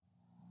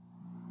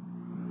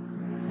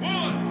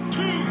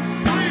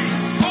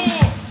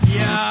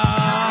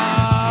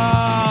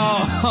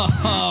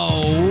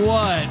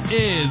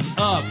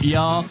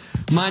y'all?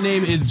 My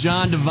name is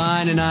John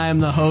Devine, and I am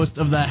the host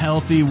of the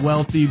Healthy,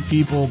 Wealthy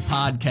People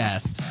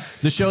podcast,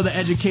 the show that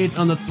educates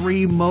on the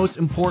three most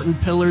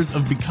important pillars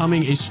of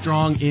becoming a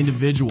strong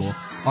individual: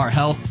 our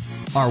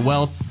health, our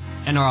wealth,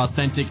 and our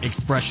authentic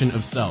expression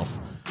of self.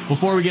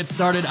 Before we get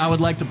started, I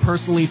would like to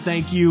personally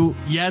thank you,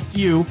 yes,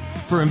 you,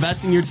 for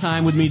investing your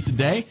time with me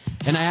today.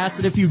 And I ask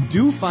that if you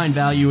do find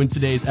value in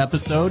today's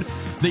episode,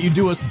 that you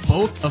do us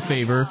both a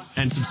favor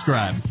and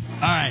subscribe.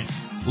 All right,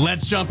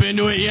 let's jump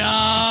into it,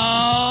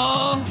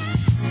 y'all.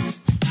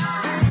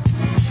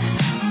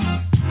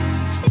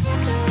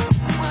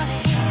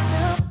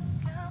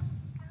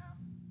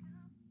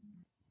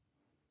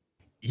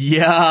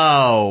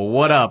 Yo,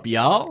 what up,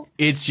 y'all?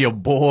 It's your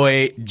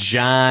boy,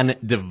 John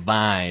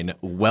Devine,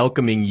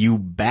 welcoming you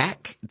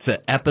back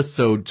to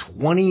episode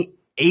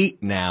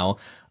 28 now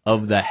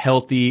of the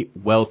Healthy,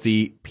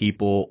 Wealthy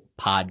People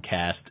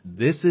podcast.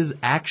 This is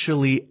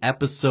actually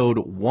episode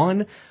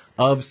 1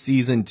 of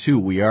season 2.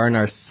 We are in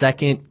our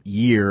second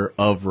year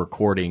of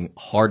recording,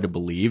 hard to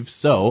believe.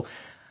 So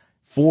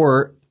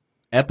for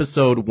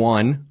episode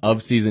 1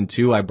 of season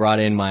 2, I brought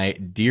in my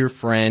dear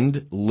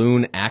friend,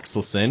 Loon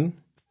Axelson,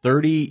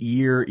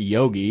 30-year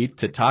yogi,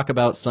 to talk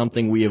about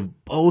something we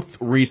have both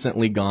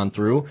recently gone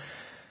through,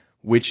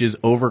 which is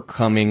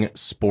overcoming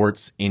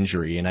sports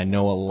injury. And I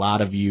know a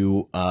lot of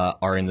you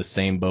are in the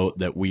same boat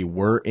that we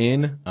were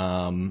in,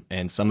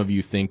 and some of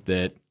you think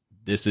that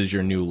this is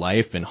your new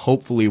life. And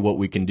hopefully what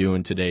we can do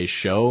in today's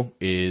show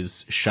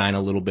is shine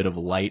a little bit of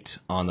light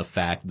on the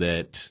fact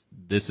that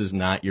this is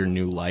not your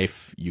new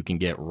life. You can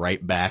get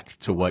right back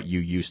to what you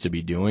used to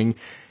be doing.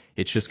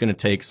 It's just going to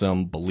take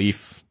some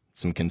belief,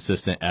 some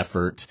consistent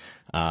effort,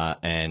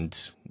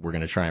 and we're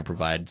going to try and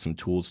provide some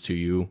tools to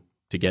you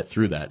to get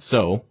through that.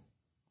 So,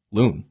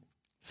 Loon,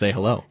 say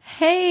hello.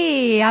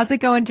 Hey, how's it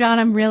going, John?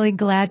 I'm really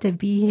glad to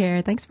be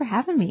here. Thanks for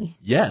having me.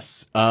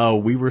 Yes,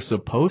 we were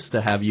supposed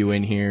to have you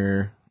in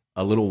here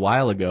a little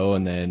while ago,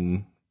 and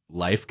then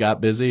life got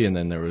busy, and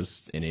then there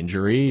was an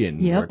injury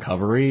and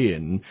recovery,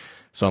 and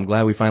so I'm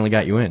glad we finally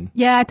got you in.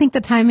 Yeah, I think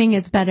the timing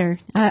is better.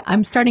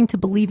 I'm starting to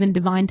believe in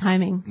divine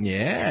timing.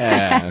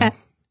 Yeah.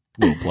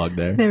 Little plug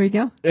there. There we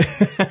go.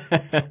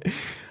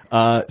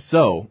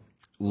 So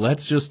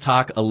let's just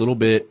talk a little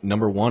bit,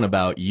 number one,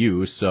 about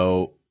you.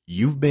 So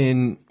you've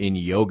been in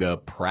yoga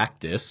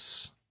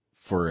practice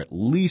for at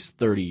least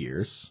 30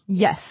 years.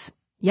 Yes.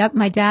 Yep.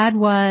 My dad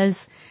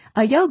was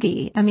a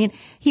yogi. I mean,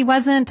 he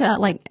wasn't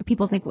like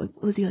people think, well,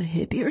 was he a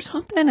hippie or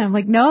something? I'm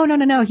like,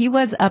 no. He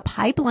was a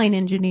pipeline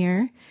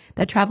engineer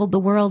that traveled the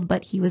world,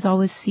 but he was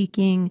always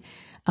seeking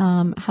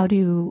how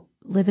to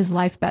live his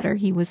life better.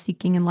 He was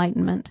seeking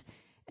enlightenment.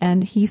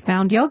 And he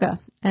found yoga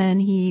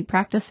and he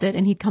practiced it,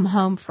 and he'd come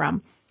home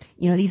from,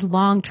 these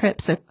long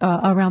trips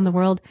around the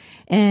world,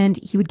 and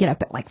he would get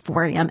up at like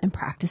 4 a.m. and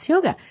practice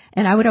yoga.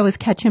 And I would always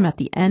catch him at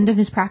the end of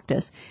his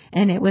practice.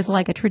 And it was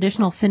like a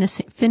traditional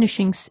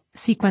finishing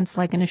sequence,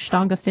 like an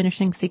Ashtanga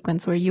finishing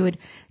sequence, where you would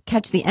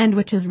catch the end,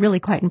 which is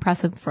really quite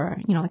impressive for,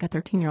 like a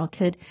 13-year-old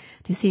kid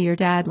to see your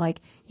dad,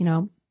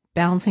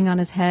 balancing on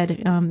his head,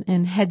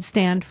 in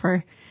headstand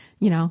for,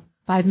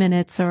 5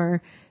 minutes,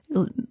 or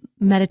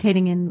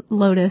meditating in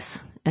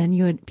lotus. And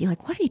you would be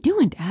like, what are you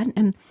doing, Dad?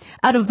 And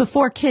out of the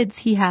 4 kids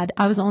he had,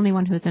 I was the only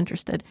one who was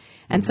interested.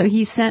 And so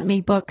he sent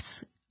me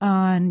books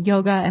on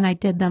yoga, and I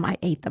did them. I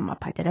ate them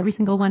up. I did every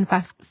single one.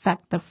 In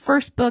fact, the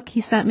first book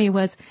he sent me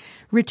was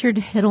Richard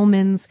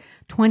Hittleman's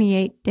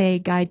 28-Day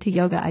Guide to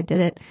Yoga. I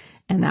did it,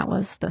 and that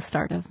was the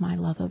start of my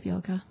love of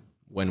yoga.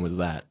 When was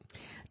that?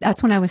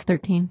 That's when I was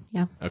 13.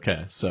 Yeah.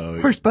 Okay. So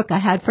first book I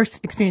had,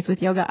 first experience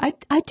with yoga. I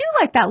do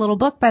like that little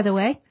book, by the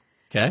way.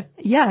 Okay.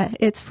 Yeah,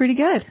 it's pretty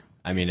good.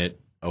 I mean, it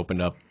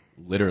opened up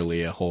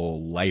literally a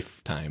whole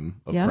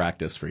lifetime of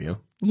practice for you.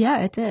 Yeah,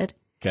 it did.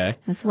 Okay.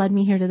 It's led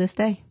me here to this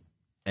day.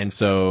 And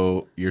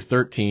so you're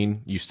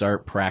 13, you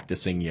start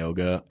practicing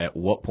yoga. At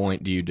what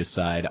point do you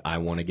decide, I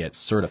want to get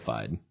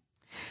certified?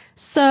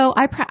 So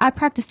I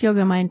practiced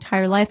yoga my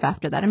entire life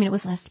after that. I mean, it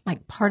was just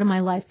like part of my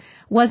life.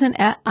 I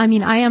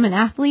am an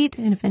athlete,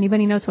 and if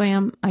anybody knows who I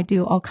am, I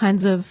do all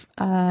kinds of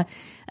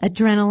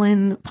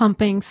adrenaline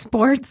pumping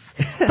sports,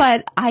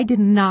 but I did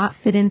not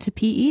fit into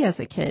PE as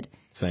a kid.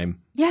 Same.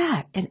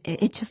 Yeah. And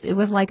it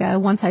was like a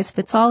one size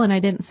fits all, and I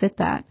didn't fit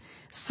that.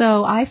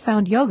 So I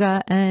found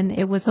yoga, and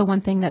it was the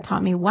one thing that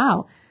taught me,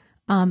 wow,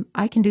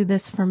 I can do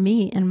this for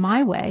me in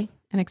my way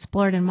and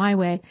explore it in my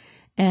way.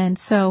 And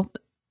so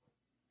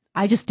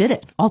I just did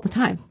it all the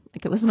time.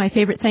 Like, it was my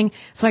favorite thing.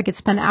 So I could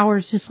spend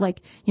hours just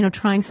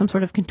trying some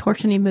sort of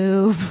contortion-y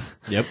move.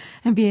 Yep.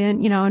 And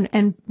being,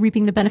 and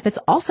reaping the benefits.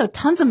 Also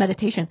tons of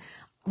meditation.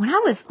 When I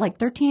was like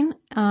 13,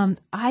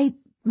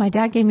 my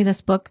dad gave me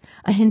this book,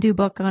 a Hindu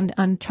book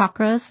on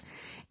chakras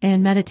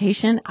and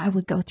meditation. I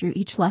would go through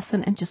each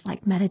lesson and just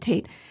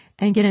meditate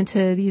and get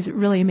into these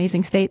really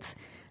amazing states.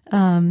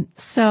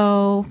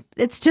 So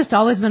it's just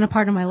always been a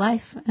part of my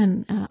life.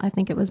 And I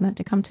think it was meant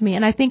to come to me.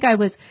 And I think I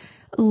was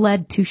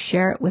led to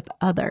share it with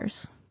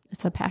others.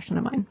 It's a passion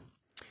of mine.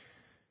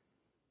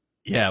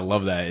 Yeah, I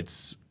love that.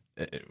 It's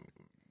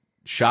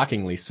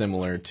shockingly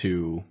similar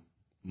to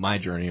my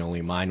journey,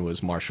 only mine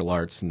was martial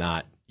arts,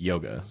 not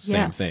yoga. Same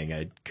Yeah. thing.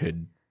 I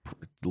could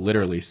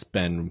literally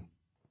spend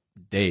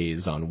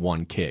days on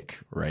one kick,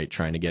 right?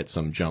 Trying to get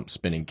some jump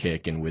spinning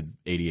kick. And with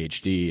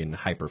ADHD and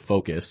hyper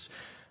focus,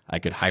 I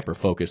could hyper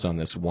focus on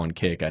this one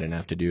kick. I didn't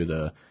have to do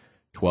the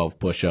 12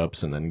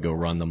 push-ups and then go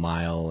run the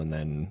mile and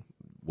then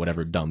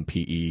whatever dumb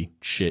PE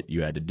shit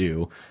you had to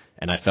do.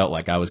 And I felt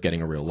like I was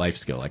getting a real life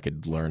skill. I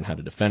could learn how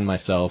to defend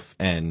myself,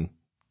 and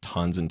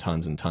tons and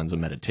tons and tons of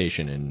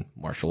meditation in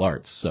martial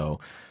arts. So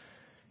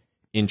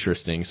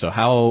interesting. So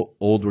how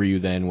old were you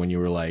then when you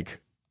were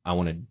like, I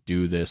want to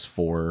do this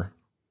for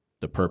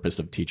the purpose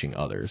of teaching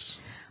others?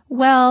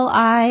 Well,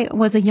 I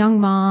was a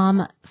young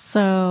mom,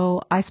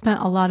 so I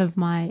spent a lot of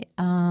my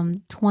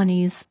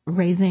 20s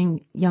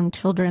raising young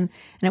children,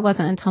 and it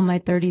wasn't until my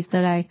 30s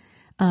that I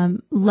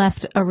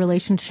left a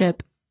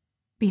relationship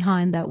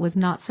behind that was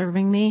not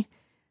serving me.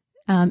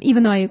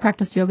 Even though I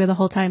practiced yoga the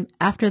whole time,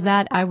 after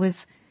that, I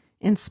was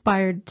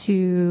inspired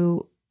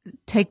to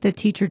take the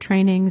teacher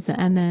trainings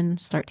and then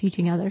start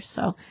teaching others.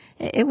 So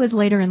it was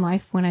later in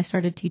life when I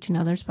started teaching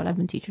others, but I've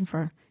been teaching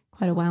for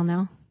quite a while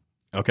now.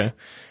 Okay.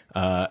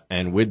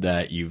 And with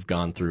that, you've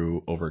gone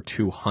through over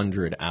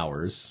 200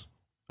 hours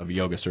of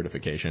yoga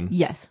certification.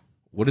 Yes.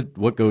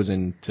 What goes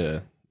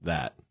into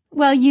that?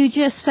 Well, you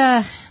just,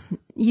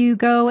 you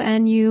go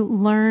and you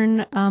learn,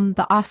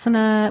 the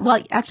asana.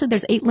 Well, actually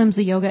there's 8 limbs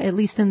of yoga, at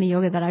least in the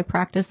yoga that I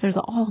practice. There's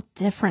all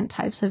different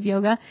types of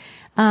yoga.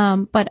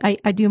 But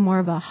I do more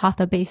of a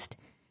hatha based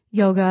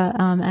yoga.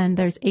 And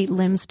there's 8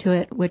 limbs to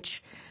it,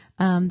 which,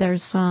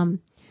 there's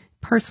some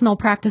personal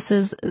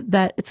practices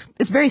that it's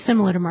very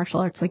similar to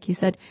martial arts. Like you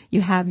said,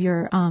 you have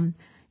your,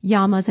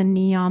 yamas and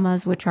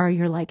niyamas, which are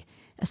your like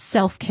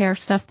self-care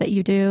stuff that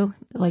you do.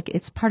 Like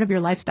it's part of your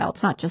lifestyle.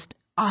 It's not just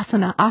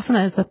asana.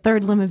 Asana is the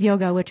 3rd limb of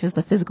yoga, which is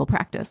the physical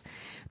practice.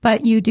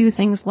 But you do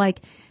things like,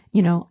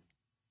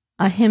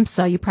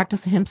 ahimsa. You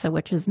practice ahimsa,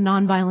 which is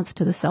nonviolence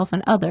to the self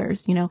and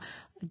others.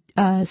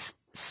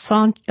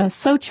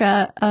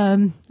 Socha,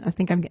 I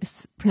think I'm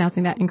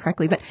pronouncing that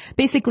incorrectly, but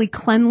basically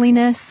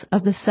cleanliness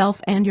of the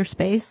self and your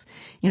space,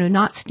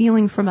 not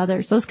stealing from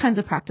others, those kinds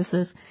of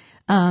practices.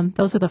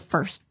 Those are the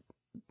first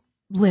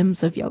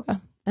limbs of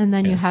yoga. And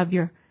then you have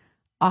your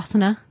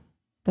asana,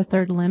 the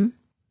 3rd limb.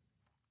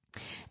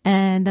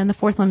 And then the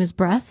 4th limb is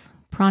breath,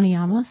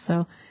 pranayama.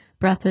 So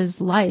breath is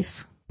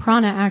life.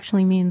 Prana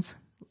actually means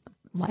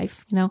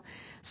life,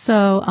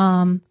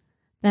 So,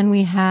 then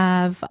we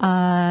have,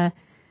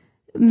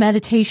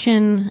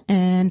 meditation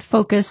and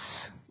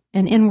focus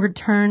and inward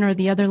turn are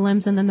the other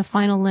limbs. And then the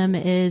final limb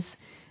is,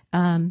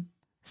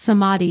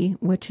 samadhi,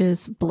 which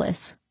is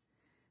bliss.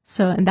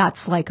 So, and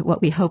that's like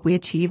what we hope we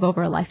achieve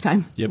over a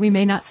lifetime. Yep. We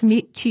may not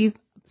achieve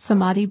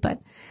samadhi,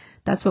 but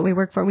that's what we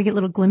work for. We get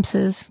little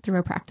glimpses through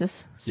our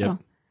practice. So, Yep.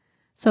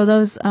 so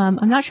those,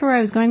 I'm not sure where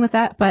I was going with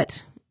that,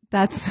 but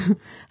that's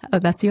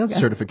yoga.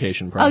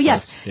 Certification process. Oh,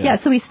 yes. Yeah.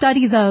 So we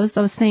study those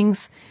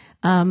things,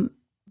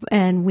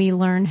 and we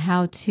learn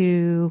how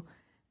to,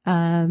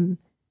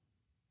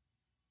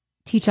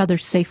 teach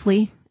others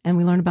safely, and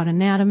we learn about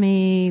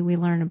anatomy. We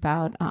learn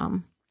about,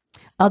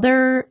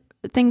 other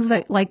things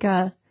that like,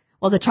 the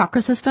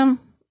chakra system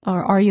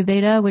or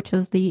Ayurveda, which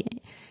is the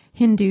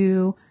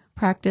Hindu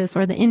practice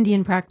or the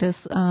Indian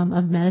practice,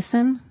 of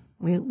medicine.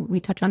 We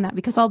touch on that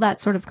because all that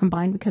sort of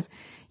combined because,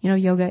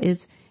 yoga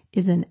is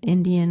an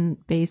Indian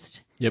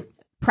based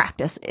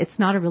practice. It's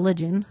not a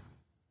religion.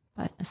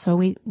 But so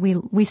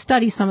we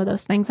study some of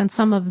those things and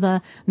some of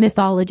the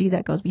mythology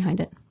that goes behind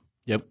it.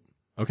 Yep.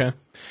 Okay.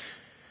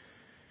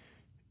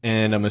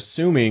 And I'm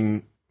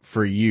assuming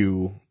for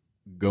you,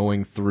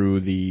 going through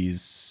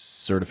these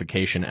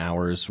certification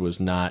hours was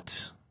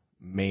not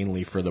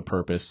mainly for the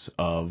purpose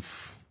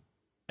of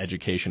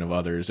education of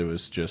others. It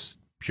was just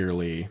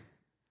purely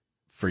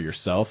for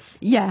yourself.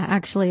 Yeah,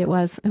 actually it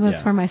was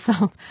for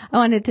myself. I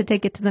wanted to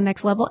take it to the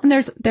next level. And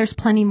there's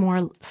plenty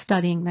more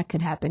studying that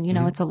could happen.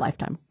 It's a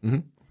lifetime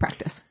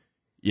practice.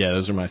 Yeah,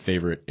 those are my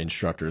favorite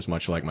instructors,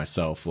 much like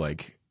myself.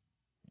 Like,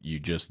 you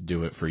just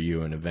do it for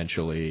you, and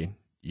eventually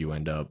you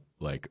end up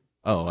like,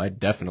 oh, I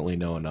definitely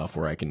know enough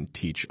where I can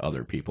teach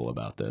other people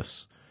about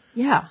this.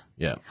 Yeah.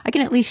 Yeah. I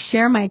can at least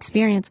share my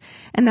experience.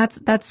 And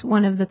that's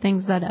one of the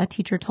things that a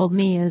teacher told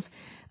me is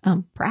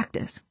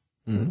practice.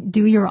 Mm-hmm.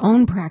 Do your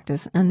own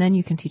practice, and then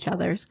you can teach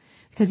others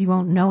because you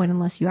won't know it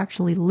unless you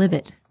actually live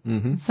it.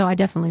 Mm-hmm. So I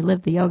definitely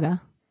live the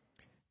yoga.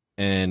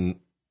 And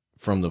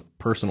from the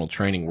personal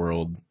training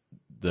world,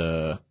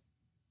 the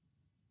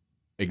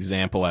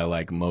example I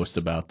like most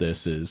about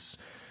this is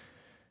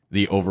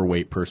the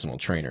overweight personal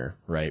trainer,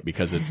 right?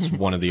 Because it's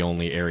one of the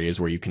only areas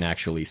where you can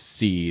actually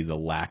see the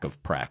lack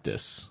of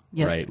practice,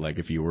 right? Like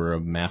if you were a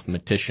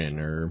mathematician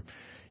or,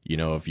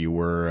 if you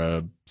were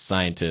a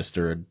scientist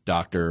or a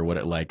doctor or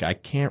what, like I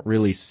can't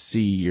really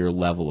see your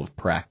level of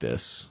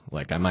practice.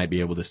 Like I might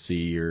be able to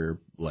see your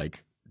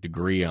like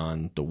degree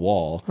on the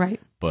wall, right?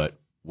 But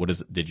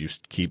did you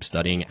keep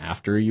studying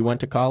after you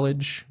went to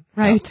college?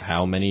 Right.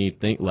 How many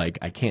things, like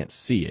I can't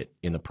see it.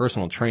 In the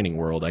personal training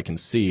world, I can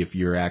see if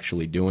you're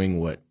actually doing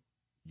what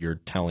you're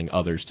telling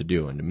others to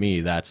do. And to me,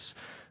 that's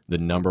the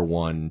number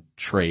one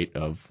trait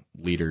of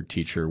leader,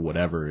 teacher,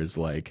 whatever is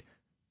like,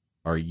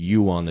 are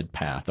you on the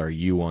path? Are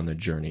you on the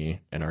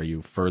journey? And are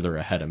you further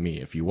ahead of me?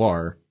 If you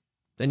are,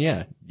 then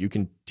yeah, you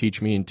can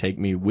teach me and take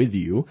me with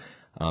you,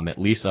 at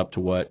least up to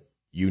what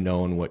you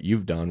know and what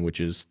you've done,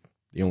 which is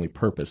the only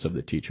purpose of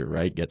the teacher,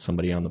 right? Get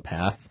somebody on the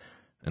path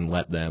and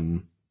let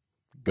them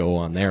go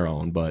on their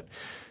own. But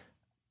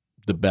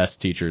the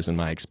best teachers, in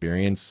my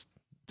experience,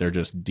 they're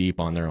just deep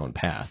on their own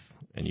path.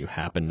 And you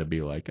happen to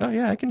be like, oh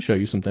yeah, I can show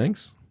you some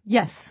things.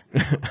 Yes,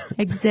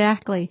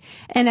 exactly.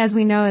 And as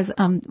we know, as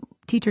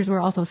teachers, we're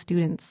also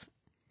students.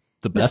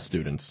 The best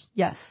students.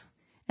 Yes.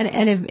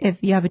 And if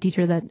you have a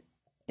teacher that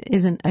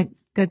isn't a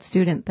good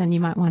student, then you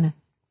might want to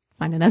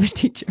find another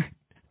teacher.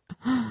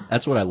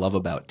 That's what I love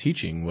about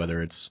teaching,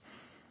 whether it's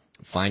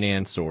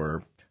finance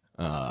or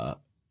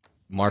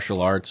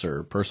martial arts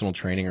or personal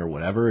training or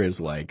whatever, is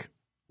like,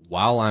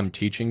 while I'm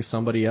teaching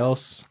somebody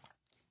else,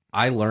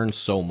 I learn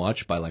so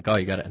much by like, oh,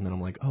 you got it. And then I'm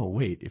like, oh,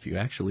 wait, if you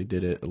actually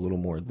did it a little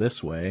more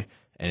this way,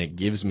 and it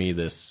gives me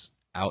this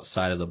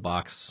outside of the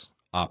box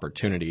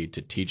opportunity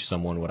to teach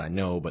someone what I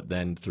know, but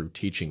then through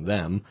teaching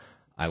them,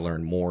 I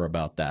learn more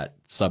about that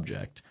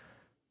subject.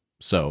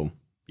 So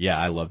yeah,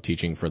 I love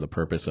teaching for the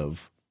purpose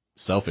of,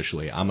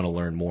 selfishly, I'm going to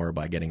learn more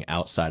by getting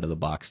outside of the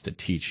box to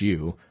teach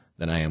you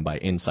than I am by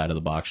inside of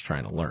the box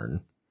trying to learn.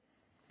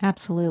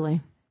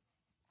 Absolutely.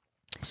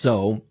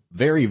 So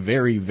very,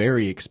 very,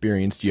 very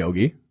experienced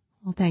yogi.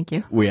 Well, thank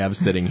you. We have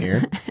sitting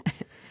here.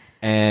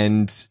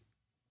 And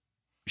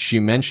she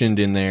mentioned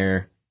in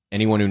there,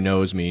 anyone who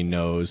knows me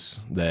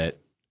knows that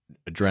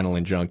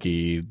adrenaline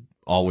junkie,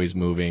 always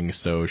moving.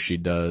 So she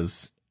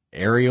does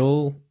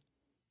aerial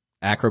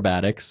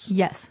acrobatics.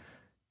 Yes.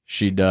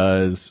 She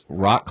does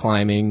rock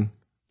climbing,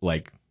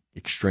 like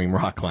extreme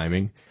rock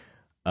climbing,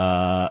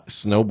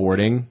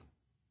 snowboarding,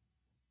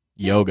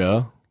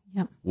 yoga,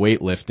 Yep.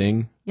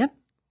 weightlifting. Yep.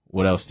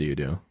 What else do you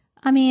do?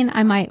 I mean,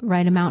 I might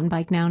ride a mountain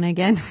bike now and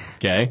again.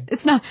 Okay.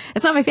 It's not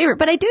my favorite,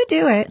 but I do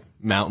it.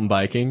 Mountain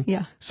biking.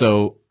 Yeah.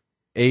 So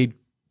a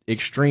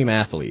extreme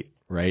athlete,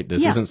 right?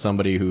 This Yeah. isn't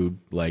somebody who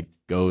like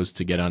goes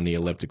to get on the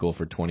elliptical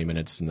for 20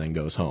 minutes and then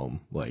goes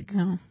home. Like,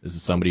 No. this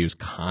is somebody who's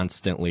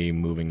constantly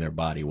moving their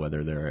body,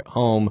 whether they're at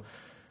home,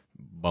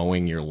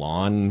 mowing your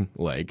lawn,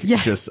 like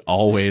Yes. just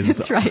always,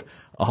 That's right.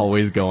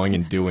 always going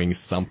and doing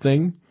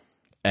something.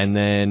 And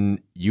then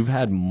you've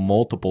had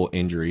multiple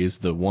injuries.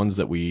 The ones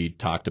that we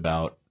talked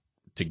about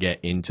to get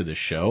into the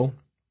show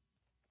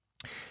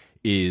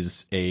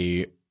is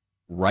a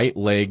right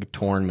leg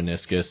torn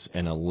meniscus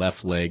and a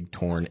left leg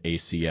torn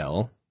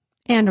ACL.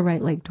 And a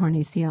right leg torn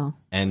ACL.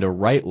 And a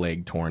right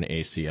leg torn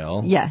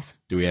ACL. Yes.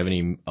 Do we have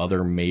any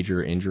other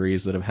major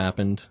injuries that have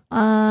happened? Or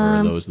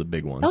are those the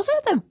big ones? Those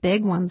are the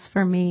big ones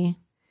for me.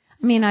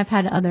 I mean, I've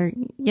had other,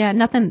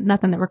 nothing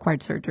that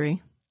required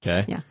surgery.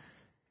 Okay. Yeah.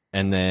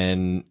 And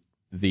then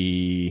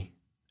the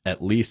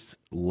at least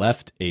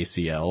left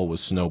ACL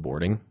was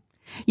snowboarding.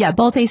 Yeah,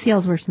 both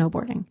ACLs were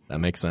snowboarding. That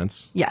makes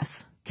sense.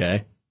 Yes.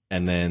 Okay.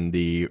 And then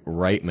the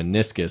right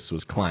meniscus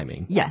was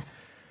climbing. Yes.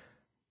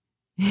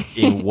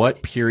 In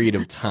what period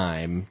of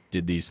time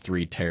did these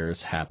three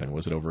tears happen?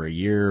 Was it over a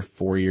year,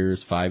 4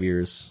 years, 5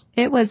 years?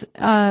 It was,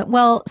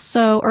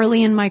 so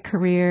early in my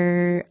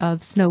career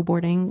of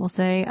snowboarding, we'll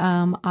say,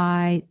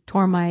 I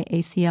tore my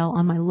ACL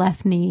on my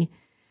left knee.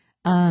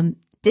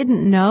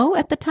 Didn't know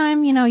at the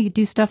time, you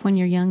do stuff when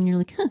you're young and you're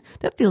like,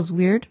 that feels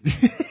weird.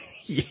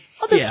 Yeah.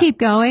 I'll just keep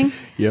going.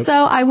 Yep. So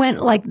I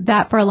went like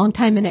that for a long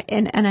time,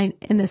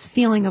 and this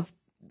feeling of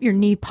your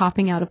knee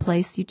popping out of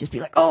place, you'd just be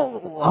like,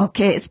 oh,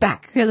 okay, it's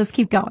back. Okay, let's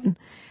keep going.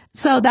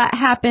 So that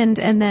happened,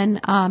 and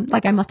then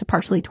I must have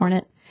partially torn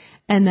it,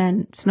 and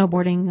then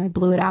snowboarding, I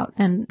blew it out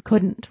and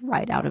couldn't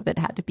ride out of it.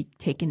 Had to be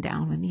taken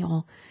down, and the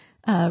old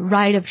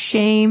ride of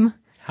shame.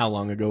 How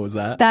long ago was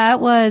that? That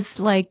was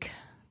like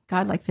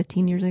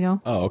 15 years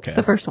ago. Oh, okay.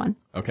 The first one.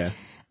 Okay.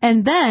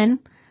 And then,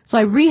 so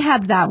I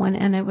rehabbed that one,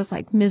 and it was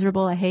like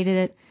miserable. I hated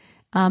it.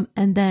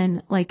 And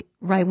then like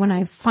right when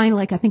I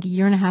finally, I think a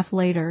year and a half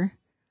later,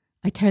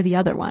 I tear the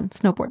other one,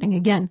 snowboarding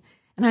again.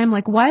 And I'm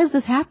like, why is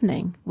this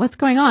happening? What's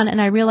going on?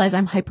 And I realize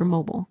I'm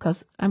hypermobile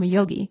because I'm a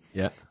yogi.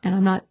 Yeah. And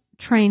I'm not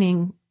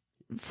training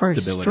for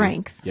Stability.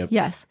 strength. Yep.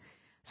 Yes.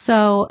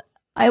 So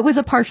it was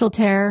a partial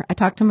tear. I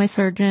talked to my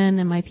surgeon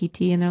and my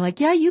PT, and they're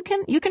like, yeah, you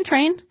can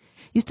train.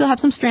 You still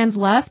have some strands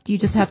left. You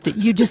just have to,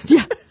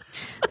 yeah,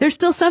 there's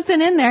still something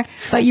in there,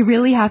 but you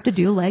really have to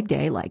do leg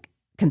day like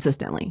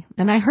consistently.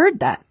 And I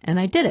heard that and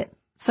I did it.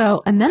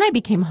 So, and then I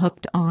became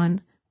hooked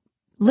on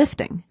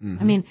lifting.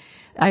 Mm-hmm. I mean,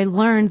 I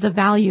learned the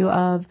value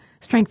of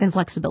strength and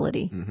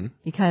flexibility Mm-hmm.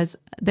 because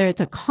it's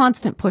a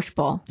constant push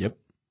pull. Yep.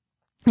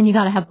 And you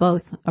got to have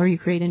both or you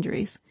create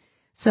injuries.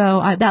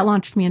 So that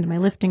launched me into my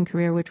lifting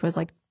career, which was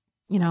like,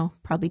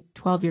 probably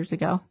 12 years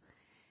ago.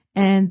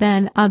 And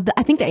then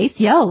I think the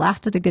ACL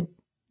lasted a good,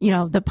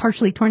 the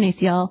partially torn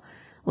ACL,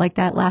 like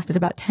that lasted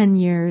about 10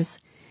 years.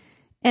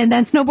 And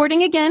then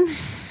snowboarding again.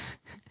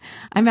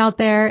 I'm out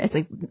there. It's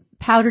like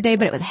powder day,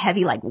 but it was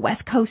heavy, like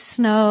West Coast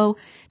snow,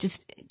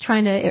 just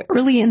trying to,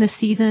 early in the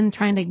season,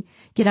 trying to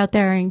get out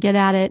there and get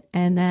at it.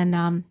 And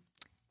then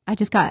I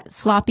just got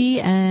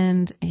sloppy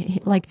and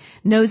like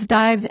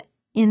nosedive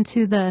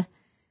into the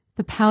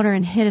powder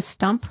and hit a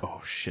stump.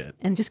 Oh shit.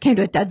 And just came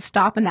to a dead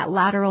stop in that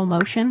lateral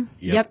motion.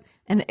 Yep.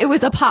 And it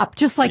was a pop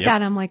just like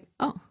that. I'm like,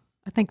 oh,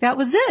 I think that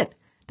was it.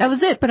 That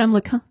was it. But I'm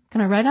like, huh,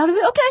 can I ride out of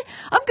it? Okay,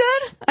 I'm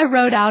good. I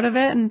rode out of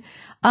it, and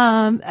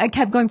I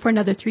kept going for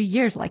another 3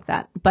 years like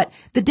that. But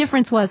the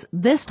difference was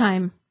this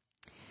time,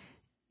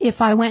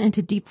 if I went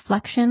into deep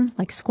flexion,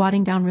 like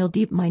squatting down real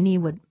deep, my knee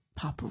would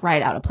pop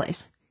right out of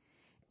place.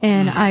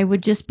 And I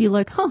would just be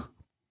like, huh,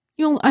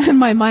 in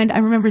my mind, I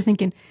remember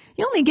thinking,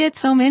 you only get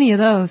so many of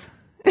those.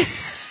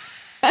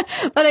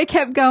 But I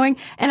kept going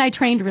and I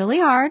trained really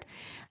hard.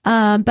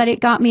 But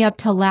it got me up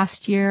till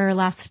last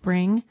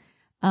spring.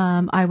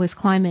 I was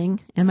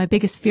climbing and my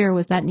biggest fear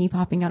was that knee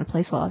popping out of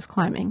place while I was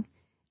climbing.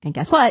 And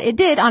guess what? It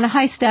did on a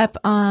high step.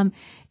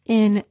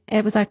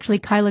 It was actually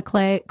Kyla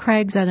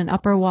Craig's at an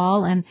upper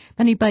wall. And if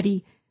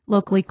anybody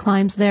locally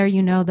climbs there,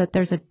 you know that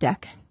there's a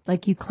deck.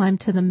 Like you climb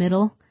to the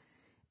middle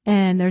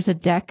and there's a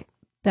deck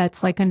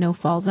that's like a no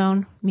fall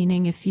zone,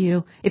 meaning if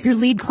you're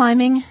lead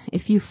climbing,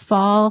 if you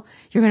fall,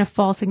 you're going to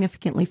fall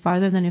significantly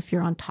farther than if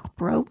you're on top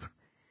rope.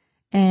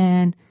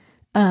 And,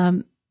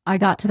 I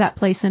got to that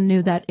place and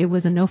knew that it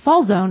was a no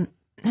fall zone.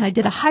 And I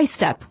did a high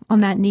step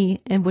on that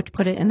knee and which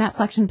put it in that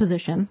flexion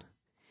position,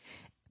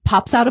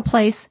 pops out of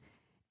place.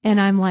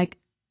 And I'm like,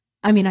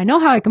 I mean, I know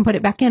how I can put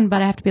it back in,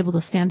 but I have to be able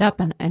to stand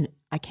up and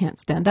I can't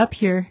stand up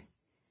here.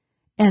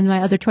 And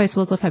my other choice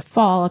was if I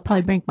fall, I'll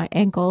probably break my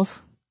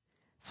ankles.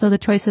 So the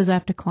choice is I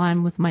have to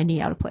climb with my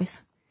knee out of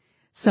place.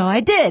 So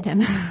I did.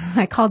 And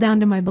I called down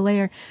to my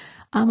belayer,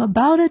 I'm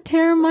about to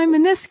tear my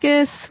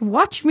meniscus.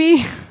 Watch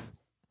me.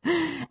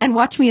 And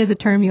watch me is a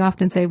term you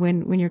often say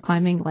when you're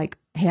climbing, like,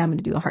 hey, I'm going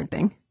to do a hard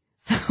thing.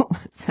 So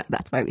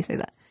that's why we say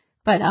that.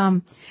 But,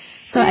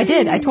 so I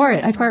did. I tore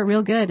it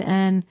real good.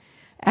 And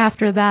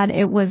after that,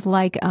 it was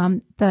like,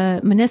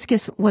 the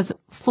meniscus was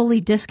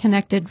fully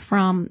disconnected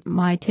from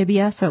my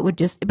tibia. So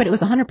but it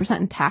was 100%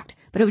 intact,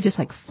 but it would just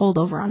like fold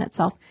over on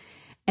itself.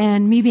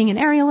 And me being an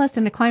aerialist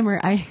and a climber,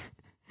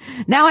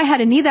 now I had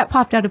a knee that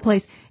popped out of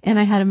place and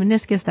I had a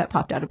meniscus that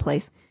popped out of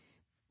place.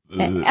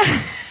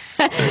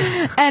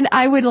 And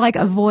I would like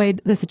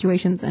avoid the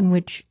situations in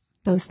which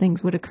those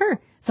things would occur.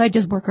 So I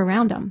just work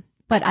around them.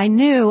 But I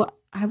knew,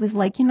 I was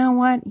like, you know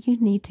what? You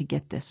need to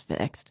get this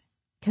fixed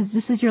because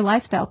this is your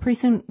lifestyle. Pretty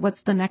soon,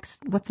 what's the next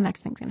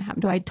thing's going to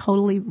happen? Do I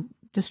totally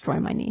destroy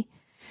my knee?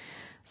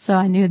 So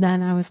I knew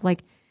then I was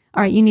like,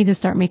 all right, you need to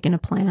start making a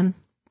plan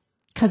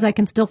because I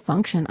can still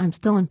function. I'm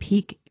still in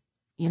peak,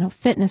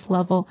 fitness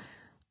level.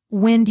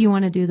 When do you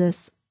want to do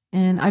this?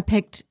 And I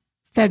picked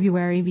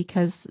February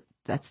because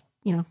that's,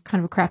 kind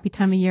of a crappy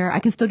time of year.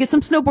 I can still get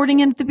some snowboarding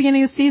in at the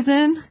beginning of the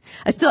season.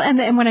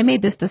 And when I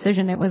made this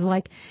decision, it was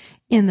like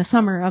in the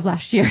summer of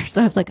last year.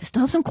 So I was like, I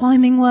still have some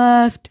climbing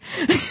left.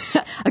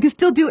 I can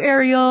still do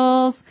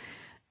aerials.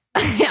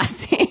 Yeah,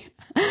 see,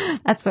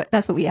 that's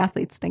what we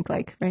athletes think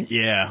like, right?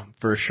 Yeah,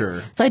 for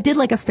sure. So I did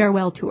like a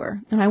farewell tour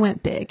and I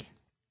went big.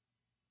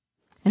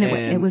 And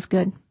it was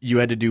good. You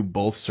had to do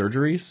both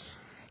surgeries?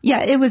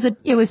 Yeah, it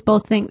was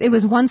both things. It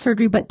was one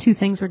surgery, but two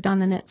things were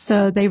done in it.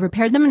 So they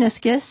repaired the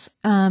meniscus.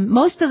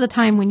 Most of the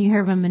time when you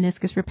hear of a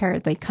meniscus repair,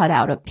 they cut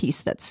out a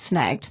piece that's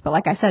snagged. But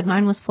like I said,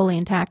 mine was fully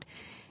intact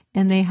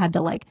and they had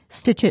to like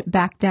stitch it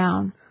back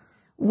down,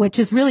 which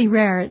is really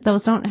rare.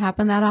 Those don't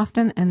happen that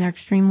often and they're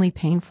extremely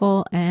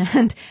painful.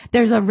 And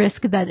there's a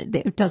risk that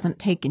it doesn't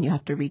take and you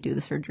have to redo the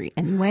surgery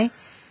anyway.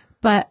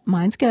 But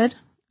mine's good.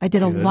 I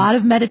did a lot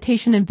of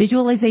meditation and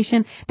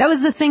visualization. That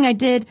was the thing I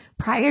did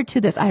prior to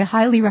this. I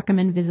highly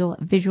recommend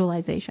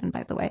visualization,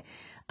 by the way,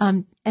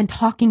 and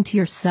talking to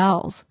your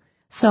cells.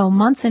 So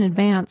months in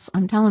advance,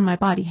 I'm telling my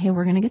body, hey,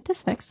 we're going to get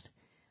this fixed.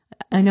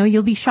 I know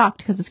you'll be shocked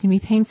because it's going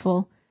to be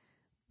painful,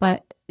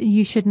 but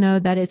you should know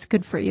that it's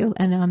good for you.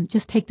 And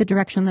just take the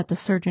direction that the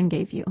surgeon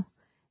gave you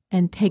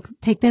and take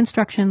the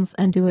instructions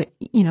and do it,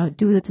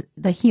 do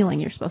the healing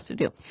you're supposed to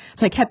do.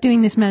 So I kept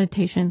doing this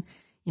meditation,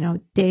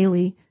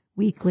 daily,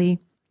 weekly,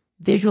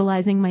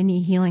 visualizing my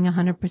knee healing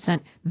 100%,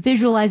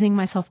 visualizing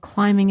myself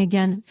climbing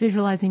again,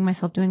 visualizing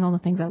myself doing all the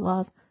things I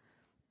love.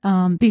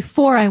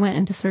 Before I went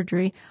into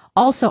surgery,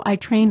 also I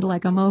trained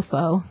like a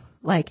mofo.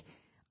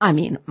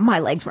 My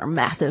legs were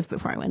massive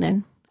before I went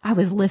in. I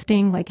was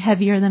lifting like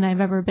heavier than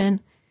I've ever been.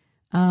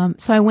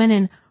 So I went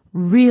in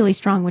really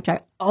strong, which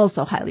I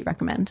also highly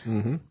recommend.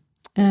 Mm-hmm.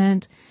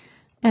 And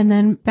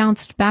then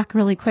bounced back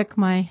really quick.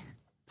 My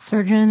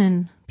surgeon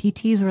and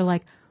PTs were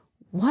like,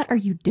 what are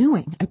you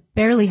doing? I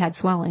barely had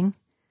swelling.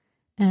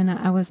 And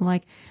I was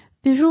like,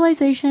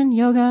 visualization,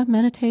 yoga,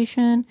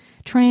 meditation,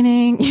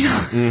 training,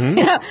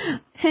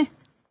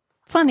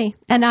 funny.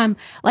 And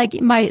like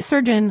my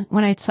surgeon,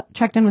 when I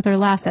checked in with her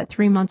last at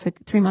 3 months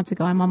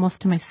ago, I'm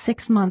almost to my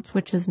 6 months,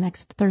 which is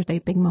next Thursday,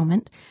 big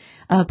moment,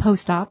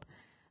 post-op.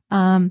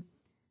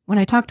 When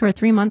I talked to her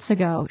 3 months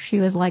ago, she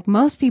was like,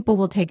 most people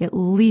will take at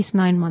least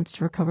 9 months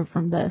to recover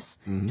from this,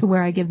 to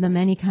where I give them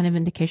any kind of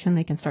indication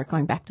they can start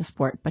going back to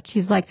sport. But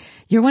she's like,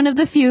 you're one of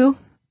the few,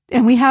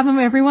 and we have them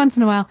every once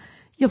in a while.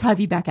 You'll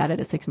probably be back at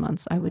it at 6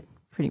 months, I would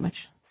pretty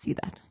much see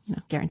that,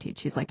 guaranteed.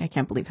 She's like, I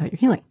can't believe how you're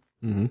healing.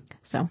 Mm-hmm.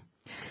 So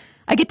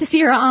I get to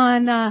see her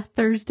on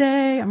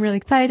Thursday. I'm really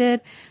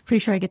excited. Pretty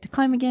sure I get to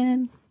climb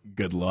again.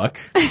 Good luck.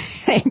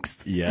 Thanks.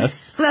 Yes.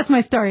 So that's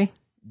my story.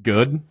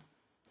 Good.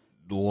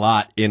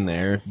 Lot in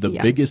there. The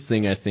Yeah. biggest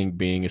thing I think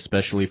being,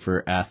 especially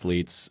for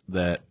athletes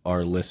that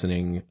are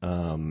listening,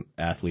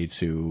 athletes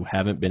who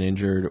haven't been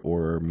injured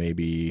or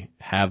maybe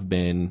have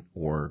been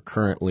or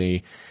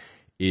currently,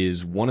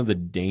 is one of the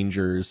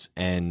dangers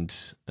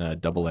and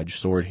double-edged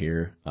sword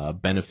here,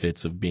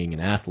 benefits of being an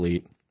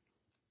athlete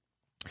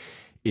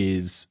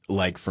is,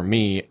 like, for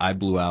me, I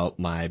blew out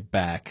my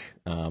back,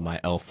 my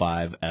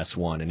L5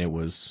 S1, and it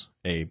was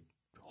a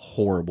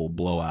horrible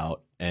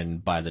blowout.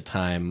 And by the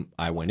time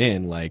I went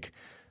in, like,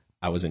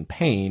 I was in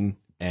pain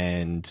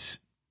and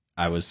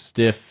I was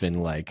stiff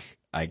and, like,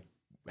 I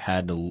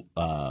had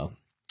a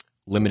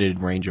limited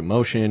range of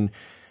motion.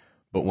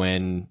 But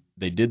when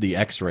they did the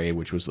x-ray,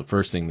 which was the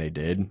first thing they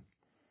did,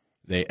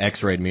 they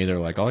x-rayed me. They're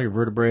like, all your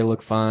vertebrae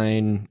look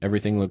fine.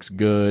 Everything looks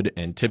good.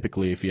 And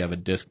typically, if you have a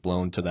disc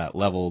blown to that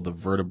level, the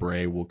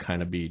vertebrae will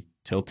kind of be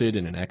tilted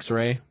in an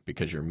x-ray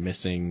because you're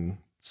missing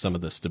some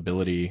of the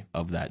stability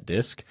of that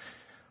disc.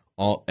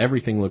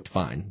 Everything looked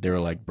fine. They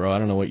were like, bro, I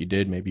don't know what you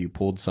did. Maybe you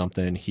pulled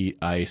something, heat,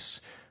 ice,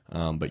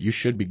 but you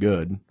should be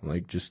good.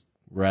 Like, just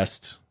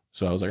rest.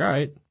 So I was like, all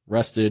right,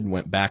 rested,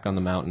 went back on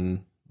the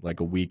mountain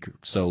like a week or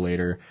so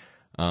later.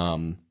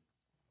 And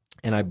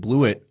I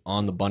blew it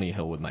on the bunny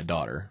hill with my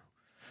daughter.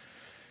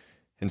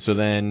 And so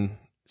then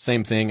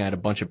same thing. I had a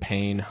bunch of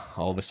pain.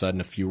 All of a sudden,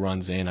 a few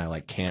runs in, I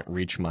like can't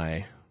reach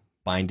my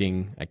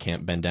binding. I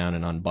can't bend down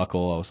and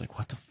unbuckle. I was like,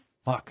 what the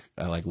fuck?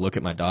 I like look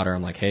at my daughter.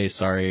 I'm like, hey,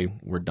 sorry,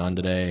 we're done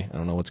today. I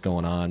don't know what's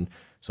going on.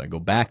 So I go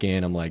back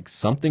in. I'm like,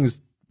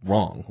 something's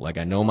wrong. Like,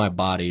 I know my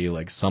body,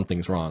 like,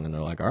 something's wrong. And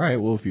they're like, all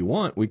right, well, if you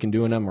want, we can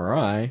do an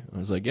MRI. I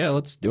was like, yeah,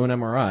 let's do an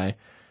MRI.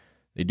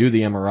 They do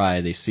the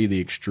MRI. They see the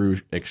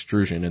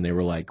extrusion, and they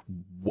were like,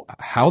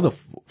 how the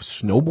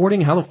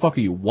snowboarding? How the fuck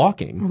are you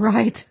walking?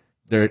 Right.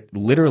 They're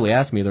literally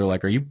asked me, they're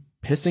like, are you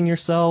pissing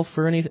yourself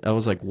or anything? I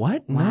was like,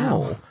 what?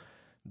 Wow. No.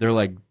 They're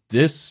like,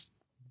 this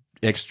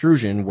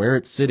extrusion, where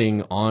it's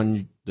sitting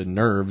on the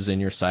nerves in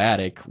your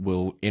sciatic,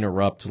 will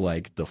interrupt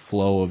like the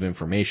flow of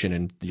information,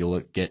 and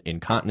you'll get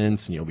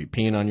incontinence and you'll be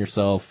peeing on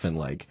yourself, and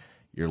like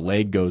your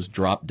leg goes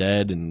drop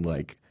dead. And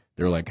like,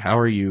 they're like, how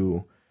are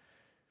you?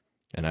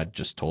 And I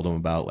just told them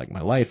about like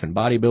my life and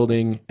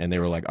bodybuilding, and they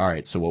were like, all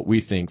right, so what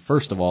we think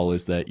first of all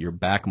is that your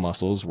back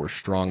muscles were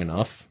strong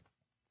enough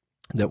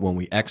that when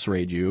we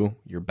x-rayed you,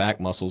 your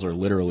back muscles are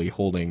literally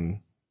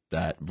holding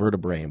that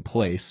vertebrae in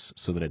place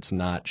so that it's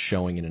not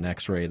showing in an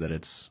x-ray that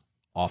it's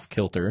off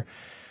kilter.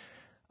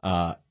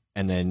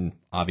 And then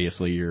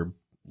obviously your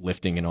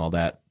lifting and all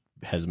that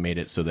has made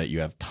it so that you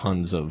have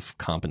tons of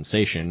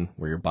compensation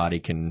where your body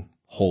can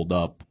hold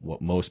up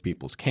what most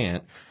people's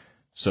can't.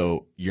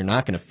 So you're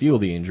not going to feel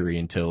the injury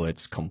until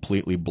it's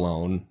completely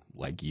blown,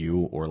 like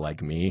you or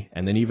like me.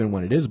 And then even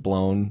when it is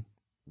blown,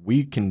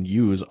 we can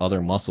use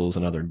other muscles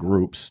and other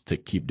groups to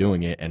keep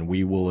doing it, and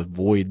we will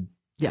avoid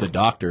the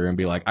doctor and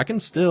be like, I can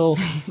still,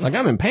 like,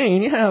 I'm in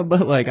pain, yeah,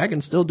 but like I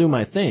can still do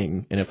my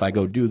thing. And if I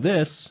go do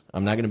this,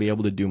 I'm not going to be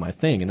able to do my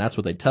thing. And that's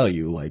what they tell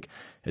you. Like,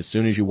 as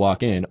soon as you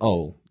walk in,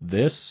 oh,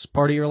 this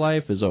part of your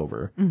life is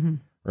over,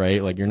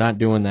 right? Like, you're not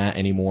doing that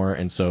anymore.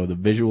 And so the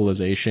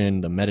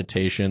visualization, the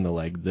meditation, the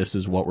like, this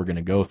is what we're going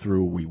to go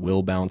through. We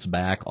will bounce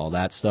back, all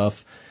that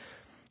stuff.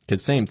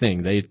 Because same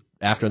thing,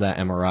 after that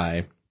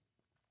MRI,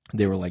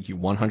 they were like, you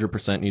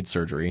 100% need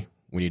surgery.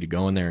 We need to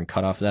go in there and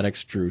cut off that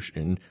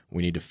extrusion.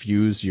 We need to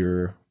fuse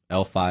your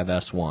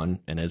L5-S1.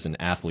 And as an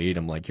athlete,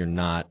 I'm like,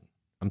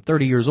 I'm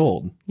 30 years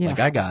old. Yeah. Like,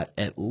 I got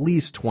at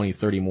least 20,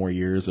 30 more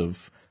years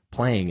of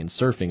playing and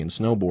surfing and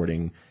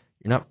snowboarding.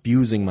 You're not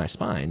fusing my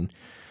spine.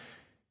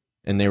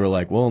 And they were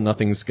like, well,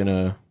 nothing's going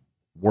to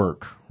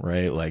work,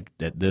 right? Like,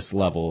 at this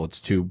level,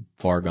 it's too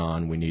far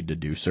gone. We need to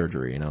do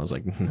surgery. And I was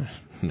like,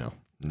 no.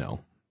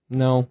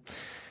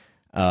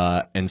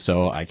 And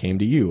so I came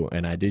to you,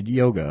 and I did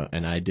yoga,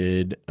 and I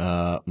did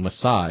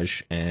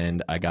massage,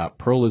 and I got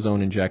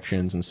Prolozone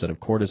injections instead of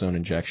cortisone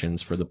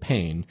injections for the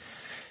pain.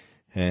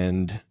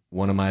 And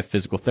one of my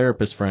physical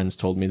therapist friends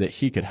told me that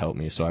he could help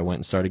me, so I went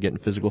and started getting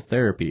physical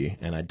therapy,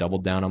 and I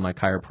doubled down on my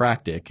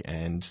chiropractic,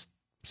 and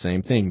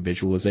same thing,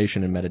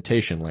 visualization and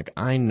meditation. Like,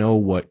 I know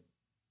what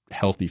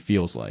healthy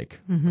feels like.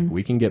 Like,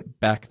 we can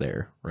get back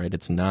there, right?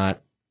 It's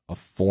not a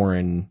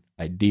foreign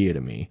idea to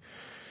me.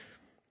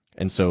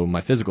 And so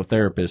my physical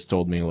therapist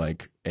told me,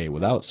 like, hey,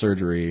 without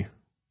surgery,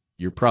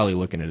 you're probably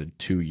looking at a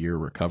 2-year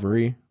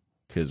recovery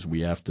because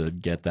we have to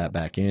get that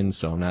back in.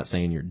 So I'm not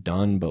saying you're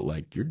done, but,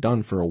 like, you're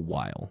done for a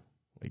while.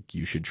 Like,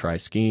 you should try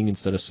skiing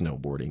instead of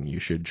snowboarding. You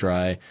should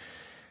try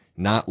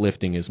not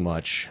lifting as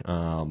much.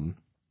 And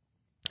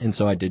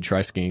so I did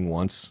try skiing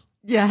once.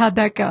 Yeah, how'd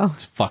that go?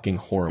 It's fucking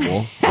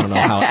horrible. I don't know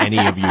how any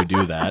of you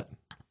do that.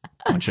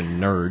 Bunch of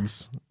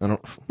nerds.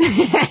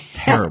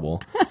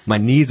 Terrible. My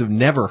knees have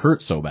never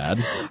hurt so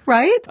bad.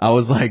 Right? I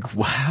was like,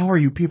 how are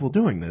you people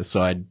doing this?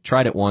 So I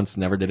tried it once,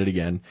 never did it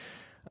again.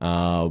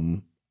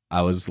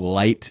 I was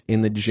light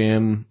in the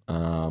gym,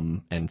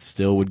 and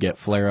still would get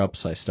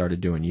flare-ups. I started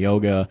doing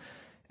yoga,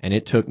 and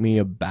it took me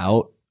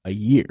about a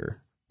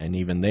year. And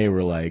even they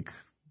were like,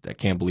 I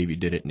can't believe you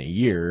did it in a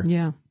year.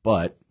 Yeah.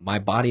 But my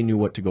body knew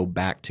what to go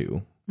back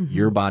to.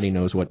 Your body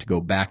knows what to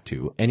go back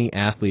to. Any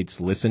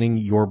athletes listening,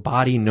 your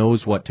body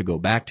knows what to go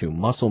back to.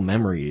 Muscle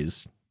memory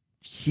is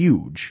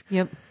huge.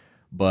 Yep.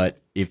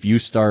 But if you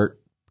start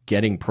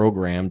getting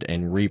programmed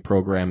and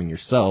reprogramming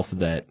yourself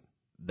that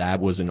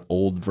was an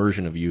old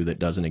version of you that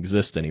doesn't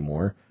exist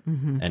anymore,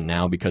 and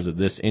now because of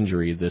this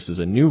injury, this is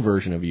a new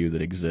version of you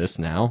that exists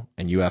now,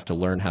 and you have to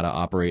learn how to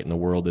operate in the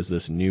world as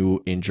this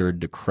new, injured,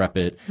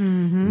 decrepit,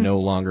 no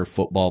longer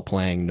football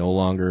playing, no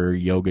longer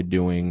yoga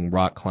doing,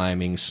 rock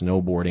climbing,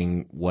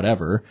 snowboarding,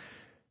 whatever,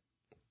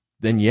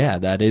 then yeah,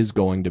 that is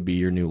going to be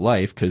your new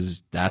life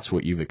because that's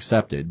what you've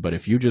accepted. But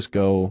if you just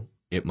go,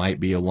 it might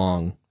be a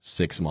long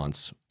 6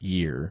 months,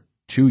 year,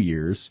 2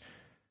 years.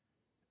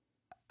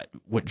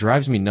 What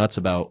drives me nuts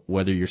about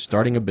whether you're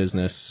starting a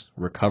business,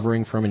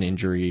 recovering from an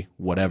injury,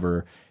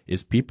 whatever,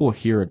 is people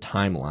hear a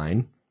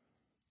timeline.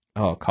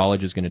 Oh,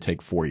 college is going to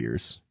take 4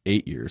 years,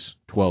 8 years,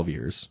 12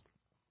 years.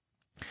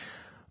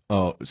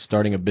 Oh,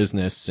 starting a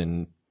business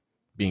and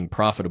being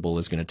profitable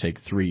is going to take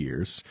 3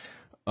 years.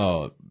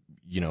 Oh,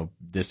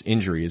 this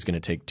injury is going to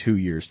take 2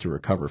 years to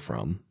recover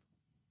from.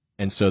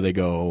 And so they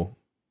go,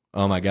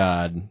 oh my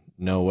God,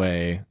 no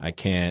way, I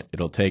can't,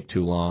 it'll take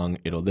too long,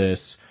 it'll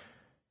this.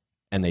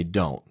 And they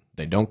don't.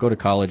 They don't go to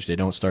college. They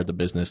don't start the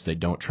business. They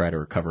don't try to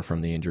recover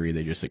from the injury.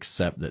 They just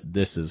accept that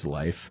this is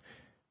life.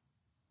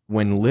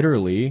 When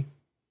literally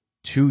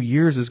 2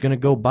 years is going to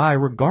go by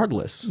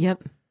regardless.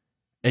 Yep.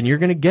 And you're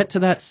going to get to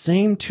that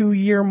same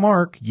 2-year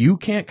mark. You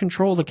can't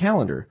control the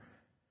calendar.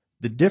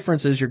 The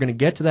difference is you're going to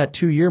get to that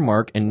 2-year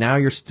mark, and now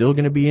you're still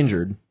going to be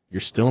injured. You're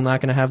still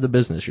not going to have the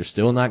business. You're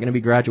still not going to be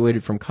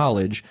graduated from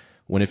college.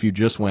 When if you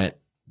just went,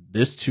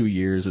 this 2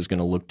 years is going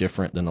to look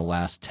different than the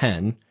last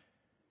 10,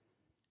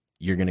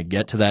 you're going to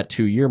get to that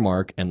 2-year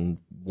mark, and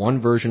one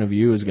version of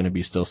you is going to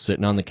be still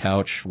sitting on the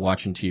couch,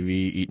 watching TV,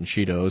 eating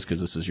Cheetos, because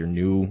this is your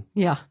new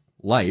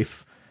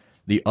life.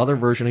 The other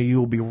version of you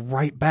will be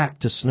right back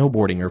to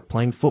snowboarding or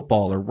playing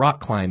football or rock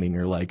climbing,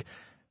 or like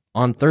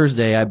on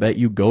Thursday, I bet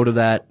you go to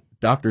that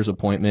doctor's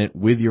appointment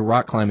with your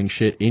rock climbing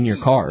shit in your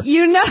car.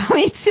 You know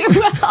me too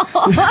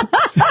well.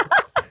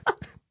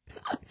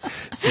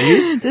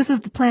 See? This is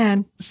the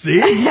plan.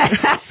 See?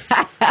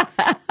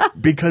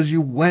 Because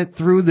you went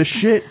through the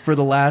shit for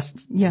the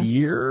last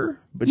year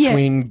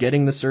between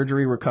getting the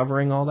surgery,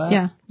 recovering, all that?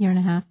 Yeah, year and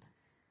a half.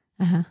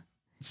 Uh-huh.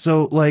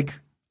 So, like...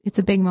 It's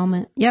a big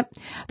moment. Yep.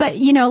 But,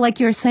 like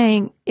you're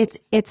saying,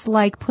 it's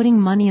like putting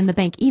money in the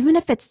bank, even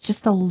if it's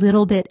just a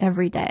little bit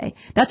every day.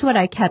 That's what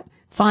I kept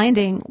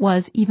finding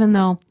was, even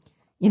though,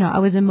 I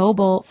was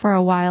immobile for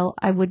a while,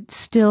 I would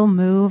still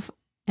move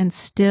and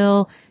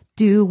still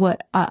do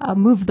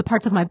move the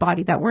parts of my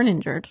body that weren't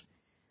injured,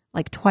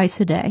 like twice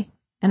a day.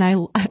 And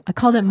I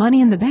called it money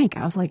in the bank.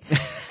 I was like,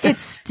 it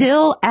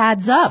still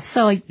adds up.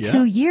 So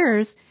 2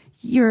 years,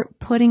 you're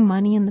putting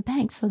money in the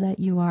bank so that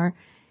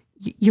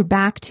you're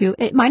back to,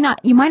 you might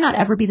not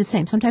ever be the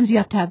same. Sometimes you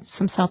have to have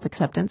some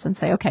self-acceptance and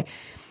say, okay,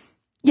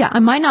 yeah, I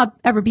might not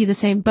ever be the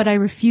same, but I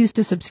refuse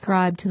to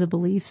subscribe to the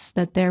beliefs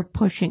that they're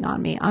pushing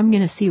on me. I'm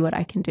going to see what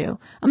I can do.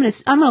 I'm going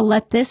to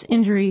let this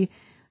injury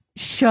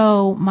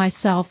show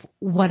myself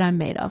what I'm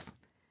made of.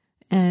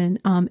 And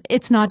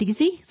it's not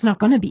easy. It's not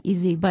going to be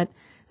easy, but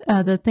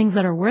the things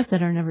that are worth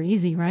it are never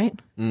easy, right?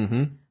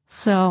 Mm-hmm.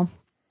 So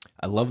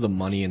I love the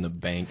money in the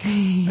bank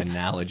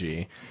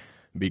analogy,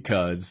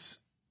 because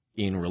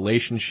in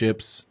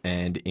relationships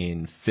and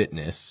in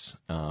fitness,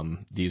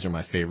 these are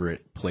my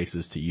favorite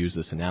places to use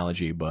this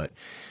analogy, but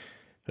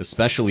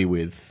especially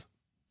with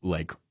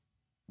like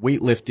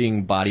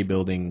weightlifting,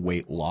 bodybuilding,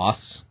 weight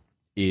loss,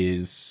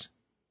 is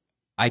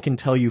I can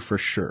tell you for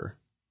sure,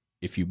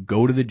 if you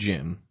go to the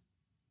gym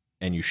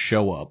and you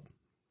show up,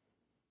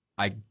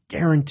 I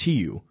guarantee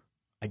you,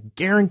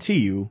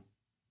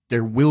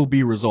 there will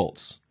be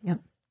results. Yep.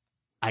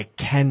 I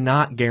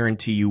cannot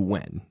guarantee you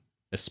when,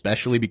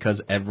 especially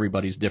because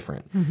everybody's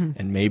different. Mm-hmm.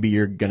 And maybe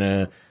you're going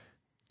to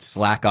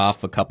slack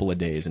off a couple of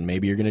days, and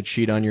maybe you're going to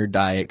cheat on your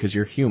diet because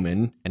you're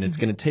human, and it's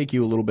going to take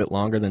you a little bit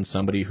longer than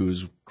somebody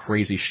who's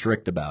crazy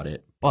strict about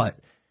it. But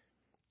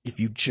if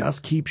you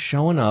just keep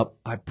showing up,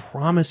 I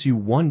promise you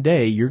one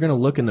day you're going to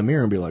look in the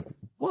mirror and be like,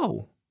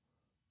 whoa,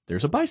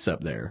 there's a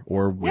bicep there.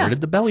 Or where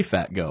did the belly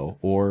fat go?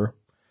 Or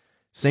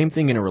same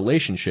thing in a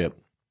relationship.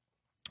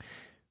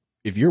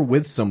 If you're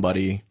with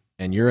somebody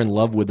and you're in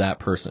love with that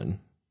person,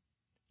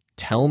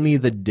 tell me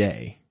the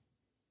day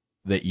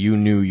that you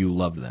knew you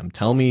loved them.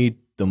 Tell me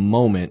the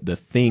moment, the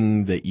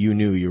thing that you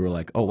knew you were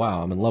like, oh,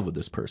 wow, I'm in love with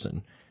this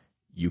person.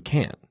 You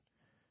can't.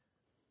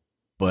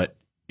 But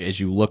as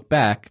you look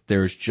back,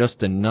 there's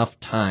just enough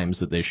times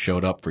that they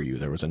showed up for you.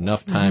 There was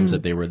enough times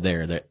that they were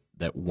there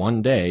that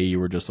one day you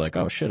were just like,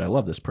 oh, shit, I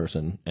love this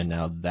person. And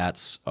now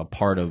that's a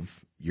part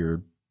of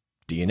your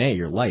DNA,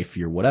 your life,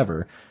 your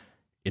whatever.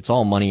 It's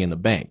all money in the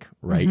bank,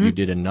 right? Mm-hmm. You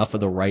did enough of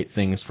the right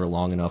things for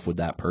long enough with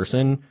that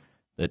person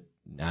that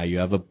Now you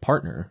have a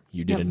partner.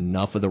 You did Yep.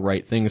 enough of the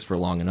right things for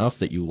long enough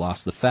that you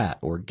lost the fat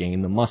or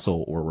gained the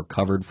muscle or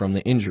recovered from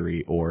the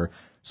injury.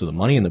 So the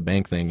money in the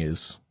bank thing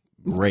is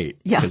great.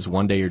 Yeah. Because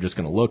one day you're just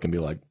going to look and be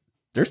like,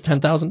 there's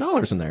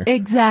 $10,000 in there.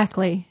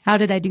 Exactly. How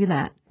did I do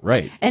that?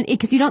 Right. And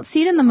because you don't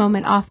see it in the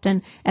moment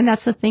often. And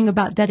that's the thing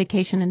about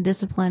dedication and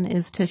discipline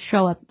is to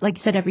show up, like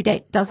you said, every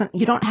day.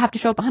 You don't have to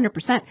show up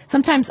 100%.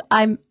 Sometimes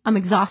I'm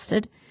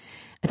exhausted.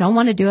 I don't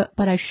want to do it,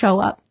 but I show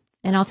up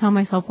and I'll tell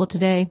myself, well,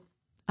 today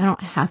I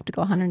don't have to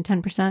go 110%.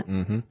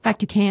 Mm-hmm. In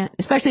fact, you can't,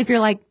 especially if you're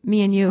like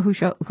me and you who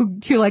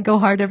do like go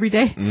hard every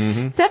day.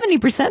 Mm-hmm.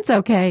 70%'s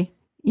okay.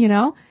 You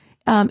know,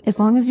 as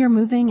long as you're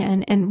moving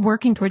and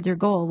working towards your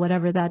goal,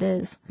 whatever that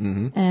is.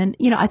 Mm-hmm. And,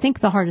 you know, I think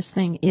the hardest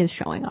thing is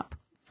showing up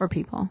for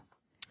people.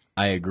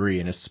 I agree.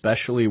 And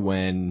especially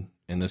when,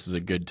 and this is a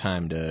good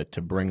time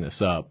to bring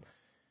this up,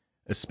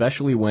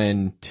 especially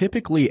when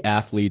typically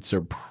athletes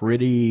are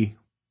pretty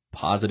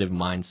positive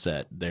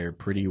mindset. They're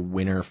pretty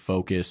winner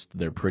focused.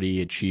 They're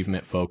pretty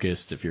achievement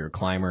focused. If you're a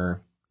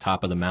climber,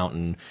 top of the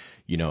mountain,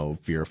 you know,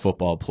 if you're a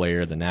football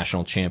player, the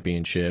national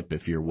championship,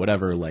 if you're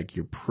whatever, like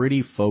you're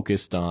pretty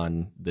focused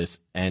on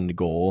this end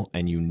goal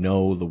and you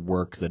know the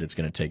work that it's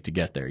going to take to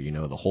get there. You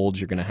know, the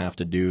holds you're going to have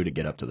to do to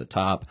get up to the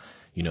top,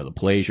 you know, the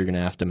plays you're going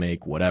to have to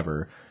make,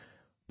 whatever.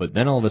 But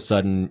then all of a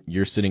sudden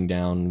you're sitting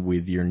down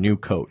with your new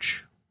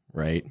coach,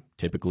 right?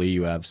 Typically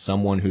you have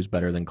someone who's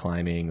better than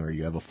climbing, or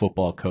you have a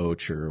football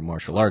coach or a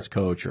martial arts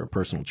coach or a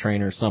personal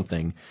trainer,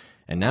 something.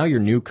 And now your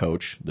new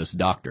coach, this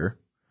doctor,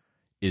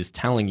 is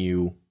telling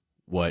you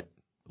what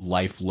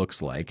life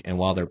looks like. And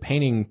while they're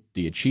painting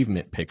the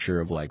achievement picture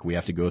of like, we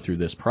have to go through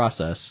this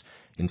process,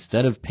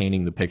 instead of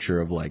painting the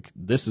picture of like,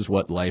 this is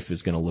what life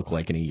is going to look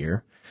like in a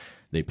year,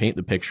 they paint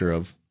the picture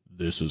of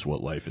this is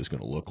what life is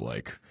going to look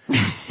like.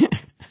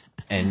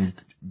 And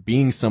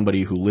being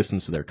somebody who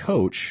listens to their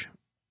coach,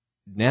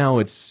 now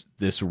it's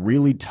this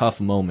really tough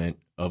moment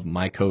of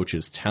my coach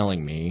is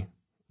telling me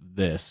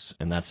this,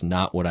 and that's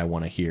not what I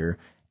want to hear.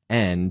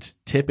 And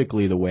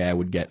typically the way I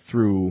would get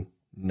through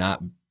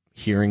not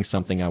hearing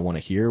something I want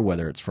to hear,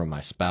 whether it's from my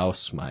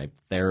spouse, my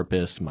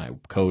therapist, my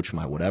coach,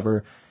 my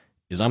whatever,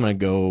 is I'm going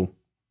to go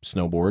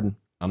snowboard.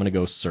 I'm going to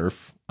go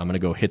surf. I'm going to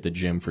go hit the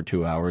gym for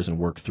 2 hours and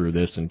work through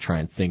this and try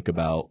and think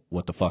about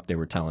what the fuck they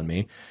were telling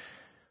me.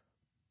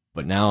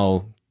 But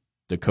now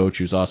the coach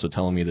who's also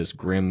telling me this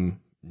grim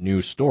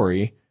new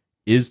story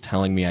is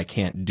telling me I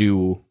can't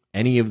do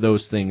any of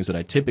those things that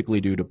I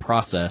typically do to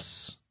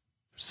process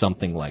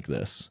something like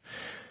this.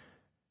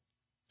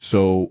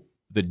 So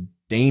the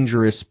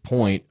dangerous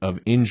point of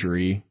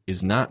injury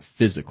is not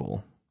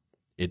physical,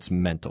 it's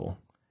mental.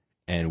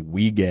 And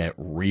we get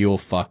real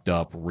fucked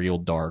up, real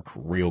dark,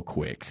 real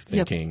quick,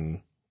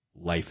 thinking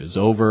life is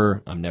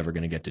over. I'm never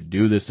going to get to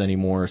do this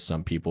anymore.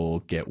 Some people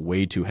get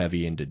way too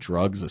heavy into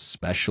drugs,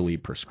 especially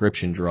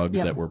prescription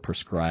drugs that were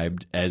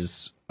prescribed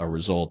as a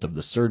result of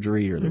the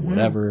surgery or the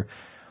whatever,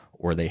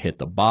 or they hit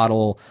the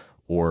bottle,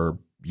 or,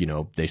 you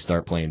know, they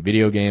start playing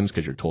video games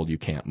because you're told you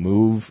can't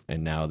move.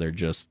 And now they're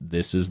just,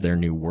 this is their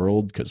new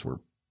world because we're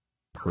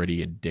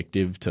pretty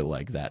addictive to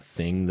like that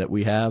thing that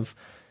we have.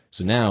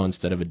 So now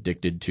instead of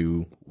addicted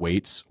to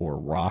weights or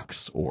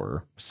rocks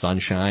or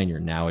sunshine, you're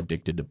now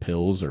addicted to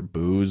pills or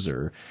booze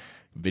or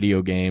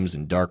video games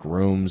and dark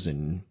rooms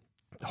and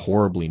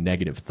horribly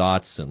negative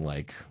thoughts. And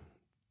like,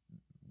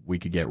 we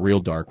could get real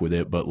dark with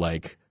it, but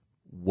like,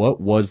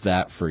 what was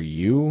that for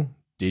you?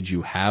 Did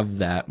you have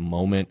that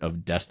moment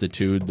of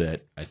destitute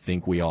that I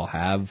think we all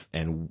have?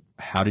 And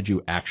how did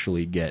you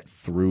actually get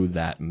through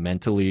that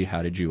mentally?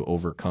 How did you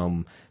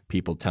overcome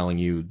people telling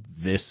you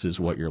this is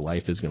what your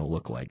life is going to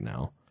look like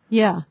now?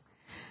 Yeah.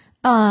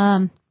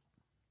 I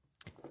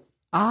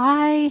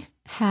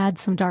had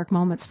some dark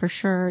moments for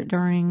sure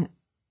during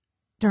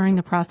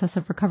the process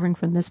of recovering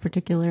from this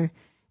particular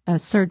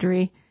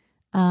surgery.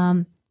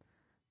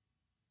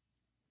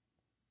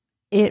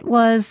 It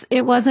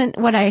wasn't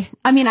what I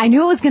mean, I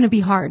knew it was going to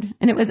be hard,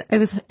 and it was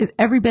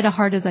every bit as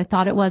hard as I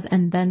thought it was,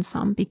 and then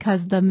some,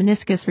 because the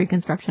meniscus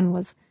reconstruction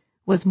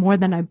was more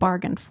than I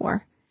bargained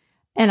for.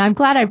 And I'm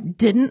glad I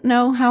didn't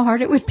know how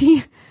hard it would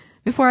be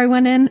before I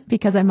went in,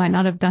 because I might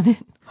not have done it.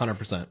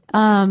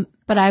 100%.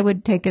 But I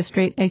would take a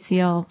straight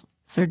ACL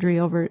surgery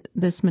over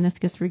this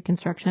meniscus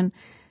reconstruction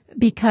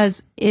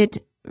because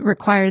it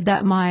required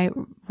that my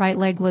right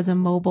leg was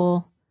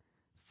immobile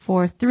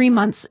for 3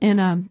 months in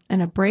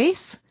a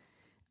brace.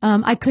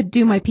 I could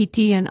do my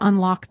PT and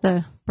unlock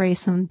the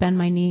brace and bend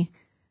my knee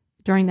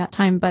during that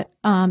time, but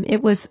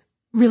it was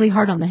really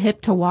hard on the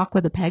hip to walk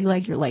with a peg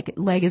leg. Your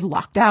leg is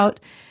locked out.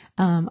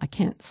 I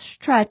can't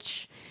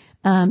stretch.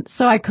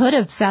 So I could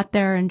have sat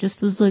there and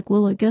just was like,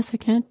 well, I guess I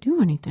can't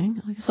do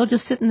anything. I guess I'll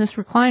just sit in this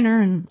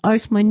recliner and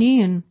ice my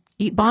knee and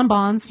eat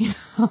bonbons, you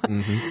know.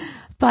 Mm-hmm.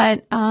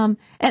 But,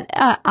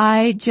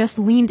 I just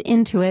leaned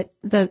into it.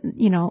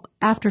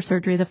 After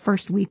surgery, the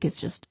first week is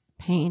just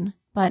pain,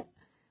 but,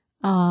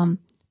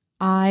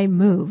 I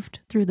moved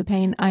through the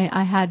pain.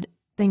 I had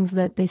things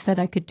that they said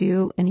I could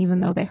do. And even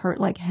though they hurt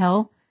like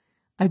hell,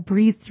 I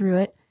breathed through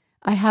it.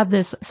 I have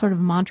this sort of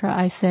mantra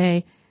I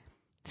say,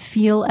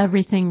 feel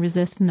everything,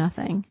 resist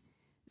nothing.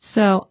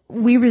 So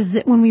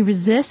when we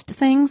resist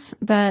things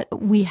that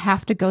we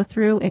have to go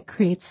through, it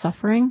creates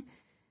suffering.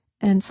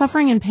 And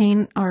suffering and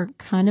pain are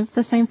kind of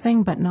the same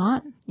thing, but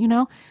not,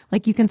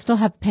 like you can still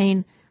have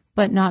pain,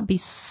 but not be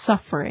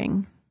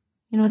suffering.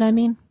 You know what I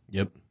mean?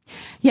 Yep.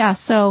 Yeah.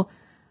 So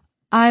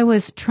I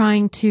was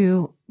trying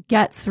to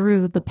get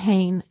through the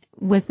pain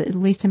with the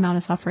least amount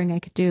of suffering I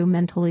could do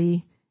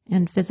mentally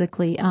and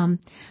physically.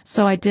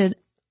 So I did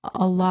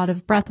a lot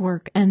of breath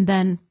work and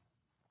then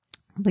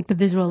like the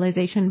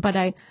visualization, but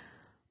I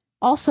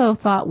also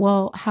thought,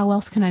 well, how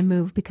else can I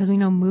move? Because we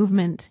know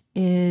movement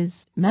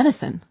is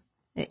medicine.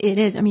 It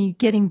is. I mean,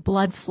 getting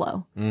blood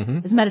flow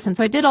is medicine.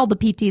 So I did all the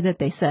PT that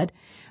they said,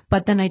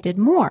 but then I did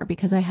more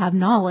because I have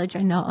knowledge.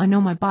 I know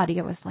my body.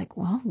 I was like,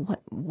 well,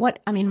 what?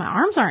 I mean, my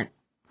arms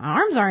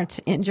aren't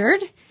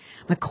injured.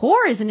 My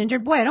core isn't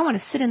injured. Boy, I don't want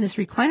to sit in this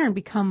recliner and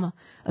become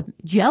a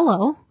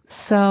jello.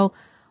 So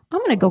I'm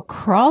going to go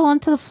crawl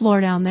onto the floor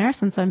down there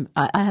since I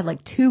had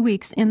like 2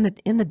 weeks in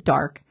the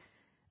dark,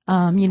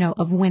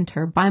 of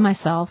winter by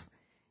myself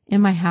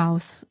in my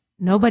house,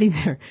 nobody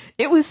there.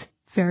 It was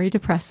very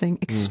depressing,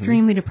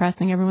 extremely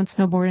depressing. Everyone's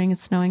snowboarding,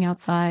 it's snowing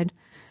outside,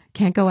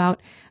 can't go out.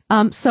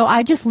 So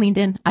I just leaned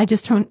in. I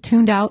just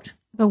tuned out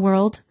the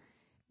world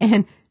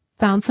and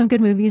found some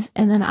good movies.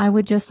 And then I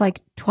would just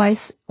like 2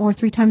 or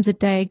 3 times a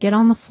day get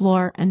on the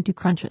floor and do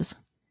crunches.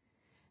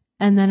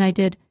 And then I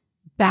did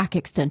back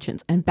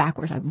extensions and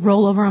backwards. I'd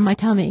roll over on my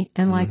tummy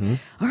and like,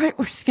 all right,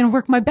 we're just going to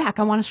work my back.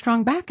 I want a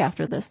strong back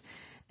after this.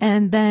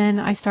 And then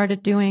I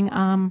started doing,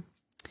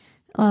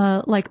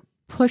 like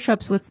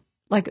push-ups with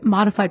like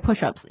modified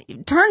push-ups.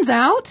 It turns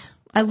out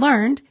I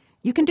learned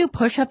you can do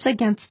push-ups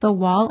against the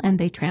wall and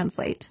they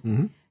translate.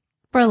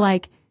 For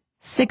like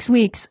 6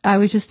 weeks, I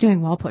was just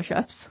doing wall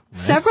push-ups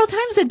several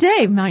times a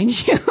day,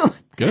 mind you.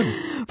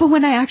 Good. But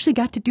when I actually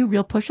got to do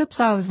real push-ups,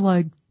 I was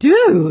like,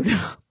 dude,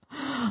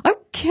 I'm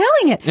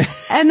killing it.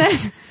 And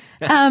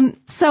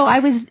then, so I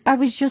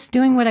was just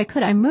doing what I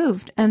could. I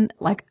moved and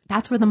like,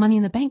 that's where the money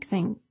in the bank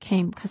thing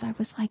came. Cause I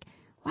was like,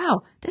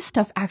 wow, this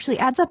stuff actually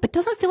adds up. It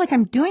doesn't feel like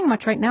I'm doing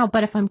much right now,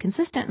 but if I'm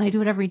consistent and I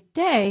do it every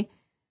day,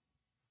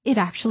 it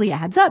actually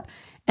adds up.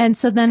 And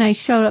so then I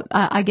showed up,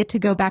 I get to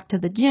go back to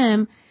the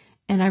gym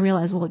and I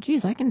realized, well,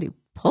 geez, I can do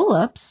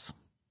pull-ups.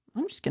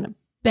 I'm just going to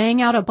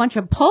bang out a bunch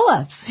of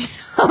pull-ups.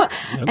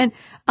 Yep.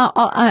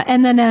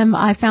 And then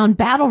I found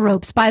battle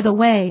ropes, by the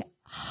way.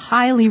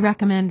 Highly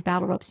recommend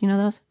battle ropes. You know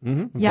those?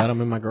 Yeah. Got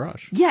them in my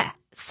garage. Yeah.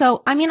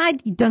 So, I mean, I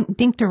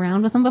dinked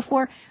around with them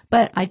before,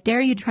 but I dare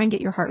you to try and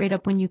get your heart rate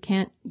up when you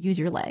can't use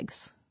your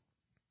legs.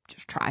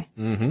 Just try.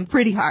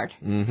 Pretty hard.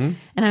 And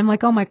I'm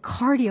like, oh, my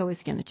cardio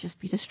is going to just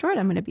be destroyed.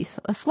 I'm going to be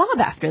a slob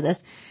after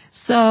this.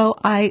 So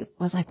I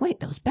was like, wait,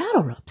 those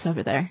battle ropes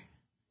over there.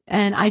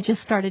 And I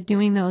just started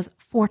doing those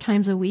 4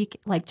 times a week,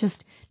 like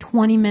just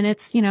 20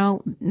 minutes,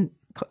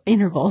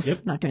 intervals,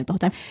 not doing it the whole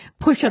time,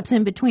 push-ups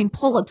in between,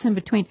 pull-ups in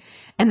between.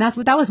 And that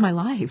was my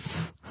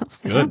life. I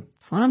was like, oh,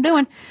 that's what I'm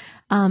doing.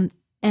 And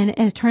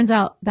it turns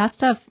out that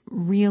stuff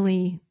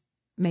really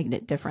made a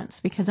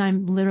difference because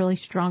I'm literally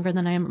stronger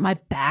than I am. My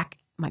back,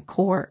 my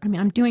core. I mean,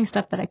 I'm doing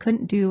stuff that I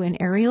couldn't do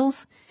in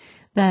aerials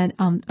that,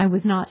 I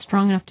was not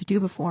strong enough to do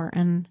before.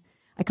 And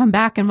I come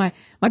back and my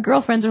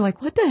girlfriends are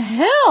like, what the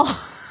hell?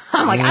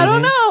 I'm like, I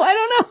don't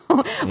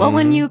know. Well,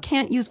 when you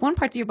can't use one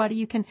part of your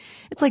body,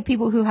 it's like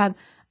people who have,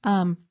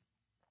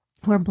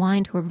 who are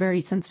blind, who are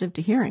very sensitive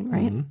to hearing,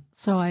 right?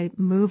 So I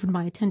moved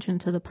my attention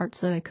to the parts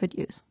that I could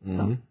use.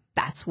 So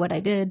that's what I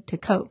did to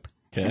cope.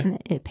 Okay.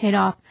 And it paid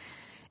off.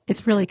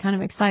 It's really kind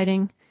of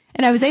exciting.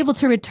 And I was able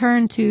to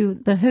return to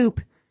the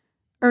hoop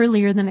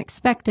earlier than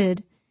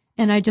expected.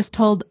 And I just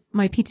told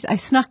my PT, I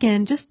snuck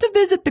in just to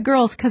visit the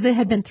girls because it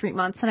had been 3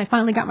 months and I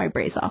finally got my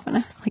brace off. And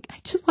I was like, I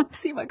just want to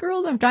see my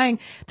girls. I'm dying.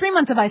 3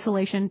 months of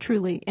isolation,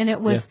 truly. And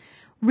it was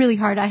really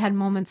hard. I had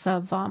moments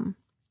of,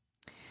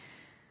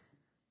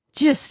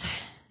 just,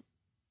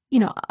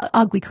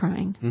 ugly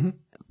crying.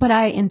 But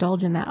I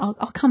indulge in that.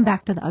 I'll come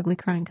back to the ugly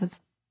crying because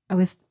I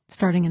was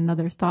starting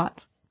another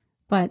thought.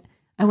 But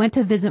I went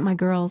to visit my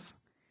girls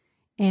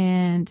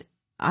and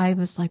I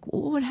was like,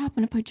 well, what would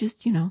happen if I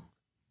just,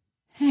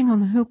 hang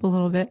on the hoop a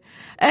little bit?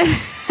 And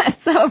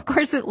so, of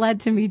course, it led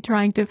to me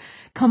trying to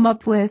come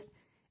up with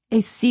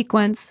a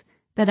sequence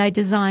that I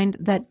designed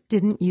that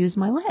didn't use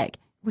my leg,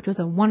 which was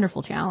a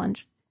wonderful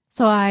challenge.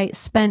 So I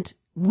spent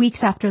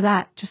weeks after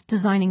that just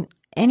designing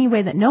any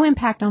way that no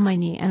impact on my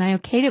knee. And I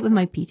okayed it with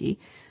my PT.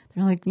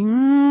 They're like,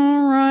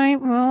 right,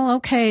 well,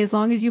 okay, as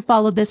long as you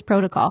follow this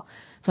protocol.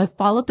 So I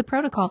followed the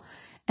protocol.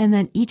 And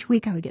then each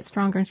week I would get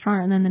stronger and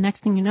stronger. And then the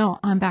next thing you know,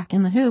 I'm back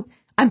in the hoop.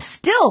 I'm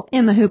still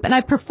in the hoop. And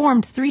I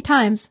performed 3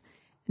 times,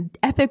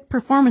 epic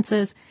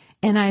performances.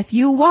 And if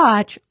you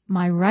watch,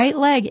 my right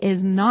leg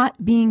is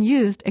not being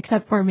used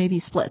except for maybe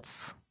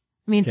splits.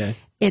 I mean,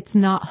 It's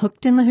not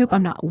hooked in the hoop.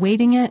 I'm not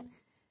weighting it.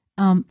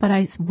 But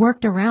I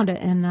worked around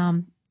it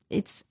and,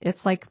 it's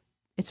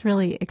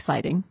really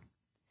exciting.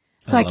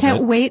 So I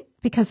can't wait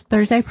because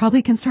Thursday I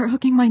probably can start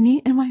hooking my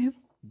knee in my hoop.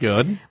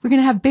 Good. We're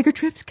going to have bigger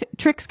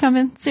tricks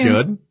coming soon.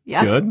 Good.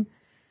 Yeah. Good.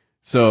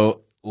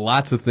 So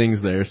lots of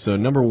things there. So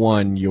number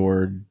one,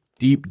 your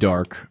deep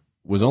dark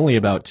was only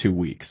about 2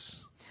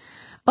 weeks.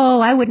 Oh,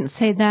 I wouldn't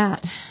say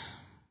that.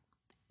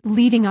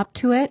 Leading up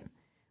to it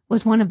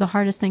was one of the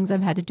hardest things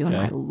I've had to do in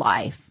my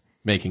life.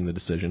 Making the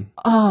decision.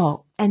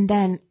 Oh, and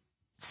then,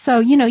 so,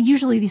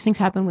 usually these things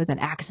happen with an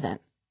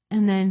accident.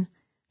 And then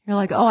you're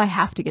like, oh, I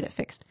have to get it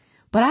fixed.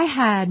 But I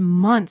had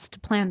months to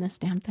plan this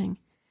damn thing.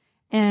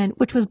 And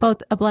which was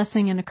both a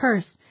blessing and a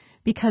curse,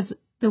 because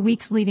the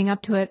weeks leading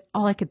up to it,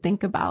 all I could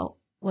think about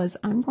was,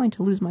 I'm going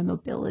to lose my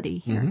mobility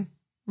here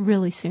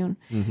really soon.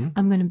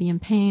 I'm going to be in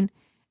pain.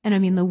 And I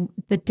mean,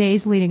 the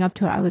days leading up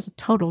to it, I was a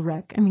total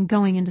wreck. I mean,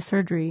 going into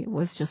surgery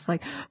was just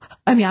like,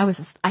 I mean,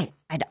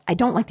 I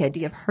don't like the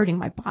idea of hurting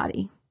my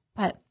body,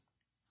 but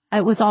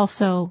it was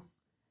also,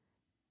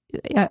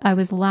 I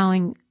was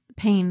allowing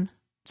pain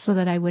so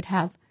that I would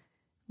have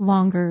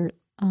longer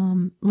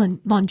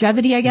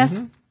longevity, I guess,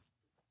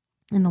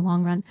 in the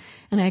long run.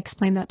 And I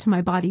explained that to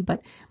my body,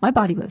 but my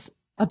body was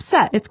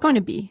upset. It's going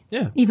to be,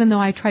 even though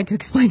I tried to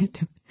explain it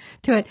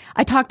to it.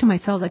 I talked to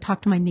myself. I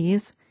talked to my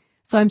knees.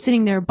 So I'm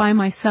sitting there by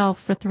myself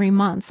for 3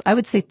 months. I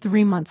would say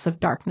 3 months of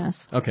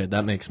darkness. Okay,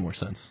 that makes more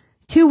sense.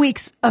 2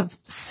 weeks of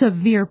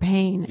severe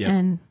pain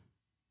and,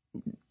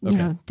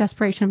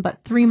 desperation,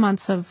 but 3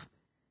 months of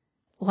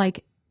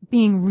like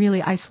being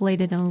really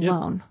isolated and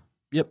alone.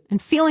 Yep. And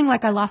feeling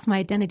like I lost my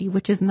identity,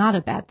 which is not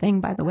a bad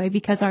thing, by the way,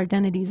 because our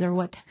identities are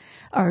what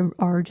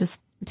are just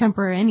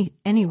temporary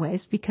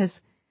anyways, because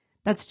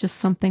that's just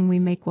something we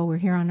make while we're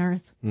here on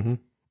earth.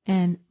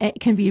 And it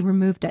can be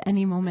removed at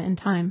any moment in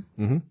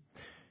time.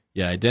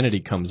 Yeah,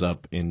 identity comes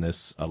up in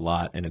this a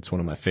lot, and it's one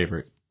of my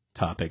favorite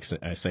topics.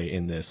 I say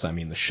in this, I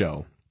mean the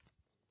show.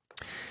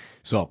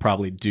 So I'll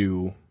probably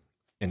do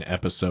an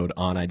episode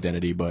on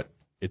identity, but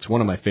it's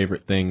one of my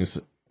favorite things,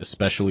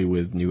 especially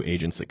with new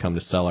agents that come to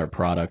sell our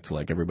product.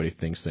 Like, everybody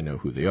thinks they know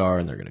who they are,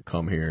 and they're going to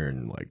come here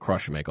and like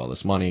crush and make all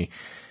this money.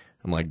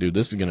 I'm like, dude,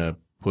 this is going to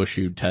push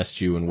you,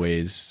 test you in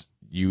ways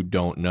you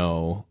don't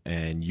know,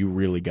 and you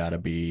really got to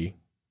be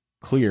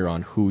clear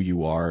on who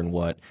you are and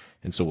what.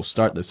 And so we'll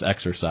start this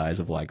exercise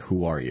of like,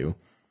 who are you?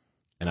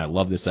 And I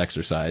love this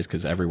exercise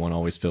because everyone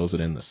always fills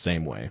it in the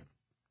same way.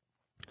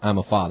 I'm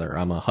a father.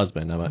 I'm a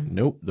husband.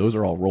 Nope, those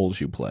are all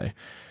roles you play.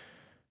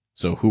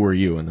 So who are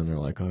you? And then they're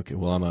like, okay,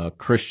 well, I'm a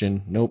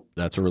Christian. Nope,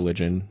 that's a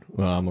religion.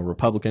 Well, I'm a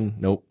Republican.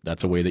 Nope,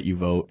 that's a way that you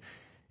vote.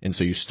 And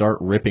so you start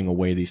ripping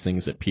away these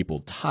things that people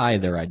tie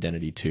their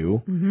identity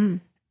to.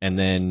 And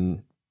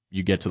then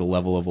you get to the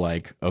level of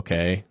like,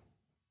 okay,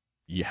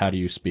 how do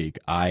you speak?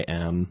 I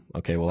am.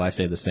 Okay, well, I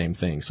say the same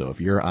thing. So if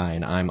you're I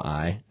and I'm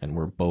I, and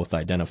we're both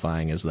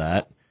identifying as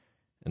that,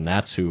 and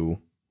that's who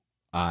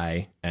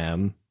I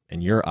am,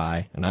 and you're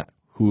I, and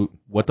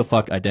what the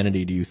fuck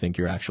identity do you think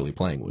you're actually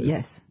playing with?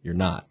 Yes. You're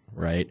not,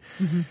 right?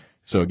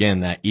 So again,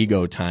 that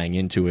ego tying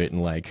into it,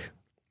 and like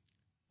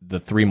the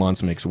 3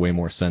 months makes way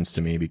more sense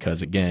to me,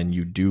 because again,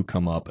 you do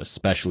come up,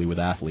 especially with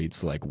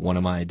athletes, like one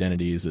of my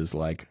identities is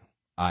like,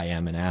 I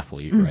am an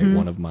athlete, right?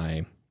 One of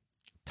my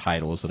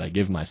titles that I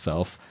give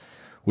myself,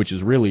 which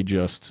is really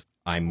just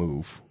I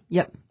move.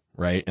 Yep.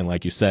 Right? And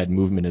like you said,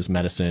 movement is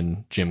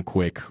medicine. Jim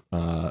Quick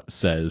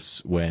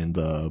says when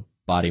the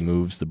body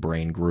moves, the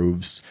brain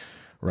grooves,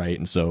 right?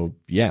 And so,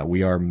 yeah,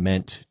 we are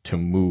meant to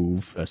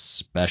move,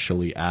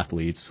 especially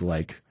athletes.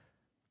 Like,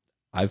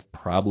 I've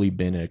probably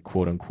been a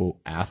quote-unquote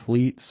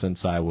athlete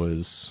since I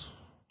was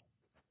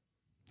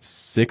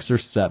 6 or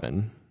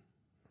 7,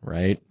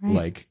 right?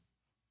 Like,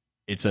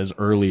 it's as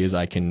early as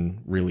I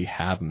can really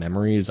have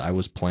memories. I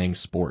was playing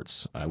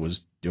sports. I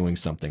was doing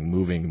something,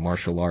 moving,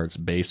 martial arts,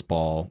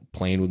 baseball,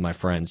 playing with my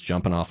friends,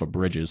 jumping off of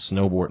bridges,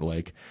 snowboard,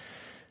 like.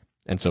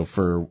 And so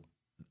for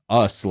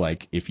us,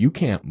 like, if you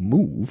can't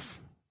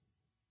move,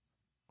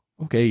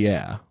 okay,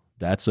 yeah,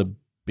 that's a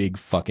big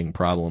fucking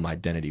problem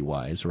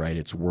identity-wise, right?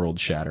 It's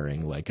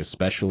world-shattering, like,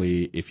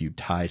 especially if you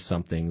tie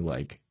something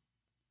like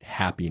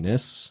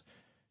happiness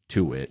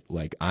to it.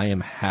 Like, I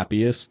am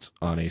happiest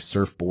on a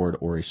surfboard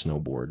or a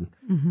snowboard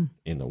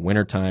in the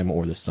wintertime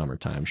or the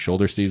summertime.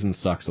 Shoulder season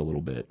sucks a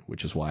little bit,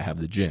 which is why I have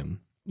the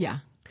gym. Yeah.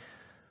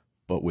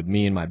 But with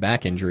me and my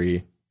back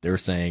injury, they're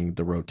saying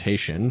the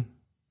rotation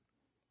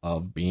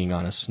of being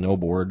on a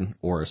snowboard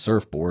or a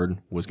surfboard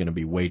was going to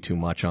be way too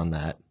much on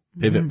that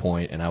pivot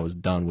point, and I was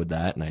done with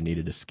that, and I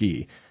needed to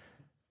ski.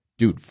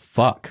 Dude,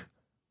 fuck.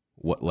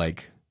 What,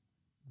 like,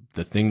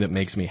 the thing that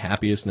makes me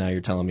happiest now,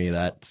 you're telling me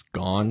that's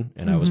gone,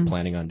 and I was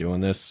planning on doing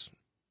this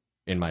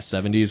in my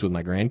 70s with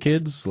my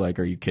grandkids? Like,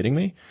 are you kidding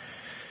me?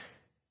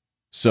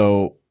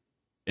 So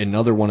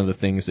another one of the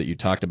things that you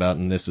talked about,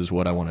 and this is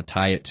what I want to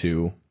tie it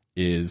to,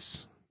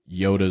 is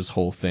Yoda's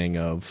whole thing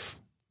of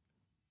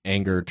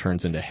anger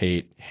turns into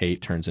hate,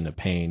 hate turns into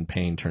pain,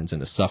 pain turns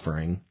into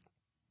suffering.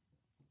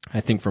 I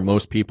think for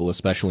most people,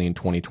 especially in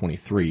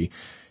 2023,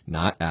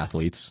 not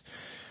athletes,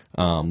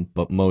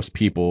 but most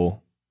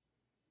people,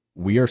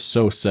 we are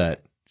so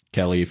set.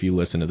 Kelly, if you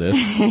listen to this,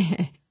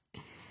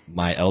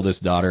 my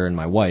eldest daughter and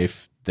my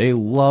wife, they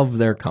love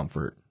their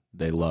comfort.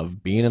 They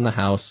love being in the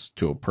house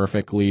to a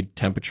perfectly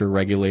temperature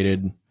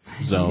regulated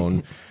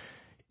zone.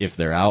 If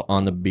they're out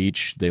on the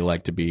beach, they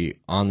like to be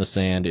on the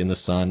sand, in the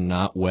sun,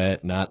 not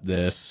wet, not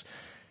this.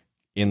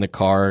 In the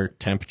car,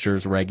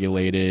 temperature's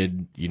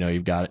regulated. You know,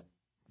 you've got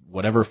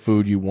whatever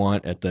food you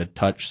want at the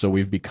touch. So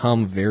we've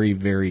become very,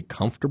 very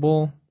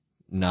comfortable.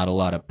 Not a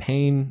lot of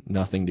pain,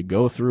 nothing to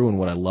go through. And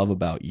what I love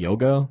about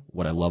yoga,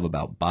 what I love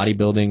about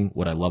bodybuilding,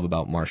 what I love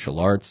about martial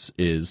arts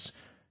is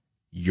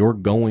you're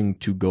going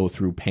to go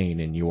through pain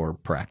in your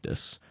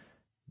practice.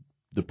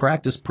 The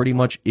practice pretty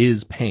much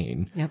is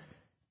pain. Yep.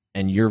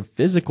 And your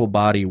physical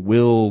body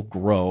will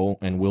grow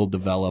and will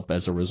develop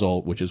as a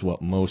result, which is what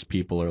most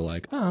people are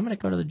like, oh, I'm going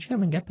to go to the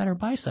gym and get better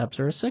biceps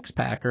or a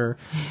six-pack or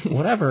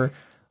whatever.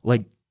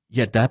 Like,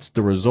 yeah, that's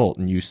the result.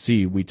 And you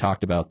see, we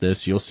talked about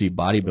this, you'll see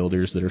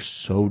bodybuilders that are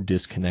so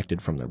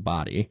disconnected from their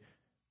body,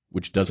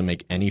 which doesn't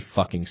make any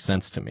fucking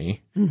sense to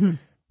me. Mm-hmm.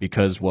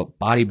 Because what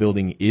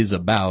bodybuilding is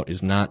about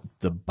is not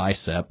the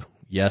bicep.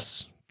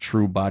 Yes,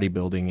 true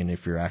bodybuilding, and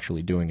if you're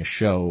actually doing a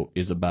show,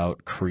 is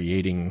about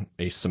creating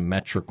a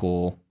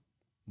symmetrical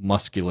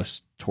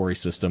musculatory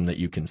system that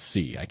you can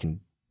see. I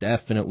can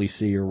definitely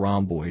see your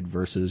rhomboid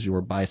versus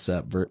your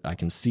bicep. I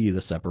can see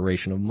the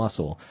separation of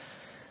muscle.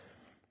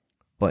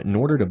 But in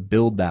order to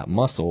build that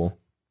muscle,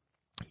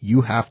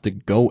 you have to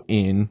go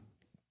in,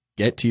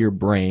 get to your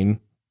brain,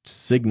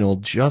 signal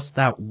just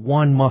that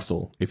one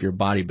muscle. If you're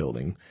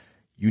bodybuilding,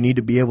 you need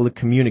to be able to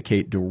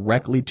communicate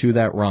directly to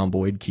that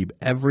rhomboid, keep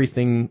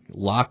everything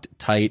locked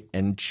tight,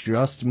 and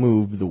just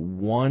move the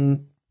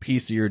one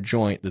piece of your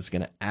joint that's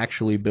going to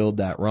actually build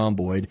that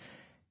rhomboid.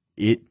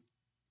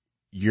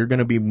 You're going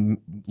to be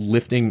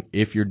lifting,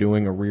 if you're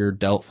doing a rear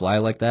delt fly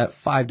like that,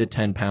 5 to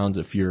 10 pounds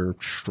if you're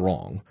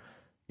strong,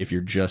 if you're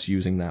just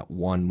using that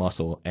one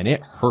muscle, and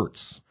it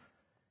hurts.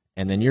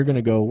 And then you're going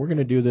to go, we're going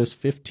to do this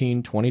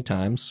 15, 20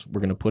 times.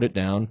 We're going to put it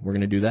down. We're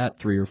going to do that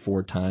 3 or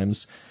 4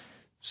 times.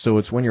 So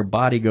it's when your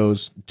body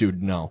goes,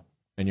 dude, no.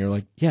 And you're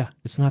like, yeah,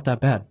 it's not that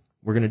bad.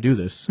 We're going to do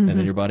this. Mm-hmm. And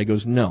then your body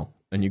goes, no.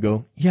 And you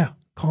go, yeah,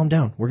 calm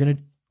down. We're going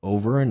to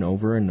over and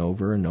over and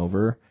over and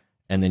over.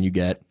 And then you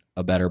get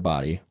a better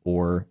body,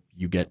 or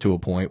you get to a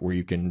point where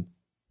you can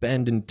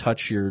bend and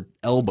touch your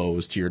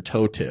elbows to your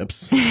toe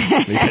tips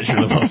because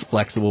you're the most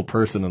flexible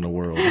person in the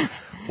world.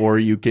 Or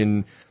you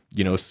can,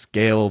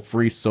 scale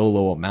free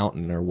solo a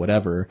mountain or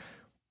whatever.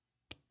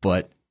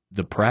 But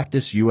the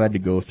practice you had to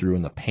go through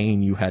and the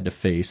pain you had to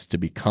face to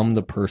become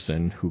the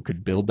person who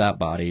could build that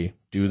body,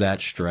 do that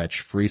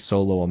stretch, free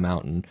solo a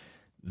mountain,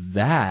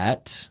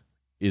 that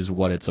is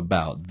what it's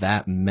about.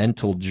 That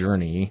mental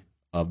journey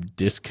of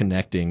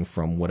disconnecting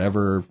from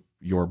whatever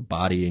your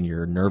body and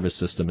your nervous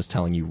system is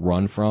telling you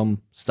run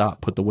from.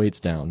 Stop, put the weights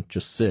down,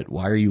 just sit.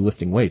 Why are you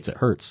lifting weights? It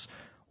hurts.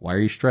 Why are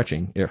you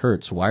stretching? It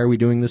hurts. Why are we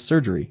doing this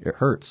surgery? It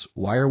hurts.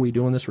 Why are we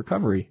doing this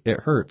recovery?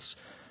 It hurts.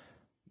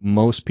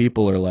 Most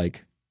people are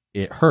like,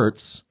 it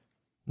hurts.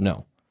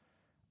 No,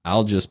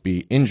 I'll just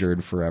be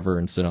injured forever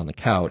and sit on the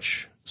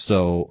couch.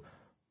 So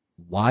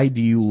why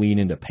do you lean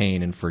into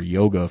pain? And for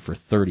yoga for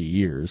 30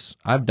 years,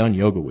 I've done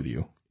yoga with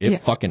you. It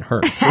fucking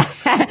hurts.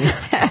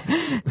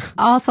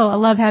 Also, I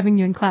love having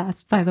you in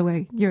class, by the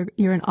way.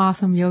 You're an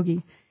awesome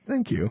yogi.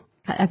 Thank you.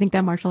 I think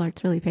that martial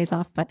arts really pays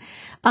off. But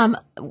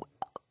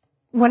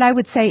what I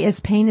would say is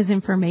pain is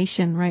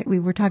information, right? We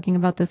were talking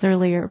about this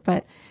earlier,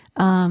 but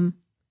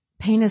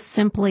pain is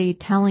simply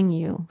telling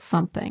you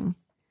something.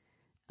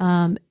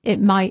 It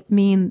might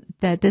mean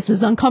that this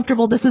is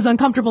uncomfortable, this is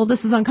uncomfortable,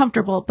 this is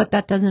uncomfortable, but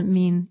that doesn't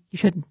mean you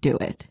shouldn't do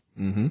it.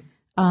 Mm-hmm.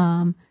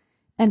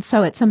 And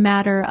so it's a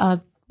matter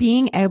of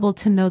being able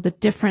to know the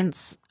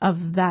difference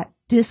of that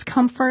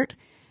discomfort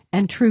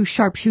and true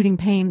sharpshooting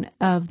pain,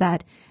 of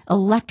that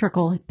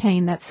electrical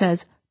pain that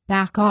says,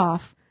 back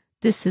off,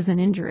 this is an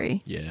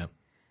injury. Yeah.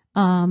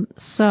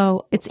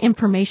 So it's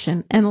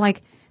information. And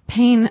like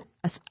pain,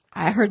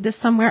 I heard this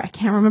somewhere. I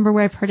can't remember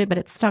where I've heard it, but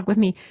it stuck with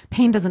me.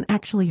 Pain doesn't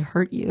actually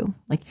hurt you.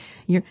 Like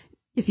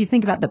if you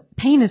think about the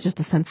pain is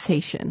just a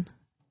sensation.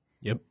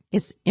 Yep.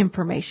 It's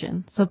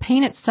information. So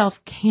pain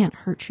itself can't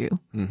hurt you.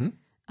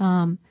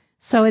 Mm-hmm.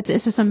 So it's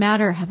just a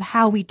matter of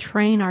how we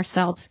train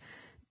ourselves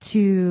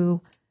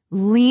to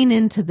lean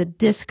into the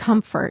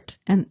discomfort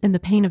and the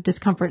pain of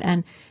discomfort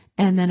and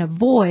then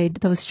avoid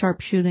those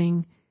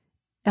sharpshooting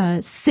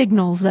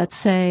signals that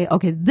say,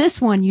 okay,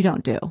 this one you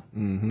don't do.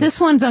 Mm-hmm. This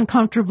one's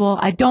uncomfortable.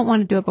 I don't want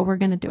to do it, but we're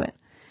going to do it.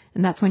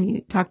 And that's when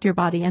you talk to your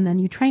body and then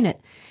you train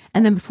it.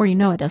 And then before you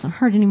know it, doesn't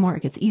hurt anymore.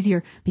 It gets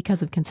easier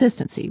because of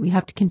consistency. We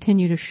have to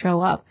continue to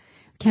show up.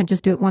 We can't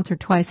just do it once or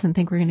twice and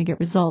think we're going to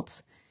get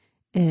results.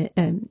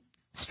 And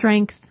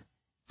strength,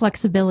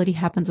 flexibility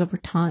happens over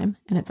time.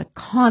 And it's a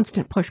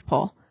constant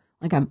push-pull.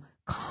 Like I'm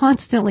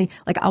constantly,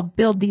 like I'll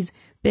build these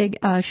big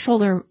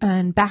shoulder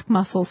and back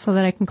muscles so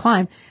that I can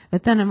climb.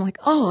 But then I'm like,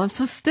 oh, I'm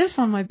so stiff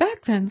on my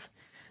back pins.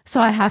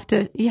 So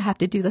you have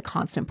to do the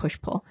constant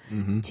push-pull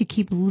to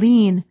keep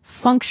lean,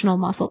 functional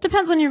muscle. It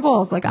depends on your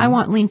goals. Like I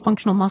want lean,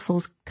 functional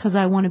muscles because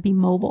I want to be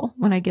mobile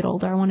when I get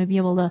older. I want to be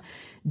able to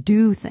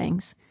do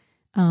things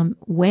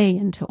way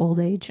into old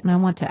age. And I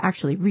want to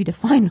actually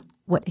redefine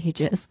what age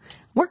is.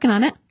 Working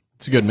on it.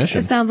 It's a good mission.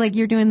 It sounds like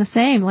you're doing the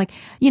same. Like,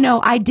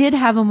 I did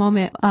have a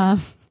moment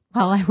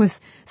while I was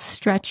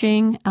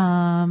stretching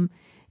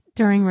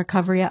during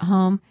recovery at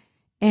home,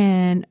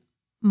 and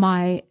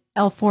my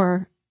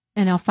L4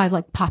 and L5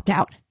 like popped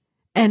out.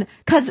 And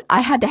because I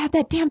had to have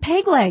that damn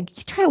peg leg.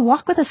 You try to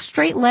walk with a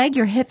straight leg,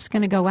 your hip's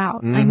going to go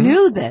out. I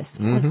knew this.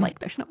 I was like,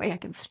 there's no way I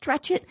can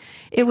stretch it.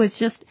 It was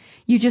just,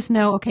 you just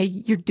know, okay,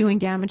 you're doing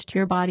damage to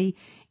your body.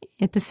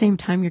 At the same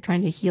time, you're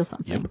trying to heal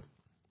something. Yep.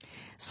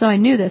 So I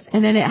knew this.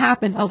 And then it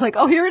happened. I was like,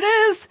 oh, here it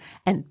is.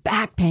 And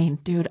back pain,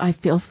 dude, I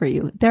feel for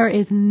you. There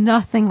is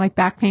nothing like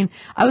back pain.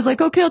 I was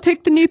like, okay, I'll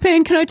take the knee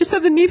pain. Can I just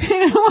have the knee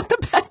pain? I don't want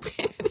the back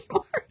pain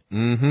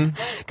anymore.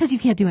 Because you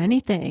can't do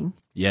anything.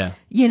 Yeah.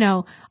 You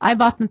know,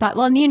 I've often thought,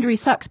 well, knee injury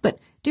sucks, but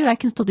dude, I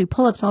can still do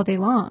pull-ups all day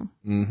long.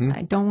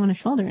 I don't want a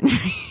shoulder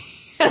injury.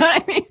 You know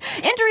what I mean?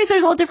 Injuries,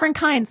 there's all different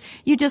kinds.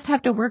 You just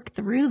have to work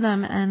through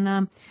them.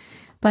 And,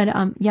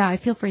 yeah, I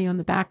feel for you on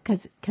the back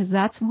because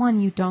that's one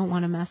you don't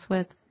want to mess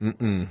with.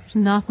 There's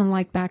nothing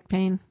like back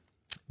pain.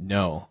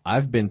 No,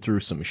 I've been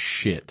through some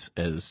shit,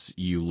 as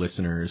you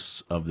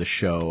listeners of the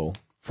show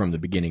from the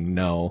beginning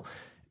know,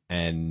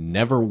 and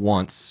never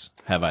once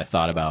have I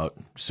thought about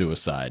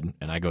suicide.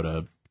 And I go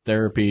to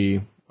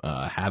therapy,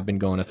 have been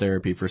going to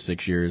therapy for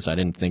 6 years. I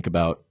didn't think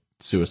about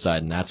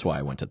suicide, and that's why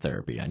I went to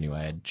therapy. I knew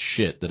I had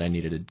shit that I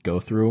needed to go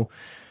through.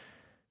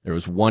 There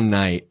was one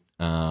night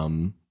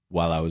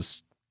while I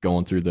was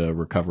going through the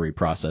recovery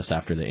process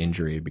after the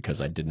injury,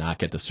 because I did not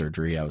get the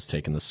surgery. I was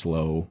taking the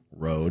slow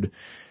road.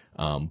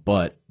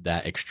 But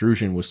that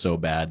extrusion was so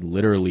bad,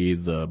 literally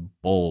the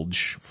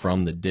bulge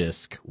from the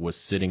disc was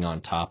sitting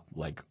on top,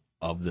 like,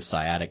 of the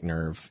sciatic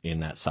nerve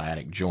in that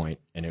sciatic joint,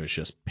 and it was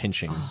just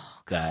pinching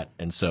that.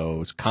 And so it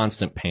was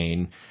constant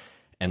pain.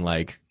 And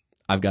like,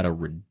 I've got a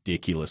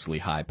ridiculously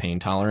high pain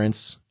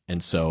tolerance.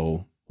 And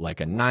so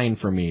like a 9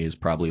 for me is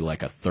probably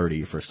like a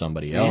 30 for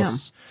somebody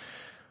else.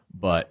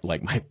 But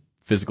like my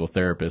physical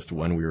therapist,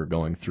 when we were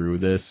going through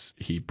this,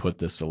 he put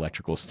this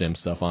electrical stim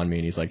stuff on me,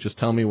 and he's like, just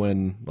tell me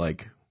when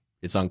like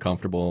it's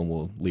uncomfortable and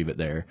we'll leave it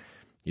there.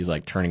 He's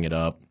like turning it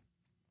up.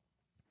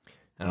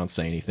 I don't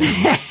say anything.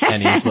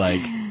 And he's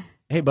like,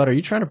 hey, bud, are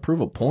you trying to prove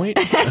a point?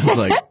 I was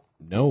like,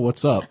 no,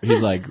 what's up?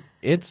 He's like,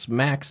 it's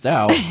maxed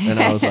out. And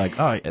I was like,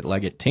 oh,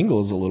 it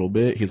tingles a little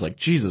bit. He's like,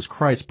 Jesus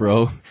Christ,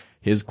 bro.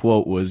 His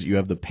quote was, you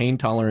have the pain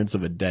tolerance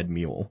of a dead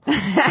mule.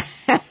 I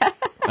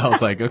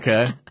was like,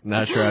 okay,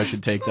 not sure I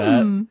should take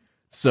that.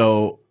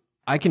 So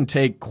I can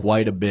take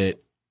quite a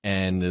bit.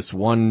 And this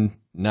one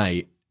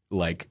night,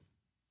 like,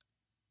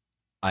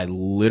 I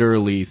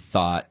literally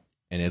thought,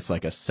 and it's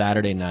like a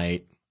Saturday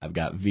night, I've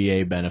got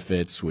VA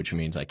benefits, which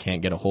means I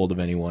can't get a hold of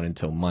anyone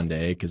until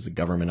Monday because the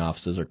government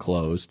offices are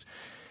closed.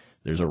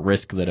 There's a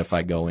risk that if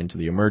I go into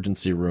the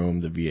emergency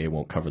room, the VA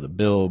won't cover the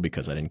bill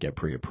because I didn't get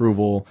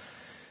pre-approval.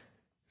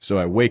 So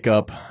I wake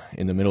up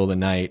in the middle of the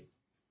night,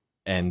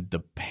 and the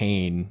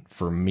pain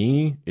for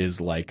me is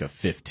like a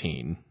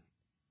 15.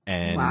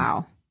 And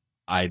wow.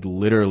 I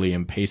literally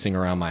am pacing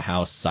around my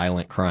house,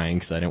 silent crying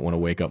because I didn't want to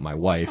wake up my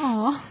wife.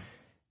 Aww.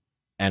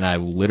 And I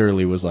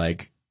literally was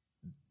like,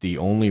 the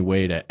only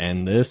way to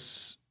end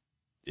this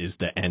is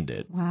to end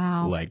it.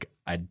 Wow. Like,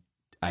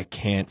 I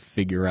can't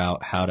figure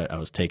out how to, I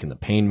was taking the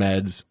pain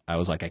meds. I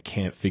was like, I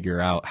can't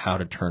figure out how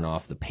to turn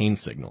off the pain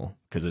signal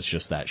because it's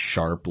just that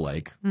sharp,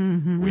 like,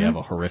 we have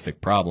a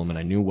horrific problem. And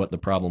I knew what the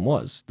problem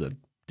was. The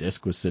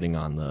disc was sitting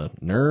on the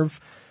nerve.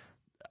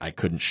 I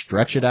couldn't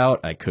stretch it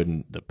out. I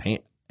couldn't, the pain.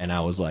 And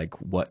I was like,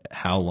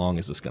 how long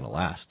is this going to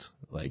last?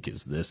 Like,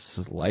 is this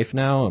life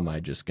now? Am I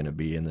just going to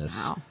be in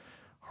this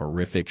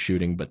horrific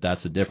shooting? But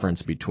that's the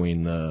difference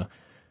between the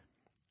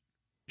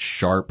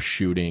sharp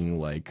shooting,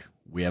 like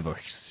we have a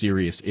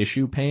serious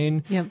issue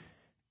pain,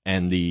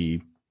 and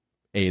the,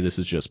 hey, this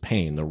is just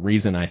pain. The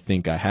reason I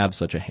think I have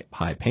such a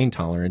high pain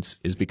tolerance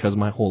is because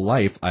my whole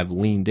life I've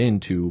leaned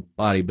into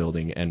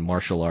bodybuilding and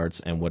martial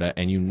arts and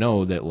and you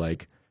know that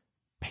like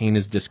pain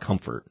is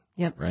discomfort,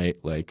 right?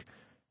 Like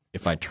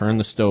if I turn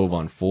the stove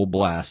on full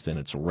blast and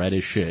it's red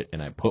as shit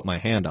and I put my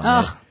hand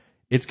on it,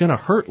 it's going to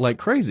hurt like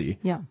crazy.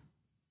 Yeah.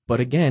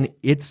 But again,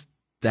 it's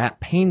that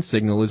pain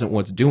signal isn't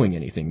what's doing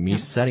anything. Me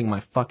setting my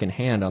fucking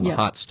hand on the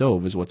hot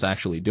stove is what's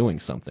actually doing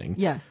something.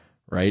 Yes.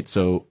 Right?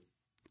 So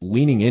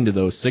leaning into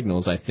those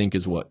signals, I think,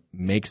 is what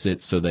makes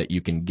it so that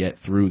you can get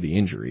through the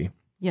injury.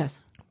 Yes.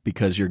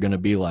 Because you're going to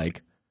be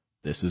like,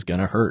 this is going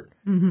to hurt.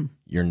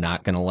 You're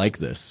not going to like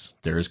this.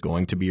 There's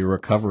going to be a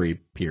recovery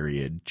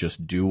period.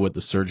 Just do what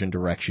the surgeon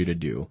directs you to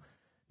do.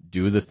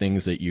 Do the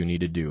things that you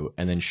need to do.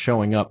 And then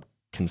showing up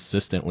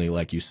consistently,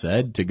 like you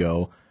said, to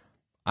go,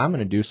 I'm going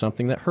to do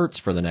something that hurts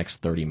for the next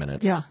 30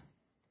 minutes. Yeah.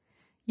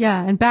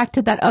 Yeah. And back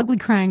to that ugly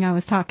crying I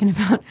was talking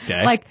about.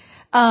 Okay. Like,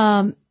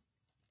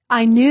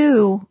 I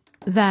knew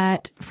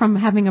that from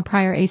having a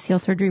prior ACL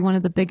surgery, one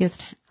of the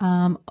biggest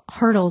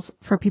hurdles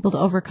for people to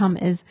overcome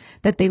is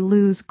that they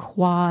lose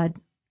quad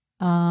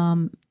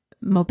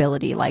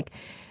mobility. Like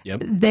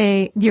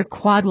your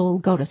quad will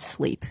go to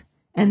sleep,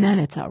 and then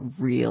it's a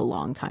real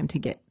long time to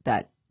get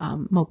that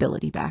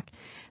mobility back.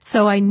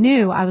 So I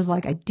knew, I was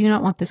like, I do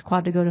not want this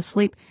quad to go to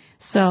sleep.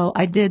 So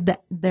I did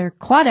their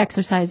quad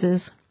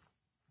exercises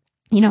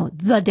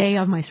the day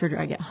of my surgery,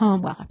 I get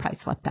home. Well, I probably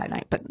slept that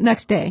night, but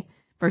next day,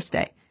 first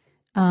day,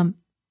 I'm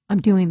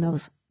doing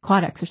those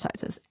quad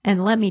exercises.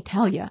 And let me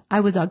tell you, I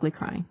was ugly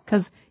crying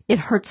because it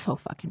hurts so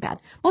fucking bad.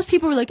 Most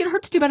people were like, it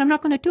hurts too bad. I'm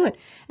not going to do it.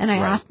 And I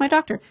asked my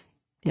doctor,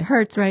 it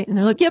hurts, right? And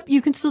they're like, yep,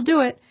 you can still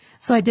do it.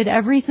 So I did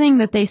everything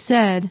that they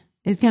said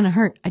is going to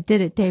hurt. I did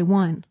it day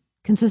one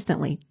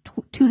consistently,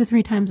 2 to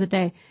 3 times a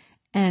day.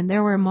 And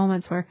there were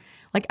moments where,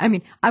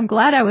 I'm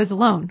glad I was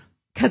alone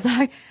because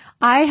I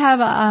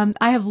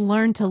have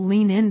learned to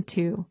lean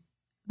into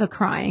the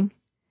crying.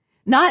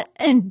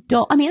 It's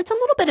a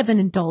little bit of an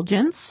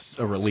indulgence.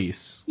 A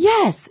release.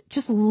 Yes.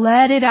 Just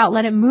let it out.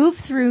 Let it move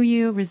through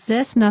you.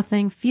 Resist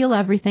nothing. Feel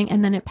everything.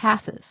 And then it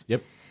passes.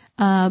 Yep.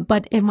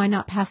 But it might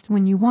not pass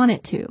when you want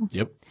it to.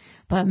 Yep.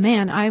 But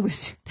man,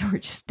 there were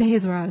just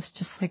days where I was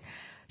just like,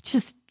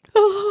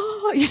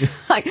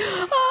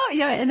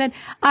 And then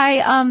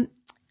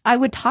I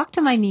would talk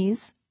to my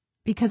knees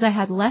because I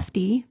had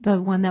Lefty,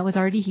 the one that was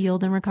already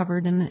healed and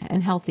recovered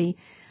and healthy,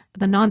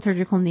 the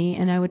non-surgical knee.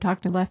 And I would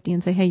talk to Lefty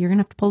and say, hey, you're going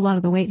to have to pull a lot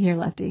of the weight here,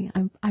 Lefty.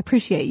 I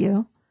appreciate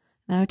you.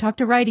 And I would talk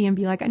to Righty and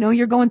be like, I know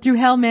you're going through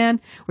hell,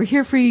 man. We're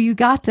here for you. You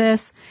got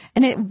this.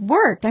 And it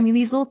worked. I mean,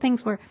 these little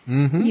things where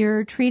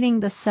you're treating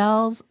the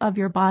cells of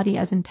your body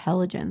as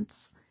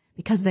intelligence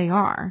because they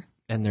are.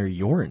 And they're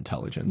your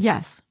intelligence.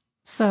 Yes.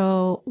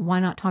 So why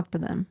not talk to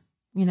them,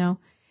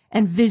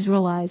 and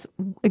visualize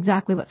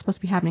exactly what's supposed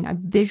to be happening. I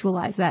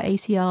visualize that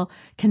ACL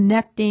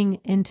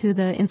connecting into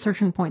the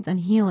insertion points and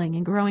healing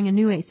and growing a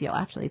new ACL.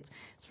 Actually, it's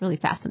really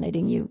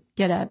fascinating. You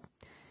get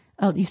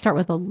you start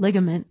with a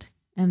ligament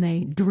and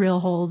they drill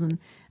holes and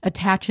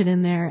attach it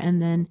in there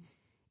and then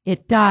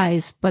it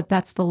dies, but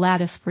that's the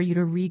lattice for you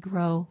to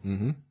regrow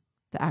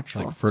the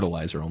actual. Like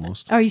fertilizer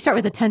almost. Or you start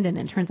with a tendon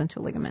and it turns into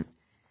a ligament.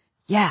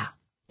 Yeah,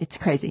 it's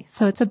crazy.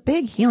 So it's a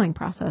big healing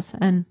process.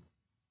 And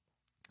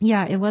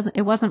yeah, it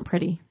wasn't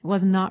pretty. It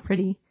was not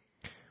pretty.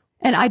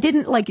 And I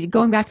didn't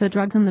going back to the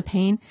drugs and the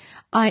pain.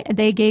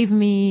 They gave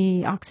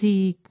me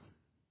oxy.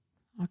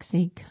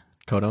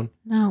 Codone?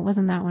 No, it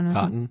wasn't that one.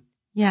 Cotton?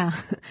 Yeah.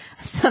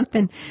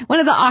 Something. One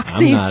of the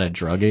oxys. I'm not a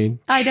druggie.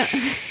 I don't.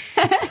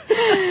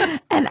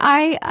 And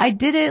I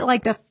did it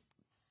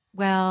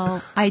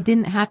I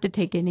didn't have to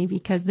take any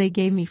because they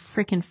gave me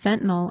freaking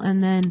fentanyl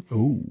and then.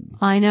 Ooh.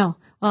 I know.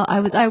 Well,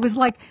 I was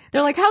like,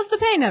 they're like, how's the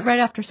pain right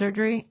after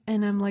surgery?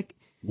 And I'm like,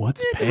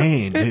 what's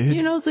pain, dude?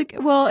 It's like,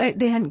 well,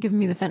 they hadn't given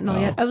me the fentanyl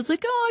yet. I was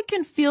like, oh, I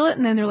can feel it.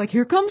 And then they're like,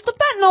 here comes the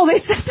fentanyl. They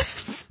said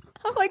this.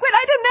 I'm like, wait,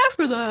 I didn't ask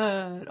for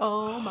that.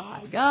 Oh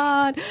my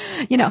God.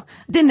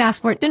 Didn't ask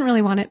for it. Didn't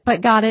really want it,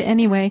 but got it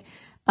anyway.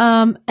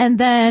 And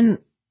then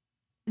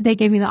they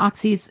gave me the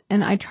oxys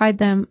and I tried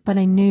them, but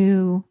I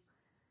knew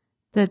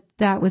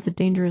that was a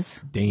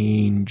dangerous.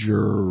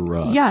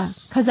 Yeah.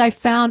 Cause I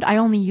found I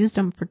only used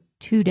them for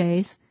 2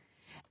 days.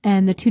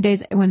 And the 2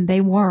 days when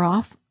they wore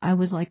off, I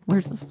was like,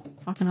 where's the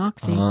fucking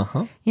oxy?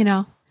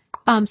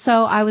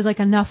 So I was like,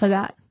 enough of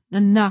that.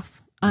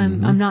 Enough.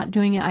 I'm not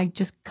doing it. I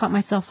just cut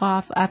myself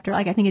off after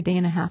I think a day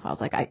and a half. I was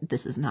like,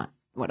 this is not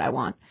what I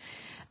want.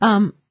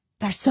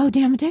 They're so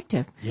damn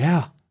addictive.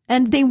 Yeah.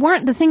 And they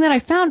weren't, the thing that I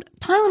found,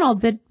 Tylenol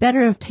bit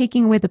better of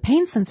taking away the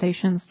pain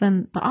sensations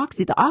than the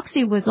oxy. The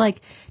oxy was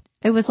like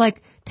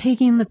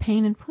taking the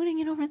pain and putting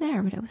it over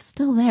there, but it was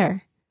still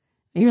there.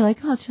 You're like,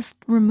 oh, it's just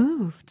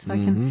removed.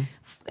 So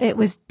it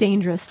was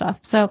dangerous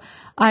stuff. So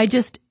I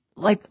just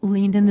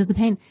leaned into the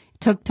pain,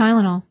 took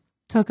Tylenol,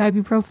 took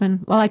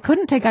ibuprofen. Well, I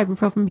couldn't take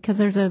ibuprofen because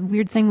there's a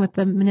weird thing with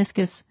the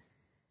meniscus.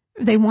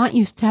 They want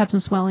you to have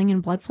some swelling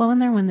and blood flow in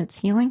there when it's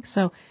healing.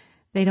 So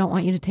they don't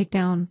want you to take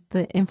down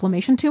the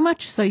inflammation too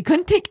much. So you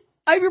couldn't take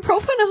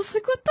ibuprofen. I was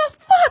like, what the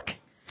fuck?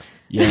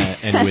 Yeah.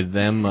 And with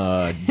them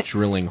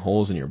drilling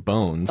holes in your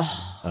bones,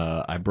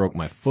 I broke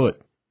my foot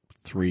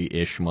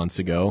 3-ish months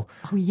ago.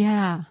 Oh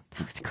yeah,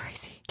 that was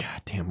crazy.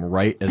 God damn,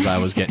 right as I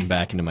was getting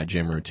back into my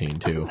gym routine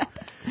too.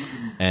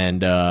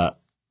 And I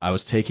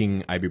was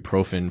taking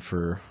ibuprofen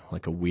for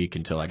like a week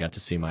until I got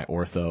to see my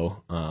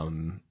ortho.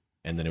 And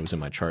then it was in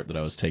my chart that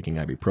I was taking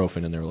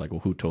ibuprofen and they were like,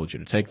 well, who told you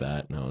to take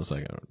that? And I was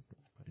like,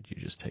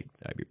 you just take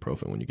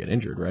ibuprofen when you get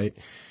injured, right?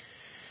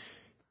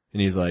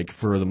 And he's like,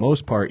 for the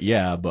most part,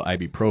 yeah, but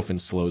ibuprofen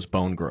slows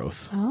bone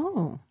growth.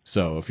 Oh.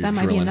 So if you're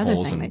drilling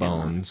holes in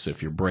bones,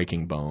 if you're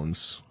breaking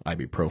bones,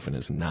 ibuprofen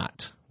is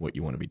not what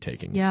you want to be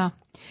taking. Yeah.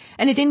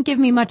 And it didn't give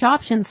me much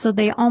options, so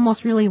they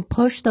almost really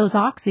pushed those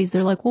oxys.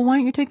 They're like, well, why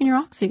aren't you taking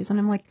your oxys? And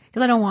I'm like,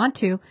 because I don't want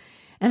to.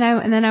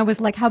 And then I was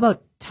like, how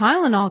about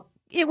Tylenol?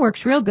 It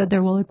works real good. They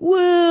were like,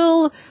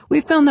 well,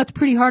 we found that's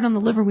pretty hard on the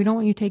liver. We don't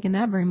want you taking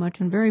that very much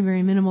and very,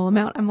 very minimal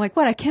amount. I'm like,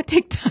 what? I can't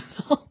take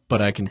Tylenol.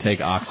 But I can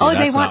take oxy.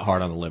 That's not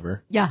hard on the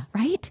liver. Yeah,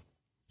 right?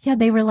 Yeah,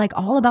 they were like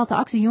all about the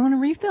oxy. You want a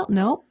refill?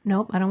 Nope,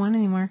 I don't want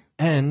any more.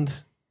 And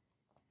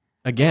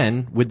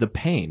again, with the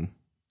pain,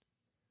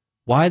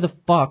 why the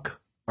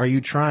fuck are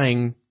you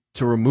trying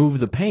to remove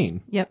the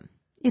pain? Yep.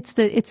 It's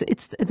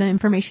the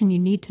information you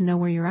need to know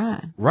where you're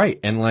at. Right.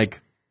 And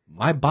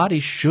my body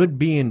should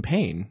be in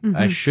pain.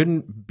 I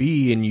shouldn't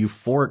be in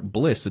euphoric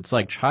bliss. It's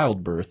like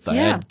childbirth. I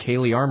had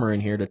Kaylee Armour in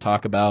here to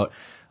talk about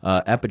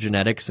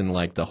epigenetics and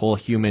like the whole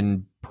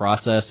human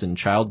process and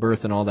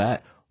childbirth and all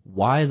that,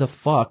 why the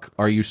fuck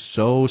are you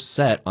so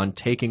set on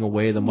taking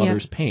away the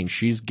mother's pain?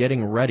 She's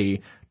getting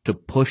ready to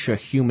push a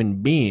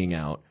human being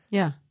out.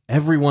 Yeah.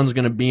 Everyone's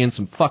going to be in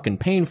some fucking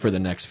pain for the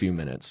next few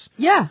minutes.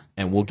 Yeah.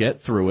 And we'll get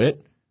through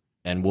it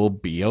and we'll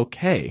be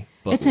okay.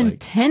 But it's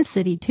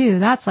intensity too.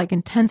 That's like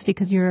intensity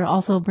because you're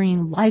also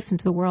bringing life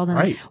into the world.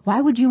 And why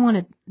would you want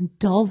to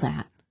dull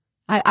that?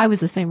 I was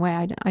the same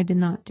way. I did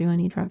not do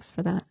any drugs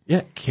for that.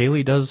 Yeah.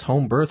 Kaylee does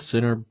home births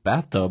in her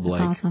bathtub.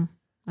 That's awesome.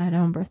 I had a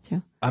home birth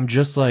too. I'm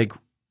just like,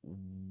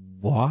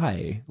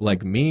 why?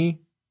 Like me,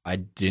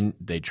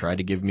 they tried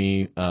to give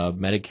me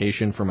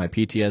medication for my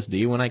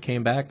PTSD when I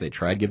came back. They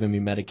tried giving me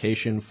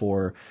medication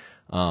for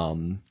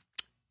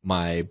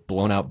my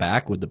blown out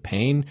back with the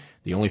pain.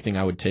 The only thing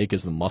I would take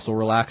is the muscle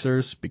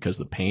relaxers because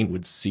the pain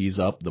would seize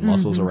up the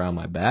muscles around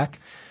my back.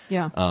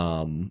 Yeah.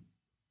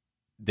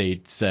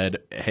 They said,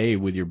 hey,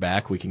 with your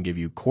back, we can give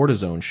you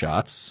cortisone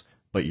shots,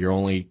 but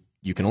you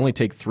can only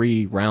take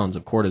 3 rounds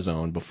of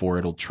cortisone before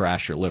it'll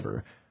trash your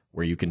liver.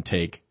 Where you can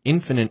take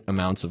infinite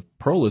amounts of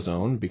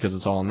prolozone because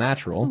it's all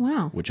natural,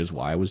 which is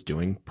why I was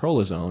doing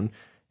prolozone.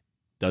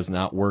 Does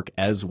not work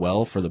as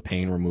well for the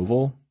pain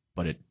removal,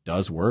 but it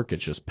does work.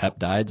 It's just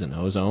peptides and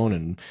ozone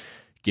and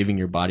giving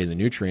your body the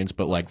nutrients.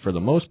 But like for the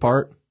most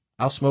part,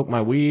 I'll smoke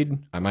my weed.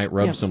 I might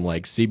rub some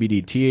like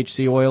CBD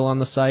THC oil on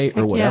the site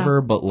or whatever.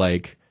 But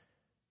like,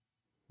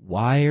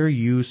 why are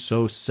you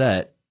so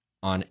set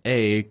on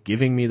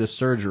giving me the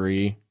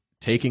surgery,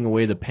 taking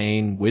away the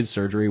pain with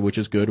surgery, which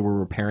is good. We're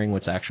repairing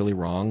what's actually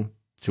wrong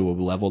to a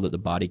level that the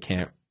body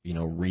can't,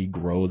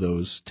 regrow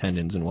those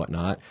tendons and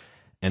whatnot.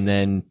 And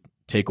then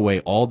take away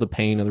all the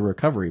pain of the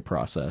recovery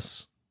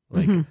process.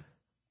 Like,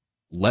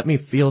 let me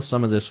feel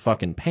some of this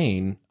fucking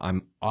pain.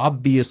 I'm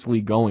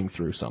obviously going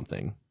through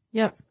something.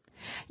 Yep.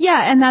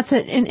 Yeah. And that's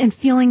it. And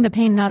feeling the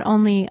pain, not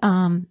only,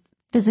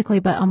 physically,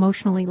 but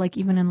emotionally, like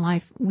even in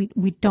life,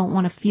 we don't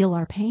want to feel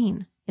our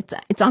pain.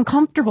 It's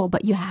uncomfortable,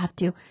 but you have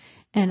to.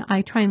 And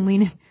I try and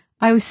lean in.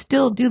 I would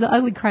still do the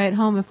ugly cry at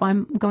home if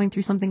I'm going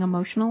through something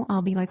emotional.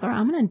 I'll be like, all right,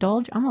 I'm going to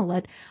indulge. I'm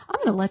going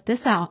to let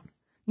this out,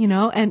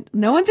 and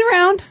no one's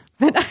around.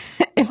 But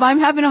if I'm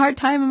having a hard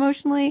time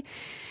emotionally,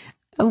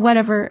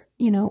 whatever,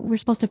 we're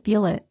supposed to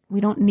feel it. We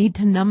don't need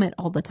to numb it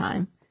all the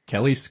time.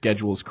 Kelly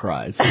schedules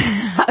cries.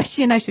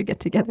 She and I should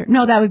get together.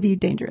 No, that would be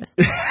dangerous.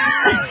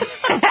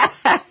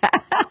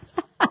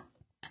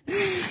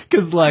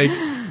 Cause like,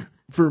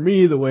 for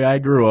me, the way I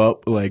grew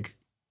up, like,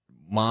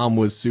 Mom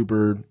was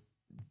super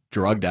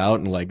drugged out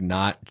and like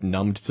not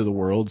numbed to the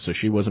world, so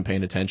she wasn't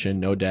paying attention.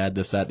 No dad,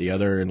 this, that, the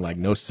other, and like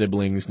no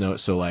siblings,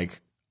 so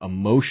like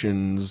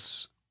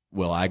emotions,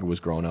 while I was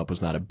growing up, was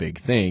not a big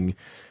thing.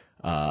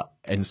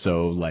 And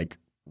so like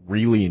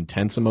really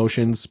intense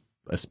emotions,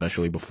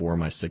 especially before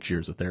my 6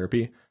 years of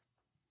therapy,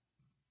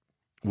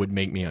 would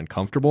make me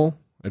uncomfortable.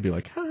 I'd be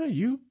like,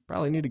 you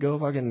probably need to go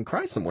fucking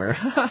cry somewhere.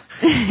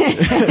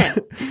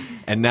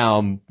 And now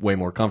I'm way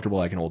more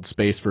comfortable. I can hold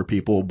space for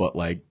people. But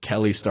like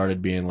Kelly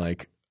started being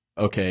like,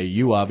 okay,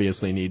 you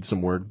obviously need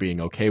some work being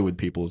okay with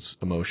people's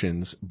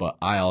emotions, but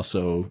I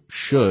also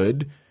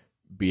should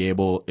be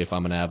able, if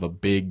I'm going to have a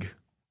big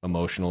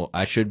emotional,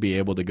 I should be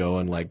able to go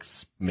and like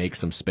make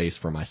some space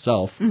for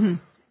myself.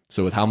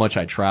 So with how much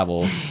I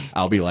travel,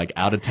 I'll be like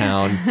out of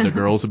town. The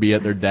girls will be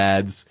at their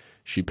dad's.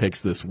 She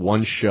picks this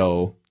one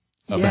show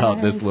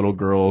about this little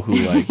girl who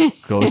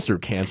like goes through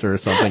cancer or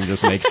something,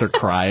 just makes her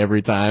cry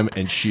every time,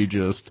 and she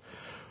just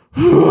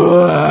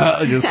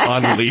unleashes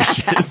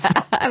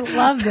I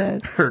love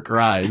this. her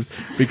cries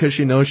because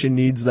she knows she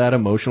needs that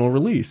emotional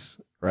release,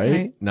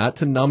 right? Not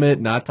to numb it,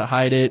 not to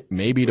hide it,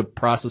 maybe to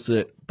process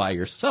it by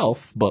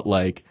yourself, but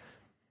like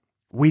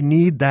we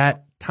need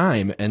that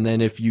time. And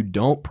then if you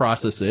don't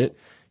process it,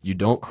 you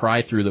don't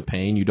cry through the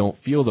pain, you don't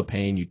feel the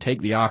pain, you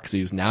take the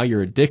oxys, now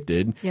you're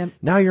addicted.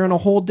 Now you're on a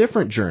whole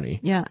different journey.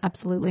 Yeah,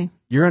 absolutely.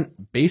 You're in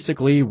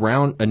basically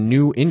around a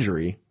new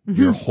injury.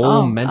 Your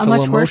whole mental,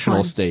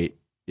 emotional state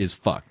is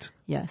fucked.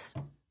 Yes.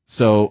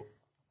 So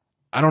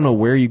I don't know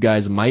where you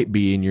guys might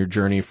be in your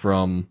journey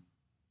from,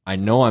 I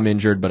know I'm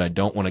injured, but I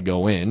don't want to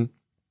go in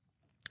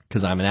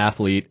because I'm an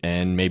athlete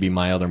and maybe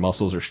my other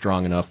muscles are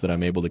strong enough that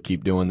I'm able to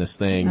keep doing this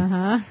thing,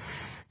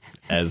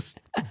 as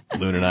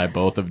Loon and I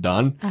both have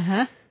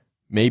done.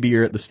 Maybe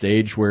you're at the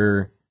stage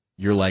where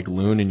you're like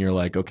Loon and you're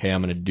like, okay,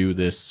 I'm going to do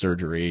this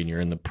surgery, and you're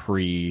in the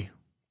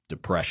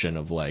pre-depression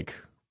of like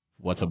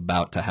what's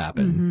about to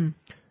happen.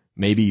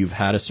 Maybe you've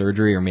had a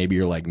surgery, or maybe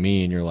you're like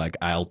me and you're like,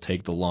 I'll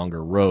take the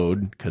longer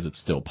road because it's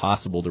still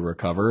possible to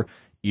recover.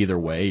 Either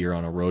way, you're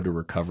on a road to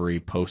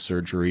recovery,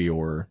 post-surgery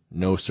or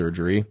no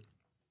surgery.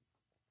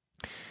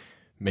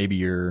 Maybe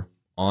you're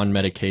on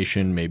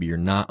medication, maybe you're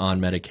not on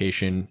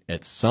medication.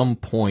 At some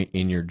point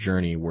in your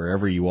journey,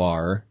 wherever you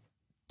are,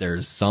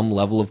 there's some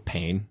level of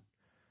pain.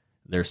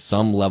 There's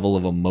some level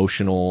of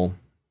emotional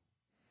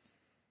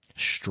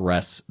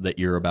stress that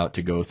you're about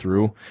to go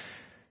through.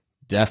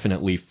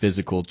 Definitely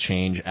physical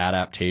change,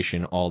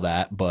 adaptation, all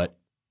that. But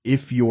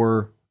if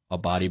you're a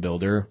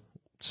bodybuilder,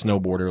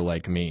 snowboarder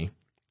like me,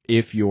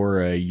 if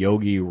you're a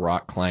yogi,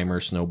 rock climber,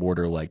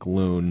 snowboarder like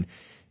Loon,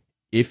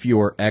 if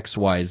you're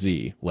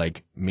XYZ,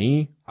 like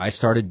me, I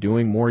started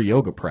doing more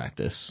yoga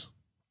practice.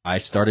 I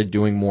started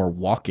doing more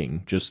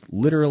walking, just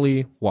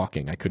literally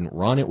walking. I couldn't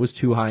run. It was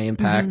too high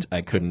impact.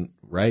 I couldn't,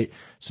 right?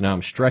 So now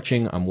I'm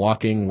stretching. I'm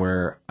walking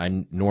where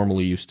I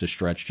normally used to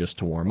stretch just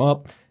to warm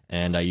up.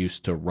 And I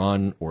used to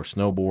run or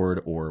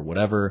snowboard or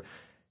whatever.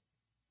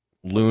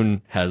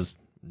 Loon has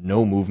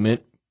no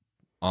movement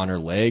on her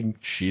leg.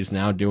 She's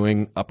now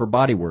doing upper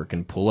body work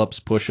and pull-ups,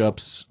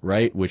 push-ups,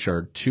 right? Which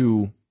are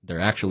they're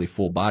actually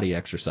full body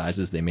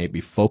exercises. They may be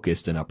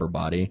focused in upper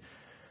body,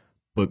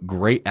 but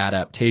great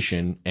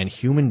adaptation. And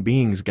human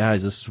beings,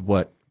 guys, this is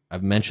what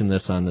I've mentioned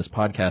this on this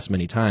podcast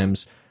many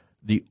times.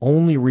 The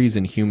only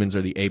reason humans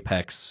are the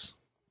apex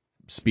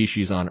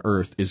species on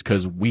Earth is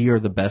because we are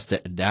the best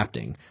at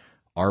adapting.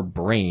 Our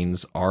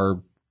brains,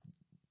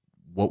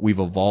 what we've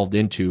evolved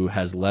into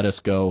has let us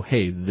go,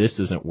 hey, this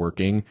isn't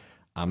working.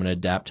 I'm going to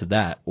adapt to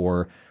that.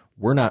 Or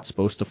we're not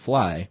supposed to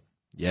fly,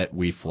 yet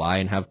we fly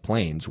and have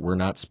planes. We're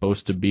not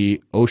supposed to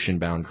be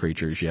ocean-bound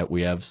creatures, yet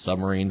we have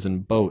submarines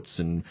and boats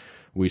and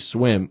we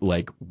swim.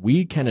 Like,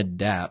 we can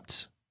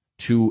adapt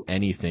to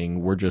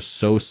anything. We're just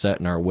so set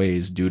in our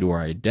ways due to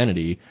our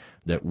identity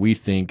that we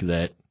think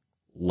that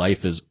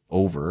life is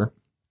over.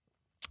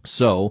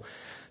 So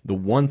the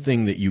one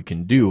thing that you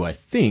can do, I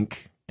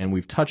think, and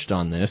we've touched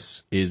on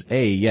this, is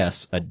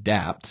yes,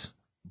 adapt.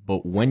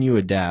 But when you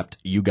adapt,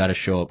 you got to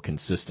show up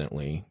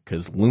consistently.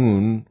 Because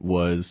Loon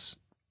was,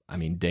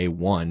 day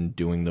one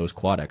doing those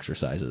quad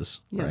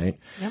exercises, right?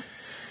 Yep.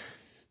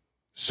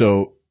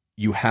 So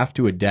you have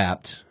to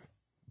adapt,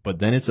 but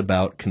then it's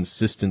about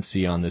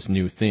consistency on this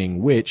new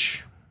thing,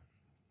 which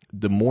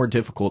the more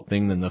difficult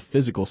thing than the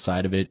physical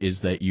side of it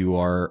is that you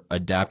are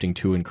adapting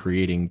to and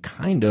creating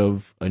kind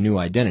of a new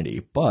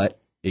identity. But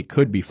it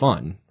could be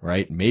fun,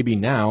 right? Maybe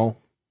now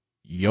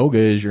yoga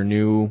is your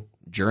new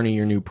journey,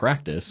 your new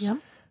practice. Yep.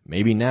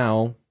 Maybe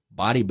now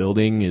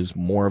bodybuilding is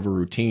more of a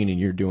routine and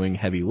you're doing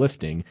heavy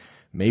lifting.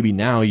 Maybe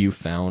now you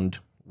found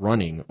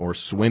running or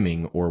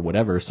swimming or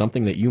whatever,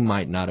 something that you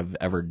might not have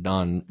ever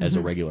done as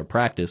a regular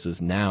practice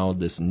is now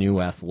this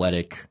new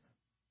athletic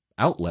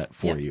outlet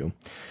for you.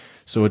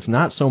 So it's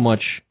not so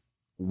much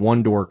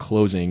one door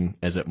closing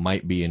as it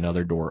might be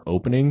another door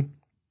opening.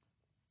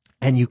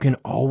 And you can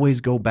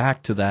always go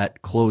back to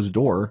that closed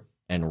door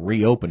and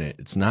reopen it.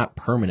 It's not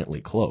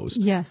permanently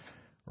closed. Yes.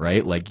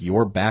 Right? Like,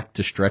 you're back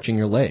to stretching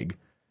your leg.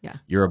 Yeah.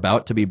 You're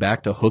about to be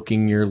back to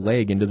hooking your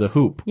leg into the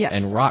hoop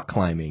and rock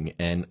climbing.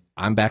 And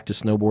I'm back to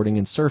snowboarding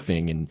and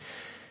surfing. And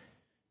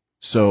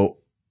so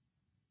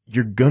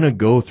you're going to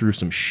go through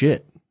some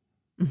shit,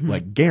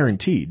 like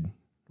guaranteed,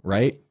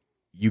 right?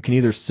 You can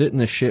either sit in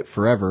the shit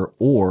forever,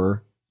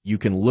 or you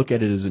can look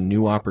at it as a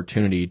new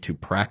opportunity to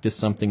practice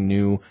something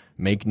new,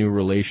 make new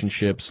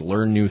relationships,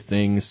 learn new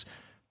things.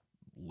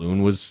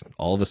 Loon was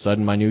all of a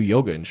sudden my new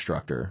yoga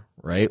instructor,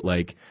 right?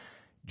 Like,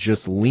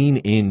 just lean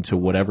into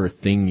whatever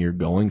thing you're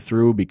going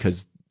through,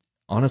 because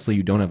honestly,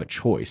 you don't have a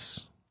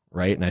choice,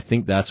 right? And I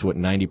think that's what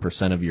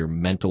 90% of your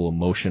mental,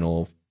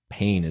 emotional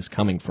pain is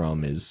coming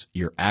from, is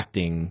you're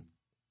acting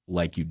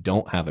like you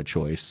don't have a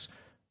choice,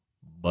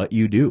 but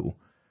you do,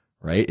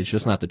 right? It's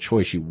just not the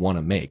choice you want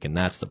to make, and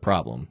that's the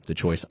problem. The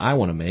choice I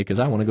want to make is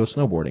I want to go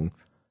snowboarding.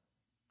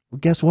 Well,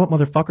 guess what,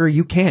 motherfucker?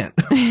 You can't.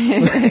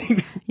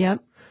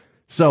 Yep.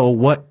 So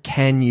what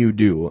can you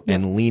do?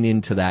 And lean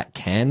into that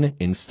can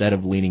instead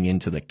of leaning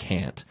into the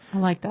can't. I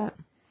like that.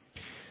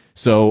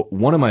 So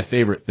one of my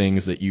favorite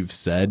things that you've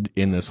said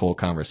in this whole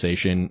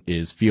conversation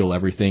is feel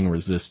everything,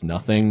 resist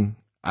nothing.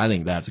 I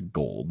think that's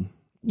gold.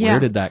 Yeah. Where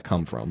did that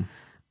come from?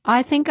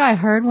 I think I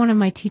heard one of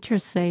my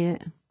teachers say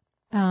it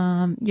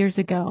years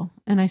ago,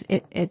 and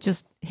it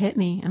just hit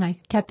me, and I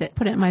kept it,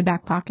 put it in my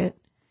back pocket.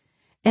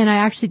 And I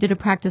actually did a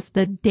practice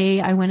the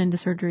day I went into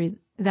surgery.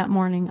 That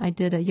morning, I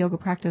did a yoga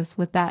practice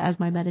with that as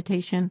my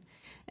meditation,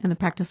 and the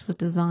practice was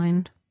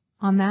designed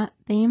on that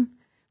theme,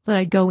 so that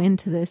I'd go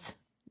into this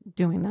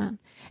doing that.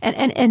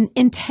 And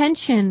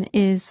intention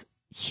is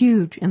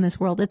huge in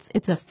this world.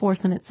 It's a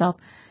force in itself.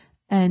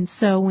 And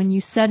so when you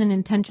set an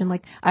intention,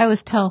 like I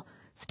always tell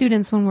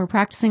students when we're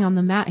practicing on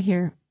the mat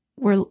here,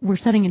 we're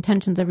setting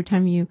intentions every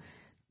time you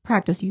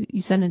practice.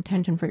 You set an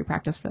intention for your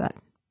practice for that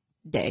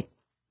day.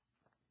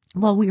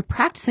 Well, we're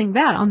practicing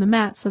that on the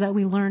mat so that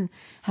we learn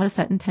how to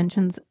set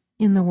intentions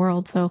in the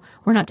world. So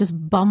we're not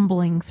just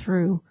bumbling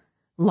through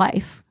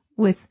life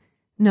with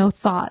no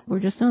thought. We're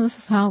just,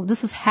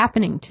 this is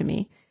happening to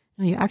me.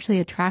 And you actually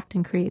attract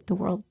and create the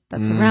world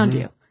that's around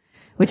you,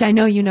 which I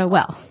know you know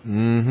well.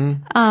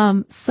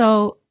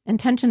 So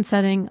intention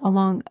setting,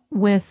 along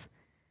with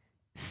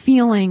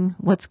feeling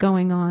what's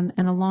going on,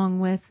 and along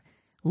with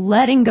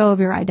letting go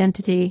of your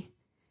identity,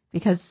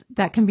 because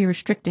that can be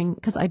restricting,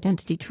 because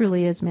identity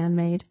truly is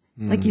man-made.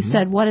 Like you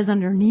said, what is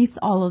underneath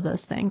all of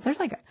those things? There's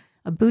like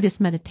a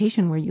Buddhist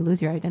meditation where you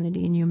lose your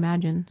identity and you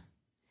imagine,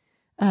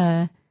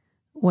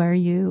 where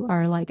you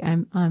are like,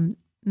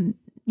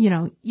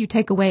 you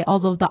take away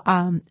all of the,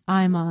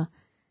 I'm a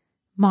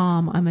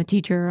mom, I'm a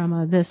teacher, I'm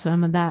a this,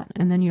 I'm a that.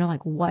 And then you're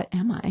like, what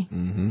am I?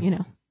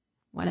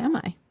 what am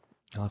I?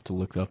 I'll have to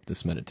look up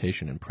this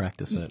meditation and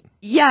practice it.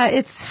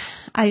 Yeah,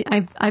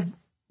 I've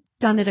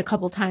done it a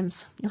couple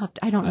times.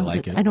 I don't know. I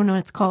don't know what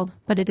it's called,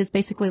 but it is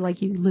basically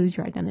like you lose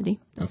your identity.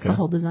 That's the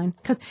whole design.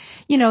 Because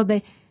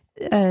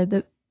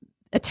the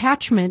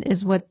attachment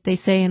is what they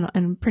say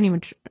in pretty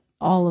much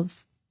all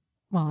of,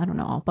 well, I don't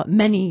know all, but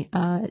many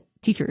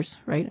teachers,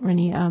 right?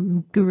 Many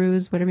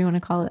gurus, whatever you want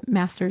to call it,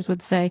 masters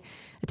would say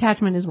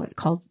attachment is what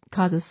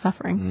causes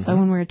suffering. Mm-hmm. So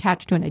when we're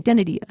attached to an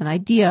identity, an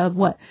idea of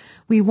what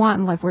we want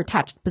in life, we're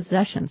attached to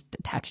possessions,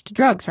 attached to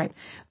drugs, right?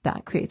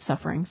 That creates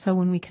suffering. So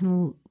when we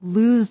can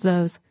lose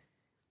those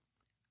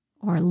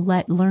or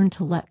learn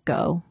to let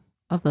go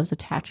of those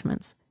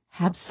attachments,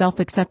 have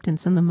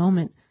self-acceptance in the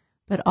moment,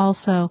 but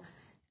also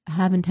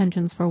have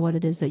intentions for what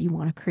it is that you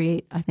want to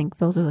create. I think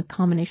those are the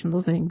combination,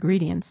 those are the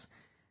ingredients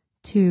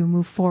to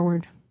move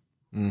forward.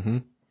 Mm-hmm.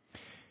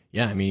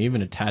 Yeah, I mean,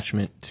 even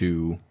attachment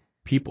to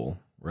people,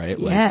 right?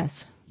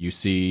 Yes. Like you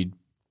see,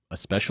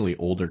 especially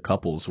older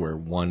couples where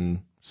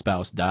one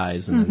spouse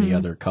dies and then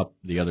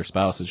the other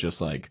spouse is just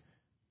like,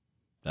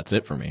 that's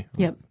it for me.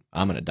 Yep.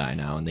 I'm going to die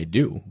now. And they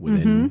do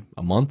within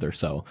a month or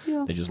so.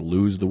 Yeah. They just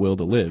lose the will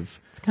to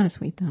live. It's kind of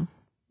sweet, though.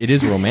 It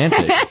is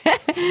romantic,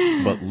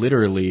 but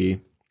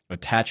literally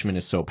attachment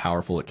is so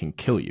powerful it can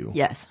kill you.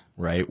 Yes.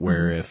 Right?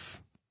 Where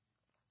if,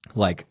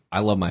 like, I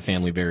love my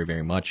family very,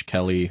 very much,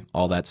 Kelly,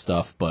 all that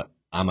stuff, but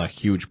I'm a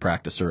huge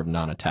practicer of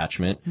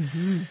non-attachment,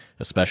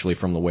 especially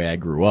from the way I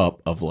grew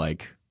up of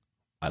like,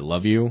 I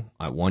love you,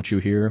 I want you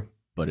here,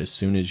 but as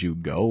soon as you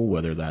go,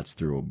 whether that's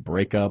through a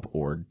breakup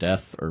or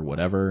death or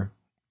whatever,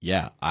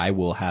 yeah, I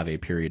will have a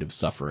period of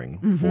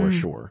suffering for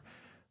sure,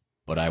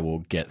 but I will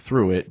get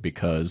through it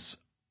because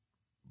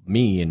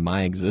me and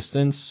my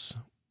existence,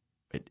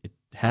 it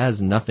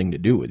has nothing to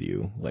do with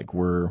you. Like,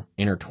 we're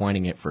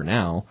intertwining it for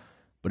now,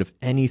 but if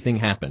anything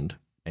happened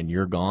and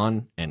you're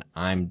gone and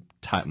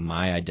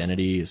my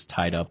identity is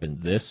tied up in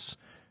this,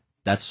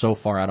 that's so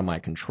far out of my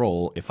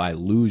control. If I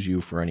lose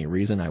you for any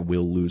reason, I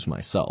will lose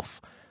myself.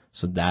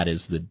 So that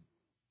is the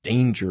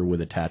danger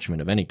with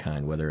attachment of any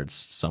kind, whether it's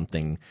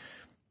something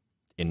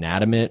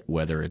inanimate,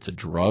 whether it's a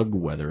drug,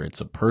 whether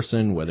it's a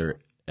person, whether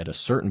at a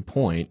certain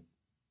point,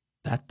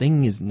 that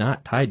thing is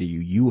not tied to you.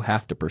 You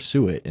have to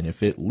pursue it. And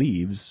if it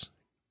leaves,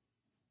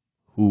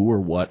 who or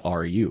what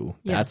are you?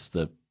 Yeah.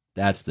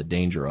 That's the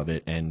danger of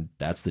it. And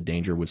that's the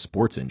danger with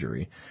sports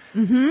injury.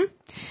 Mm-hmm.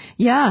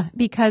 Yeah,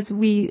 because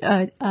we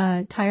tie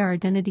our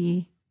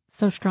identity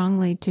so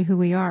strongly to who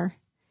we are.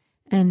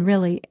 And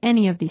really,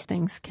 any of these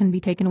things can be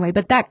taken away.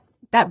 But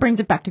that brings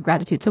it back to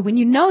gratitude. So when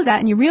you know that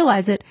and you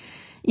realize it,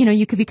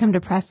 you could become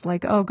depressed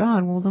like, oh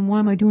God, well then why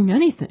am I doing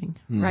anything?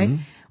 Right?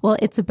 Well,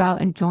 it's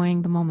about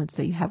enjoying the moments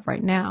that you have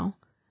right now.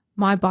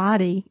 My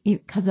body,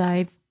 because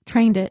I've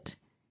trained it,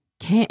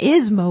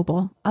 is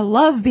mobile. I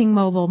love being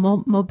mobile.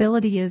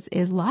 Mobility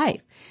is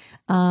life.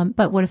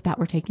 But what if that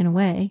were taken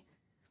away?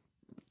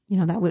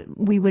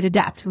 We would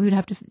adapt. We'd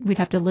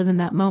have to live in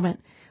that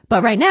moment.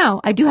 But right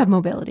now I do have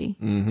mobility,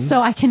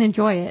 so I can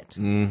enjoy it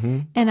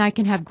and I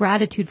can have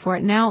gratitude for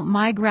it. Now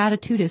my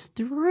gratitude is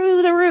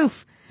through the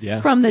roof. Yeah.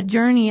 From the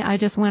journey I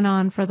just went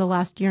on for the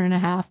last year and a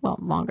half, well,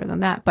 longer than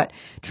that, but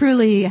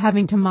truly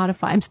having to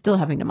modify. I'm still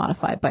having to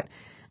modify,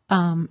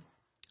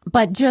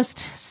 but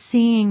just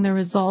seeing the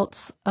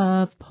results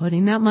of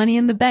putting that money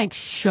in the bank,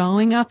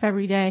 showing up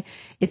every day,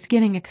 it's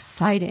getting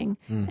exciting.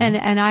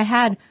 And I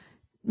had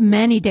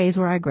many days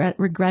where I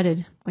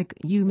regretted, like,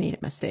 you made a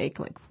mistake.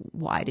 Like,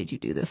 why did you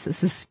do this?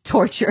 This is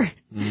torture.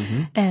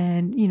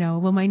 And,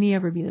 will my knee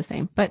ever be the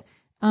same? But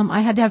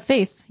I had to have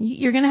faith.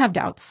 You're going to have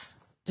doubts.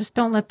 Just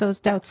don't let those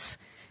doubts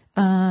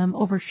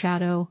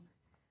overshadow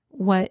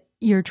what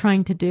you're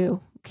trying to do.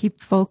 Keep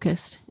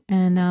focused,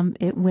 and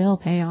it will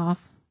pay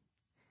off.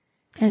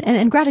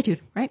 And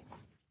gratitude, right?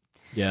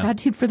 Yeah.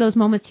 Gratitude for those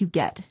moments you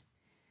get.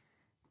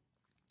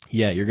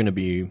 Yeah, you're going to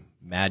be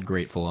mad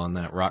grateful on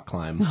that rock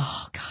climb.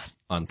 Oh, God.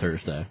 On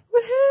Thursday.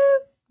 Woohoo!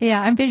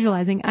 Yeah, I'm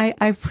visualizing.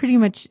 I pretty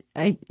much,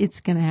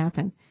 it's going to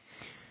happen.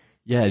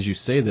 Yeah, as you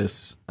say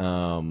this,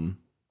 an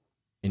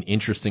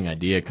interesting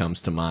idea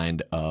comes to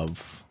mind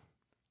of,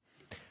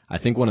 I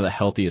think one of the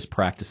healthiest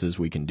practices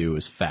we can do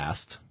is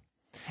fast.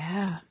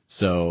 Yeah.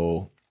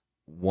 So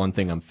one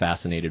thing I'm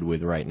fascinated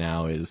with right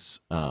now is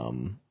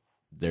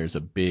there's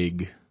a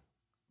big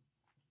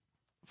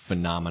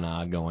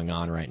phenomena going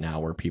on right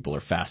now where people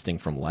are fasting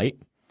from light,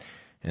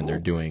 and they're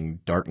doing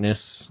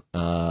darkness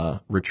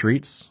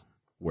retreats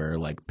where,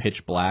 like,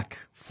 pitch black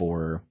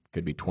for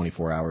could be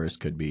 24 hours,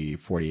 could be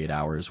 48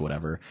 hours,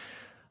 whatever.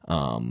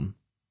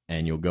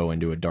 And you'll go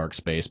into a dark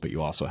space, but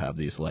you also have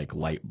these, like,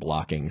 light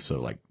blocking,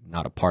 so, like,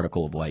 not a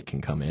particle of light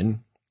can come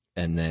in.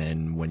 And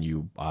then when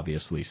you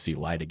obviously see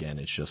light again,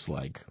 it's just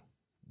like,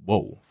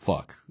 whoa,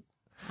 fuck.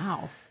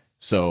 Wow.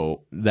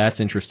 So that's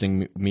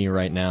interesting me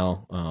right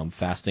now.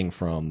 Fasting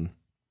from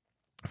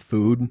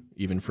food,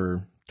 even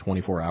for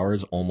 24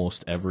 hours,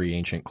 almost every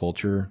ancient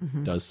culture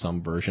does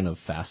some version of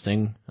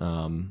fasting.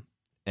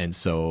 And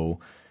so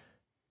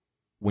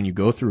when you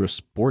go through a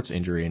sports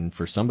injury, and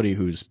for somebody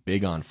who's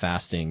big on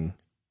fasting,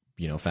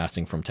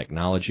 fasting from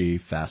technology,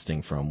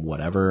 fasting from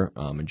whatever,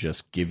 and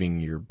just giving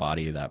your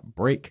body that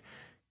break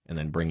and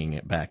then bringing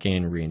it back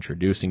in,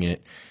 reintroducing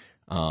it.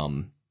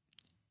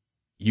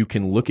 You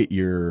can look at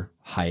your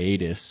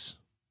hiatus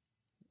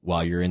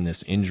while you're in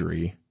this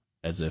injury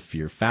as if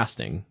you're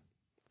fasting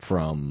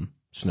from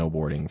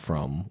snowboarding,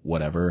 from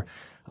whatever,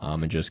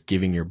 and just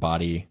giving your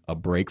body a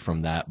break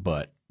from that,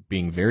 but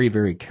being very,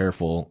 very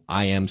careful.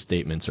 I am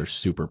statements are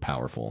super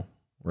powerful,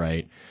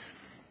 right?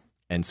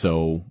 And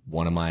so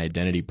one of my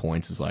identity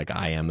points is like,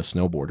 I am a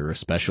snowboarder,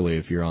 especially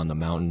if you're on the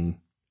mountain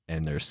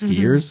and there's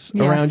skiers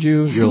around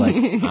you. You're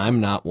like,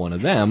 I'm not one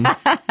of them.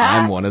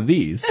 I'm one of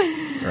these,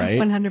 right?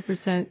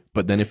 100%.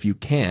 But then if you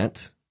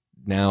can't,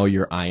 now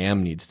your I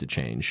am needs to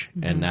change.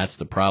 And that's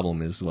the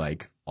problem, is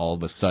like all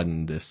of a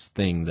sudden this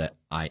thing that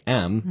I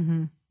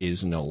am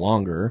is no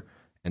longer.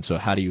 And so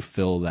how do you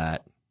fill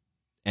that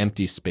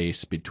empty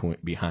space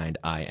behind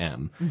I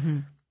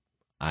am?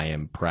 I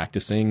am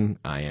practicing.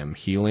 I am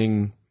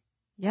healing.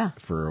 Yeah.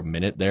 For a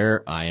minute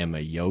there, I am a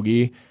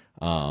yogi.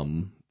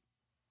 I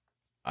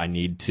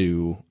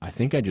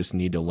think I just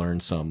need to learn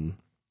some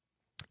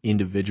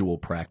individual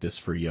practice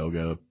for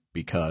yoga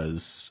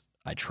because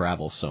I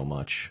travel so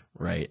much,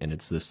 right? And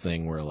it's this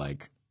thing where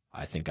like,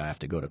 I think I have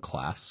to go to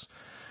class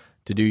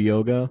to do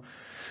yoga.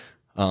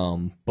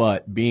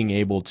 But being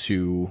able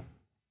to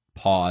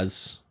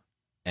pause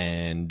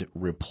and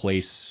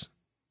replace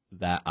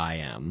that I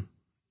am,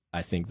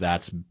 I think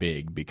that's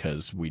big,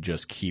 because we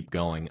just keep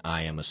going,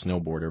 I am a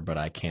snowboarder, but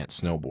I can't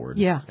snowboard.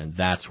 Yeah. And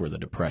that's where the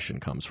depression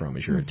comes from,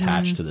 is you're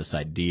attached to this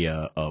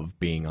idea of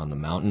being on the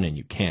mountain and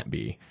you can't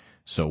be.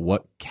 So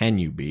what can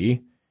you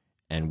be?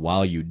 And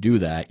while you do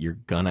that, you're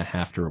going to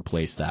have to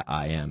replace that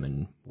I am.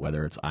 And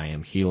whether it's I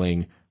am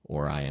healing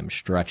or I am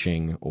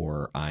stretching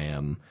or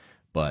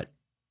but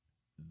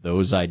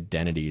those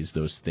identities,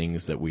 those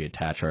things that we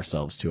attach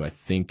ourselves to, I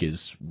think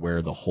is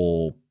where the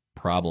whole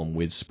problem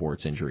with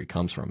sports injury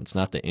comes from. It's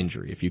not the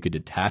injury. If you could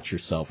detach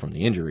yourself from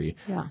the injury,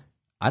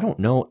 I don't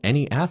know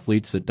any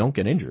athletes that don't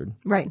get injured.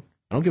 Right.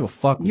 I don't give a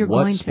fuck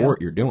what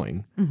sport you're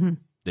doing.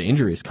 The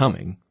injury is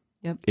coming.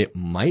 Yep. It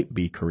might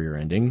be career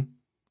ending.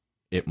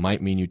 It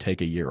might mean you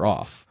take a year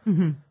off.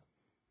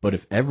 But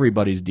if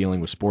everybody's dealing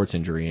with sports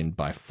injury, and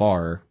by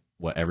far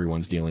what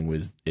everyone's dealing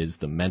with is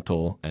the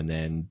mental and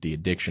then the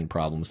addiction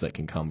problems that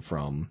can come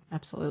from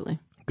absolutely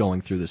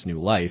going through this new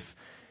life,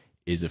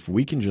 is if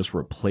we can just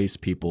replace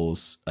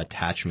people's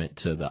attachment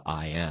to the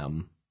I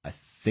am, I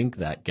think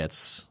that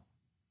gets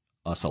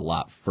us a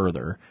lot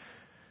further.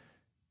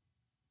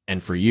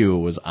 And for you,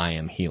 it was I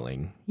am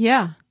healing.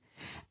 Yeah.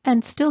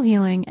 And still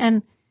healing.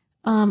 And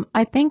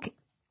I think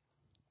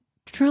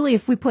truly,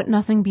 if we put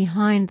nothing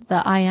behind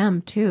the I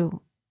am too,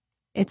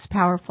 it's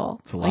powerful.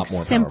 It's a lot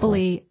more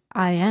simply powerful.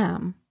 I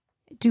am.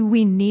 Do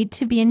we need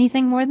to be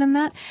anything more than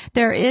that?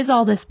 There is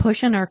all this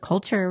push in our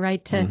culture,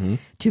 right? To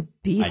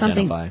be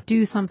something,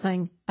 do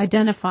something,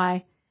 identify.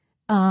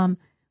 But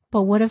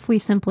what if we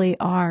simply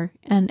are,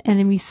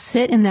 and we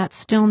sit in that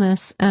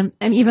stillness, and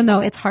even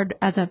though it's hard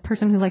as a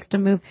person who likes to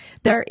move,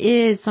 there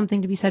is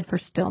something to be said for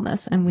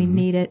stillness, and we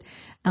need it.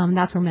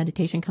 That's where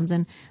meditation comes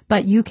in.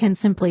 But you can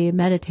simply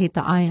meditate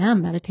the I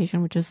am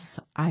meditation, which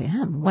is I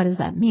am. What does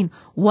that mean?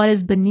 What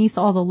is beneath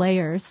all the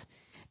layers?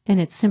 And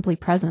it's simply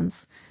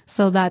presence.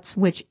 So that's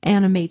which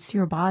animates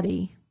your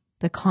body,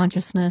 the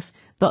consciousness.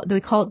 We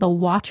call it the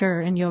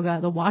watcher in yoga,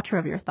 the watcher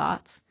of your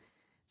thoughts.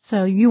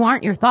 So you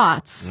aren't your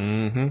thoughts.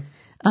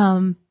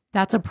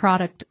 That's a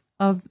product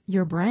of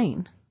your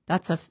brain.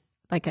 That's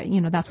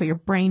that's what your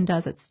brain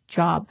does, its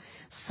job.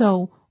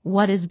 So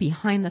what is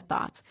behind the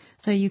thoughts?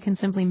 So you can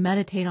simply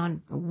meditate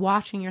on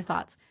watching your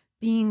thoughts,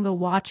 being the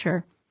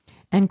watcher,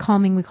 and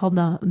calming. We call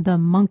the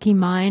monkey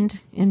mind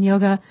in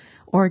yoga,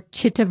 or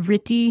chitta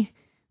vritti,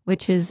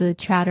 which is the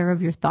chatter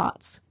of your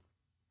thoughts.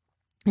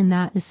 And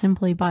that is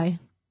simply by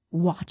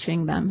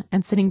watching them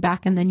and sitting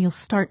back, and then you'll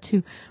start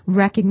to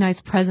recognize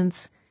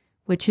presence,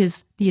 which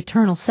is the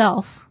eternal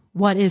self.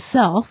 What is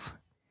self?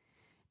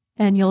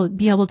 And you'll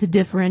be able to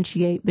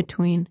differentiate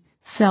between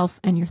self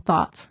and your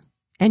thoughts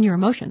and your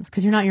emotions,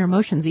 because you're not your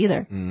emotions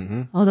either.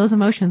 Oh, those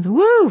emotions,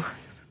 woo!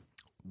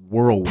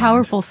 Whirlwind.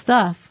 Powerful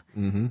stuff.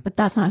 But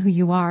that's not who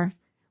you are.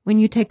 When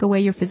you take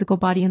away your physical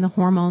body and the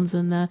hormones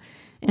and the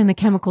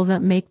chemicals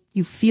that make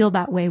you feel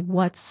that way,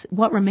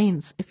 what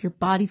remains? If your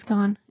body's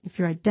gone, if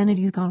your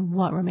identity's gone,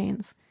 what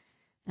remains?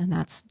 And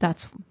that's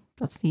the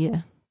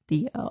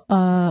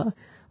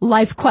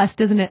life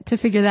quest, isn't it? To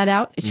figure that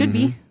out. It should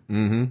be.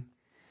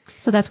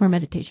 So that's where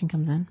meditation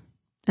comes in.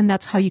 And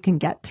that's how you can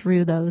get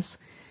through those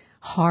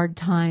hard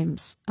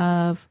times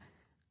of,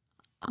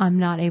 I'm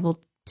not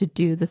able to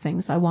do the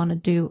things I want to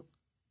do.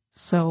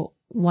 So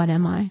what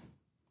am I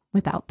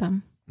without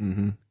them?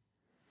 And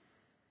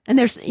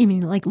there's,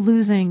 like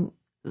losing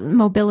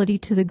mobility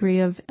to the degree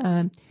of,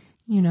 where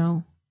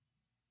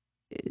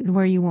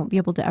you won't be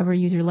able to ever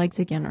use your legs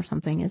again or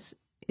something,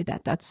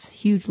 that's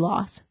huge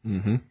loss.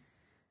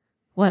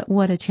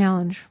 What a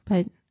challenge.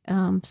 But,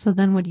 so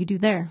then what do you do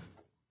there?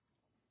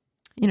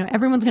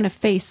 Everyone's going to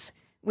face,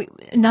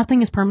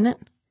 nothing is permanent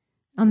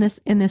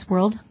in this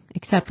world.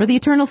 except for the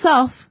eternal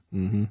self.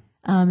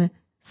 Mm-hmm.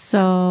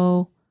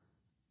 So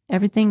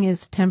everything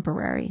is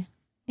temporary,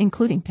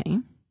 including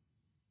pain.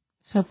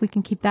 So if we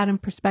can keep that in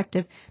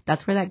perspective,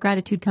 that's where that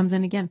gratitude comes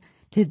in again.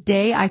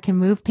 Today I can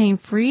move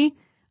pain-free.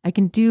 I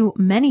can do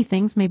many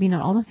things, maybe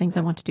not all the things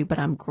I want to do, but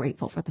I'm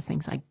grateful for the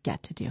things I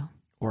get to do.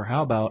 Or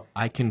how about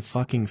I can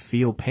fucking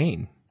feel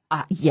pain?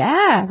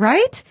 Yeah,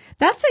 right?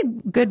 That's a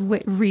good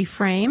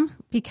reframe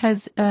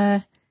because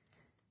it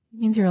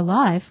means you're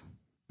alive.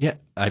 Yeah,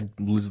 I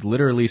was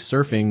literally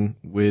surfing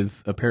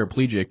with a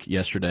paraplegic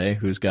yesterday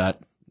who's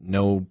got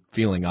no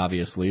feeling,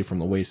 obviously, from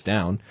the waist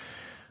down.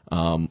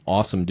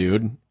 Awesome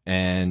dude.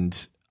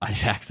 And I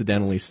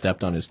accidentally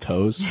stepped on his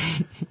toes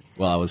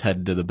while I was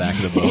headed to the back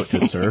of the boat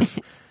to surf.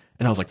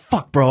 And I was like,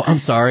 fuck, bro, I'm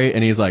sorry.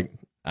 And he's like,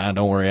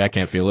 don't worry, I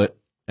can't feel it.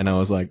 And I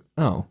was like,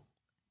 oh.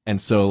 And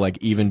so, like,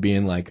 even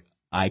being like,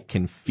 I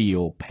can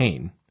feel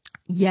pain.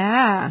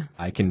 Yeah.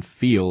 I can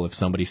feel if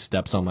somebody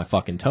steps on my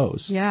fucking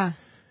toes. Yeah.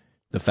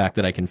 The fact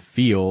that I can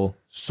feel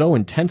so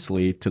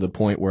intensely to the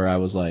point where I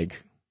was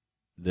like,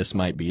 this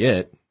might be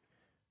it.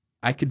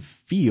 I could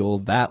feel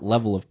that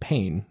level of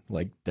pain.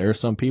 Like, there are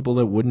some people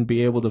that wouldn't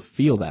be able to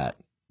feel that.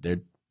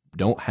 They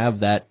don't have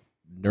that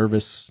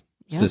nervous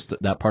system,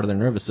 that part of their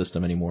nervous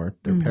system anymore.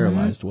 They're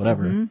paralyzed,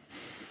 whatever. Mm-hmm.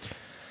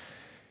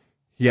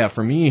 Yeah,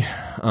 for me,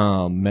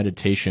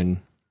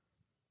 meditation,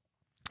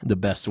 the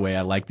best way,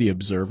 I like the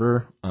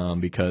observer,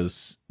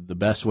 because the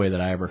best way that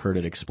I ever heard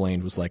it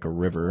explained was like a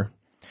river.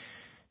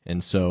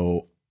 And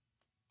so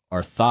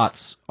our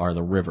thoughts are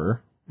the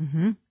river.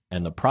 Mm-hmm.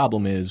 And the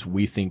problem is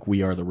we think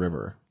we are the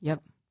river.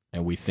 Yep.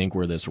 And we think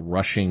we're this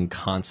rushing,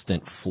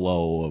 constant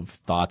flow of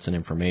thoughts and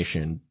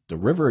information. The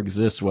river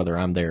exists whether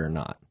I'm there or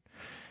not.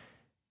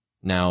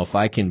 Now, if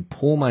I can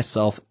pull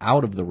myself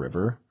out of the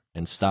river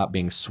and stop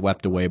being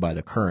swept away by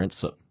the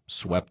currents,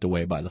 swept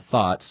away by the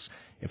thoughts,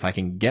 if I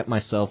can get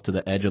myself to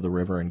the edge of the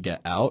river and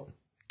get out,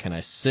 can I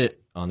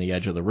sit on the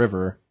edge of the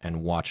river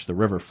and watch the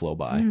river flow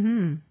by?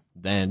 Mm-hmm.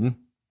 Then,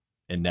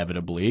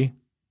 inevitably,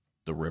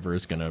 the river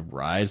is going to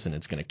rise and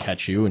it's going to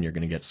catch you and you're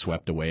going to get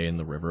swept away in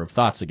the river of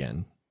thoughts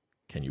again.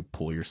 Can you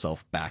pull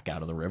yourself back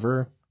out of the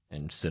river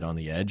and sit on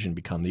the edge and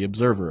become the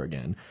observer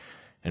again?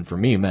 And for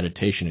me,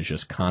 meditation is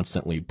just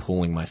constantly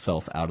pulling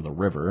myself out of the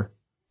river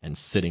and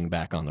sitting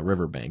back on the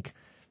riverbank.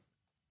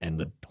 And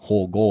the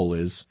whole goal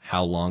is,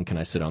 how long can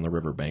I sit on the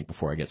riverbank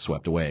before I get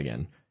swept away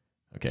again?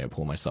 Okay, I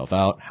pull myself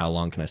out. How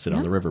long can I sit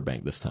on the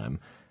riverbank this time?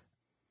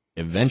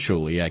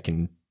 Eventually, I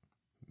can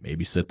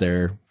maybe sit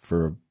there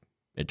for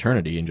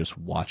eternity and just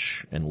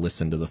watch and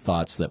listen to the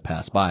thoughts that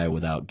pass by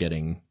without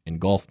getting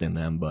engulfed in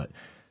them. But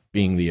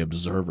being the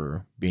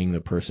observer, being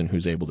the person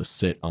who's able to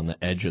sit on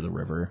the edge of the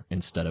river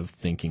instead of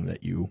thinking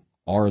that you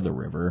are the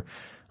river,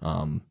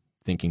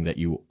 thinking that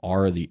you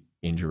are the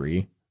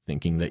injury,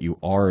 thinking that you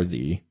are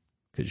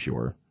because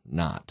you're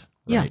not,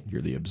 right? Yeah.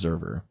 You're the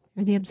observer.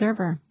 You're the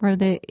observer. We're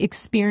the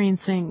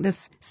experiencing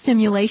this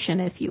simulation,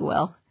 if you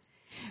will.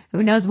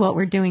 Who knows what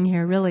we're doing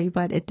here, really?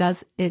 But it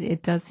does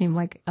seem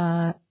like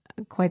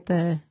quite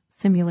the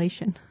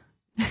simulation.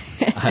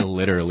 I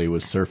literally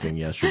was surfing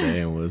yesterday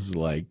and was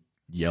like,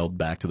 yelled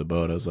back to the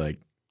boat. I was like,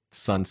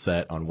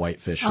 sunset on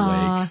Whitefish Lake,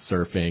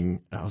 surfing.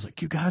 I was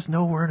like, you guys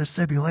know we're in a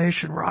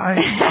simulation, right?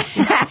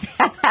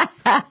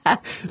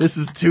 This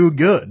is too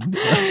good.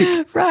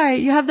 Right.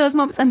 You have those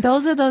moments, and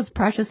those are those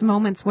precious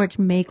moments which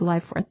make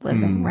life worth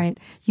living, right?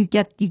 You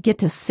get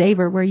to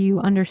savor where you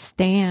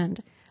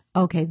understand,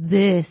 okay,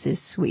 this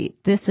is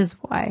sweet. This is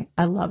why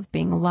I love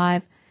being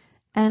alive.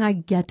 And I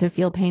get to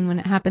feel pain when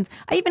it happens.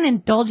 I even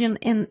indulge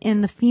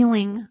in the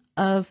feeling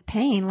of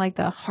pain, like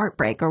the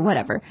heartbreak or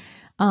whatever.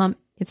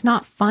 It's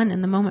not fun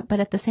in the moment, but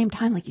at the same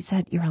time, like you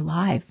said, you're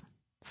alive.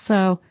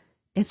 So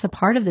it's a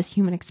part of this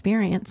human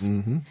experience.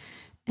 Mm-hmm.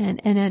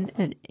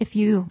 And if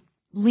you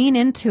lean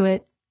into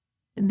it,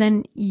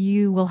 then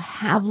you will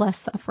have less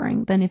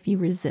suffering than if you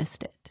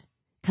resist it,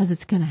 because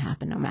it's going to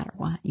happen no matter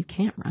what. You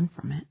can't run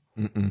from it.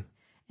 Mm-mm.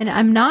 And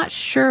I'm not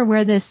sure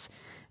where this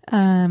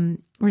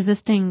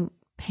resisting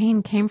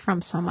pain came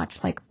from so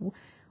much. Like,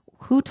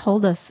 who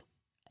told us?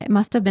 It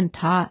must have been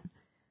taught.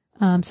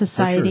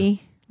 Society,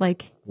 sure.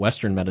 Like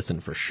Western medicine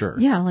for sure.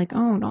 Yeah, like,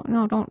 oh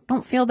no,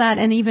 don't feel that,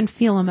 and even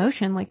feel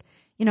emotion. Like,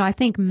 I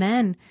think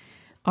men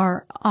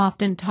are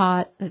often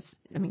taught,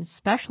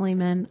 especially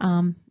men,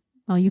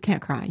 well, you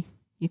can't cry,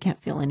 you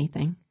can't feel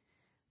anything.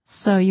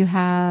 So you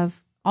have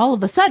all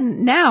of a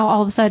sudden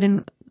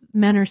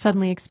men are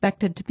suddenly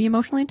expected to be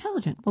emotionally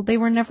intelligent. Well, they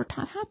were never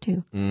taught how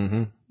to.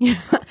 Mm-hmm.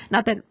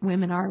 Not that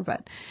women are,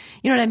 but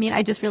you know what I mean?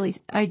 I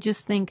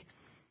just think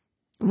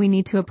we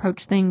need to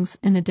approach things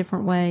in a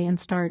different way and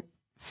start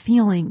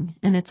feeling,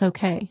 and it's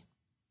okay.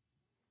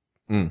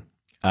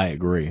 I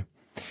agree.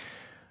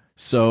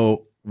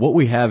 So what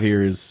we have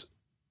here is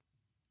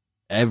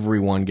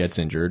everyone gets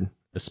injured,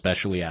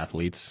 especially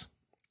athletes.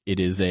 It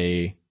is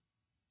a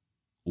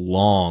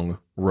long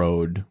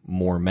road,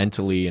 more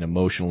mentally and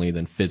emotionally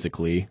than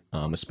physically,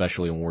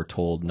 especially when we're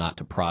told not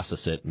to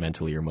process it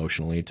mentally or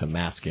emotionally, to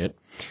mask it.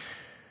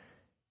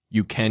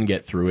 you can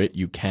get through it.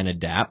 You can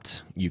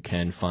adapt. You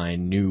can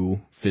find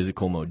new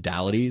physical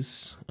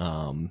modalities.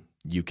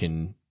 You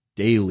can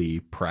daily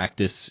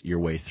practice your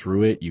way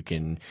through it. You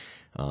can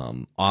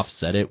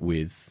offset it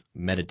with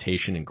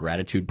meditation and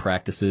gratitude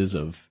practices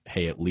of,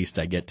 hey, at least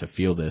I get to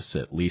feel this.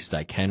 At least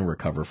I can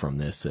recover from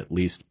this. At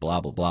least blah,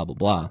 blah, blah, blah,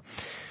 blah.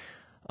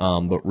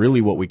 But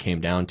really what we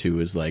came down to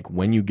is like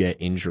when you get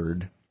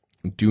injured,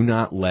 do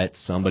not let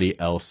somebody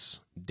else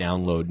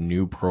download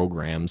new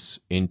programs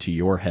into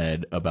your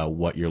head about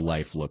what your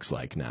life looks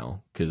like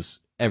now.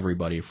 Because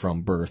everybody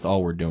from birth,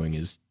 all we're doing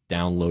is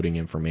downloading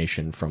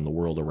information from the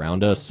world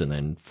around us and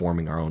then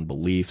forming our own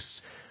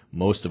beliefs.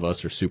 Most of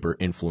us are super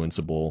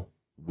influenceable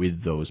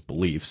with those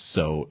beliefs.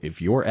 So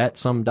if you're at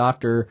some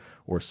doctor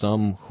or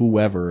some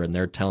whoever and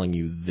they're telling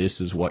you this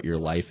is what your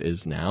life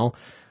is now,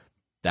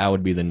 that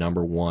would be the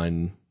number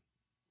one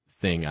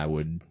thing I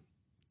would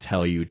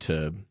tell you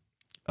to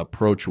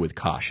approach with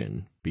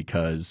caution,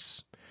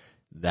 because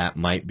that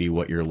might be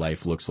what your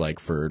life looks like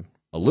for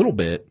a little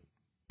bit,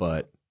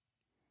 but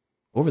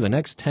over the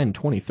next 10,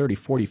 20, 30,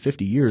 40,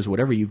 50 years,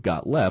 whatever you've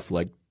got left,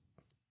 like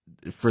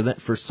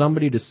for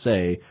somebody to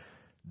say,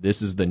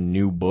 this is the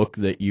new book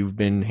that you've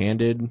been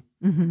handed,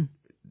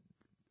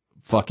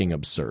 fucking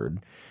absurd.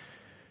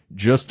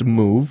 Just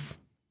move.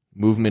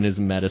 Movement is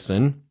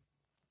medicine.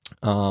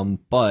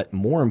 But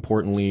more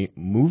importantly,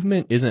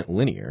 movement isn't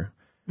linear.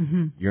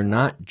 You're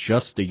not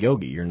just a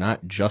yogi. You're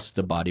not just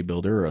a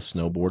bodybuilder or a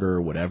snowboarder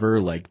or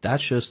whatever. Like,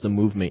 that's just the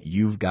movement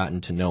you've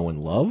gotten to know and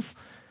love.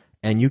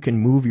 And you can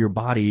move your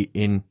body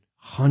in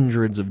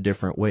hundreds of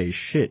different ways.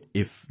 Shit,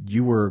 if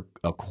you were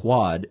a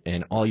quad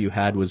and all you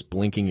had was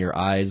blinking your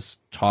eyes,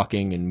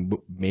 talking, and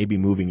maybe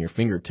moving your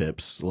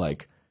fingertips,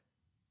 like,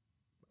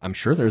 I'm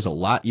sure there's a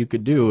lot you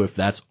could do if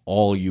that's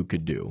all you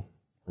could do,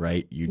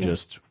 right?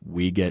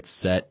 We get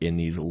set in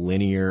these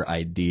linear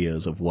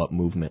ideas of what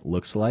movement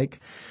looks like.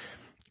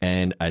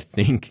 And I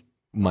think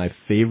my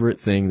favorite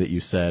thing that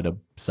you said,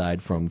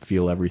 aside from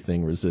feel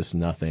everything, resist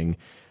nothing,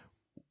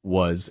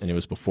 was, and it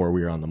was before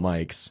we were on the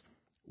mics,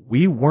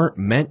 we weren't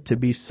meant to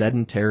be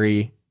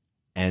sedentary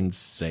and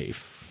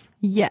safe.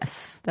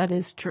 Yes, that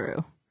is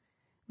true.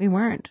 We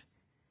weren't.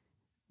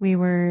 We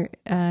were,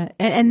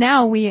 and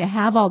now we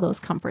have all those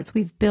comforts.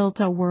 We've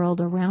built a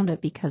world around it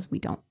because we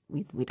don't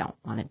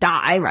want to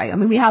die, right? I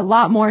mean, we had a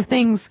lot more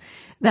things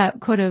that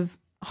could have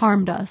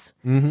harmed us.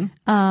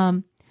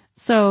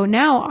 So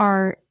now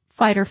our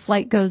fight or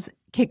flight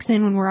kicks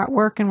in when we're at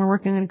work and we're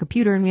working on a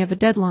computer and we have a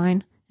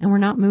deadline and we're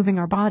not moving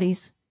our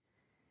bodies.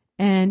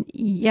 And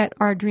yet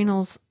our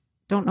adrenals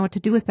don't know what to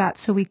do with that.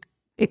 So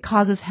it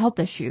causes health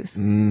issues.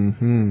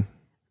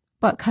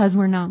 But because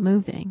we're not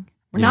moving,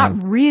 we're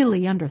not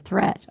really under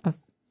threat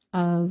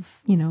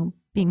of,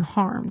 being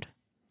harmed,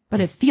 but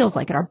it feels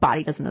like it. Our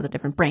body doesn't know the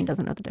difference. Brain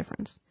doesn't know the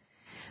difference.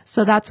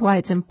 So that's why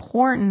it's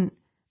important,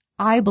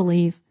 I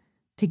believe,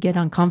 to get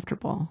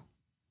uncomfortable,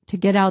 to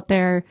get out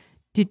there,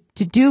 to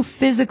do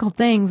physical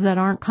things that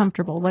aren't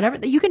comfortable.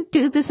 Whatever, you can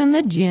do this in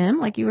the gym.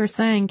 Like you were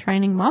saying,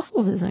 training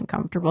muscles isn't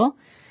comfortable.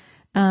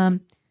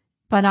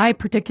 But I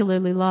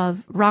particularly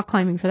love rock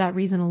climbing for that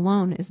reason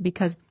alone, is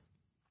because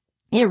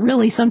it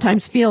really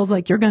sometimes feels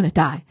like you're going to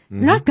die.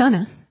 You're not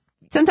gonna.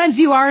 Sometimes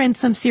you are in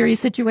some serious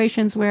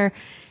situations where,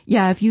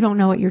 if you don't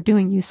know what you're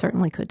doing, you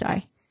certainly could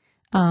die.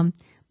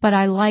 But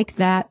I like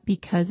that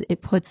because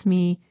it puts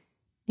me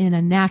in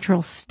a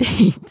natural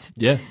state.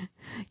 Yeah.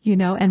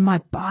 And my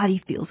body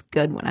feels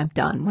good when I'm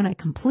done. When I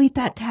complete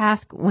that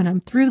task, when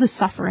I'm through the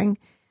suffering,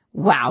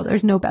 wow,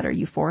 there's no better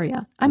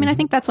euphoria. I mean, I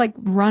think that's like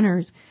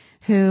runners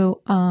who,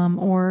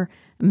 or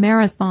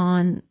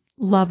marathon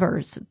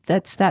lovers,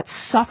 that's that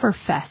suffer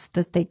fest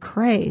that they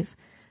crave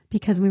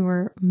because we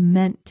were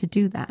meant to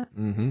do that.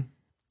 And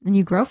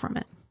you grow from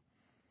it.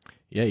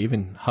 Yeah,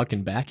 even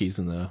hucking backies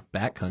in the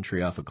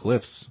backcountry off of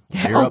cliffs.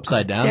 You're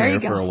upside down there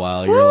for a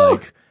while. Woo! You're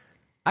like,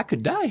 I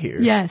could die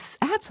here. Yes,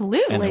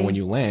 absolutely. And then when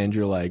you land,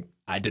 you're like,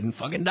 I didn't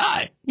fucking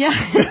die. Yeah,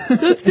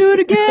 let's do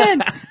it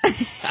again.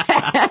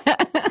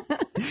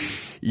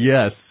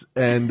 Yes,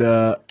 and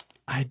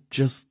I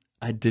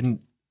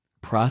didn't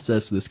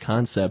process this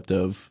concept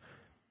of,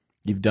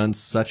 you've done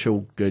such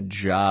a good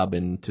job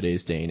in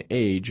today's day and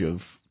age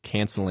of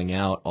canceling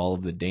out all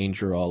of the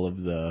danger, all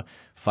of the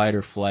fight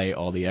or flight,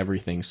 all the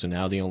everything. So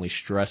now the only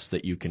stress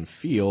that you can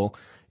feel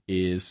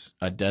is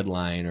a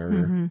deadline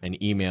or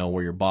an email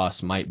where your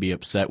boss might be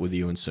upset with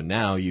you. And so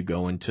now you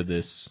go into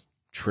this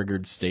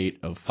triggered state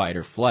of fight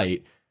or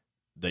flight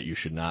that you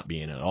should not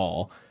be in at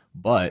all.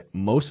 But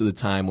most of the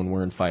time when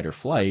we're in fight or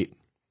flight,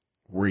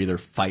 we're either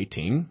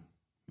fighting,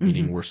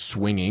 meaning we're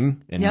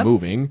swinging and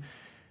moving,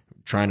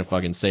 trying to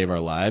fucking save our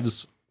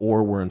lives,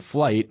 or we're in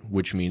flight,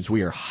 which means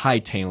we are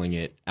hightailing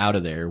it out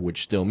of there,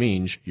 which still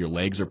means your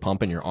legs are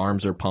pumping, your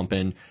arms are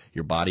pumping,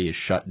 your body is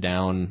shut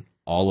down,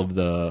 all of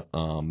the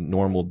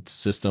normal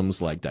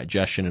systems like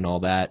digestion and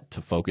all that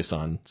to focus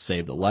on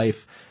save the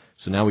life.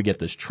 So now we get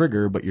this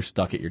trigger, but you're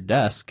stuck at your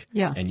desk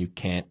and you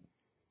can't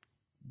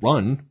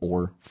run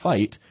or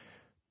fight.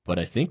 But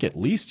I think at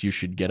least you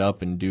should get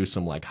up and do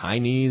some like high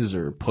knees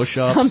or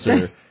push-ups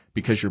or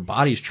because your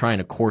body's trying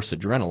to course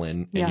adrenaline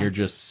and Yeah. you're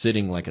just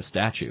sitting like a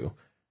statue.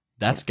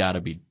 That's got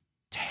to be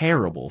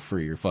terrible for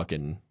your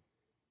fucking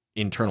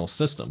internal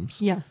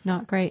systems. Yeah,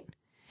 not great.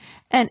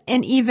 And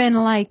even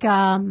like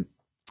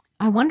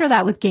I wonder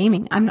that with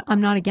gaming.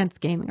 I'm not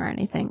against gaming or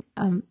anything.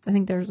 I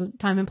think there's a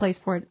time and place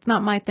for it. It's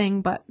not my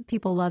thing, but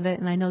people love it,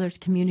 and I know there's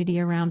community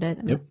around it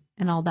and, Yep.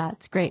 and all that.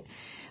 It's great.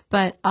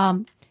 But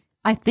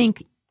I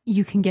think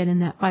you can get in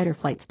that fight or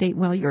flight state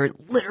while you're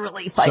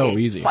literally fighting, So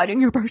easy. fighting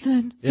your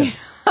person Yeah.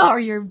 or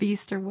your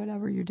beast or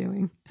whatever you're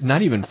doing.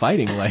 Not even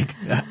fighting. Like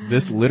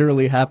this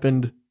literally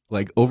happened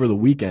like over the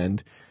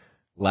weekend.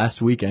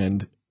 Last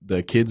weekend,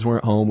 the kids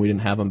weren't home. We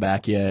didn't have them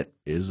back yet.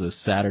 It was a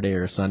Saturday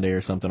or a Sunday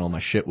or something. All my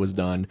shit was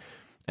done.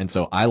 And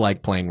so I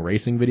like playing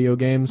racing video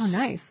games. Oh,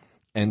 nice.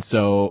 And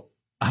so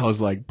I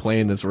was like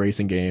playing this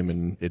racing game,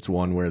 and it's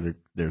one where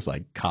there's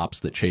like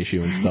cops that chase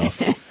you and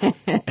stuff.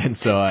 And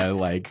so I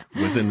like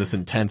was in this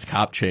intense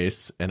cop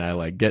chase, and I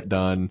like get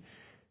done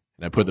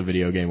and I put the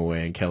video game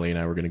away, and Kelly and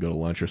I were going to go to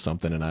lunch or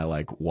something. And I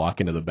like walk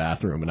into the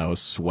bathroom and I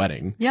was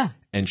sweating. Yeah.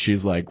 And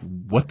she's like,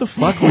 what the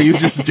fuck were you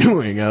just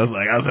doing? I was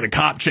like, I was in a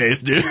cop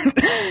chase, dude.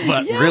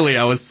 But really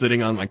I was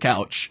sitting on my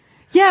couch.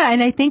 Yeah,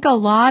 and I think a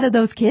lot of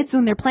those kids,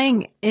 when they're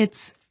playing,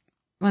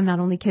 well, not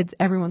only kids,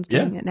 everyone's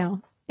doing Yeah. it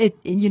now.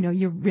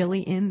 You're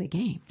really in the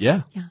game.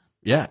 Yeah. Yeah.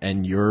 Yeah.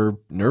 And your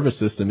nervous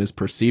system is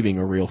perceiving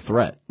a real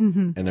threat,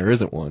 and there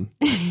isn't one.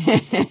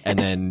 And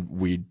then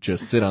we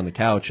just sit on the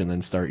couch and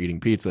then start eating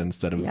pizza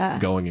instead of Yeah.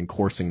 going and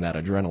coursing that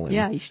adrenaline.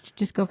 Yeah, you should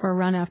just go for a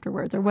run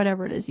afterwards or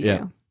whatever it is you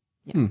Yeah.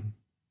 do.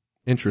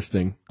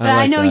 Interesting. But I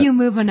like know that. you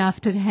move enough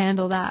to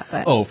handle that.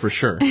 But Oh, for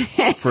sure.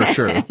 For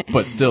sure.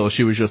 But still,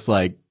 she was just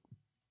like,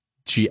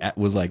 she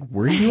was like,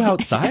 were you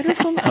outside or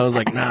something? I was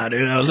like, nah,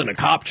 dude, I was in a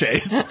cop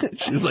chase.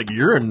 She's like,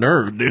 you're a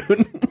nerd,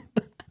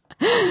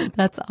 dude.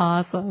 That's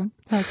awesome.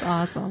 That's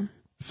awesome.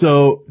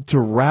 So to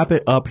wrap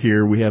it up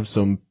here, we have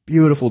some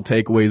beautiful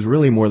takeaways.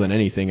 Really, more than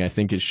anything, I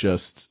think it's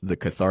just the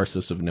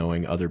catharsis of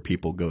knowing other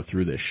people go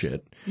through this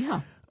shit.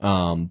 Yeah.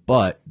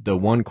 But the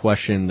one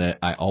question that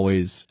I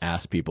always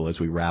ask people as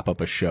we wrap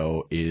up a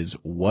show is,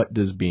 what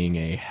does being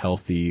a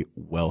healthy,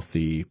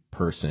 wealthy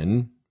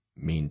person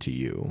mean to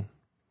you?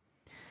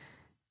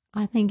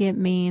 I think it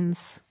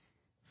means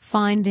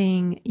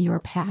finding your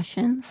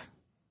passions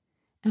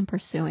and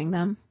pursuing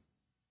them,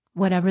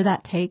 whatever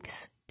that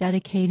takes,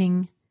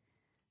 dedicating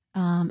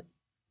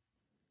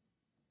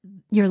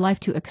your life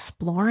to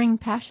exploring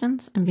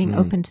passions and being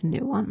open to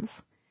new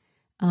ones.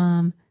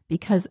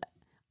 Because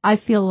I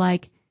feel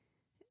like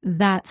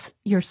that's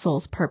your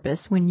soul's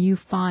purpose when you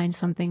find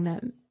something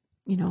that,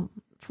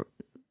 for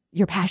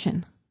your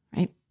passion,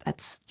 right?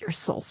 That's your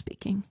soul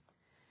speaking.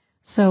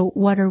 So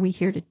what are we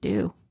here to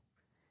do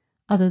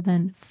other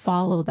than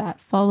follow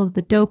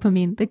the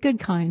dopamine, the good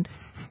kind?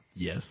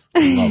 Yes.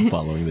 I love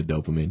following the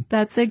dopamine.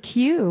 That's a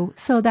cue.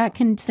 So that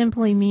can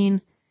simply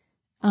mean,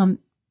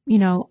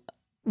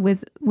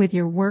 with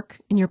your work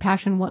and your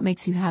passion, what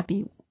makes you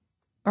happy,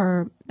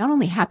 or not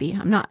only happy.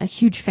 I'm not a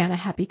huge fan of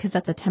happy because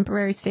that's a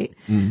temporary state,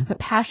 but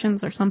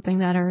passions are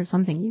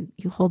something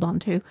you hold on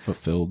to.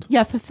 Fulfilled.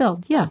 Yeah.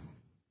 Fulfilled. Yeah.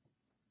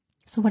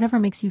 So whatever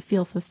makes you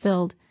feel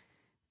fulfilled,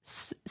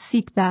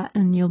 seek that,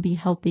 and you'll be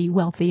healthy,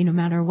 wealthy, no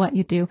matter what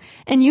you do.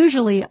 And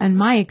usually, in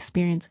my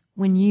experience,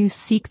 when you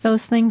seek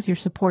those things, you're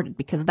supported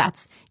because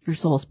that's your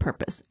soul's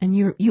purpose. And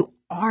you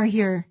are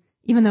here,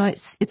 even though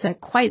it's a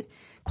quite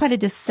a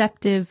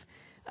deceptive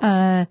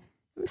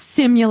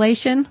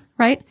simulation,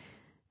 right?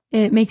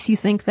 It makes you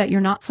think that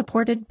you're not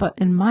supported. But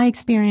in my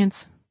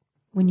experience,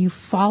 when you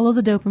follow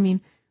the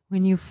dopamine,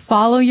 when you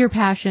follow your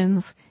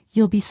passions,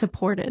 you'll be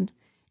supported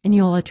and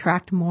you'll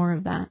attract more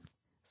of that.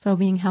 So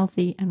being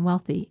healthy and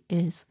wealthy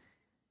is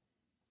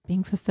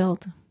being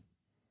fulfilled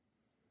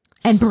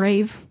and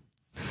brave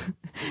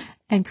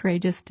and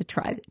courageous to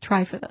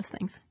try for those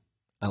things.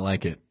 I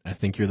like it. I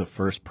think you're the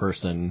first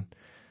person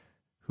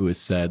who has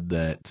said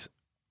that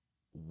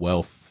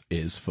wealth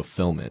is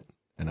fulfillment,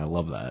 and I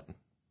love that.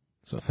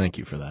 So thank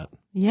you for that.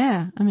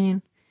 Yeah, I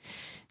mean,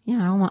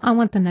 I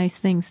want the nice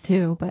things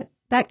too, but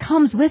that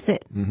comes with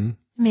it. Mm-hmm.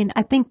 I mean,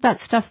 I think that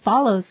stuff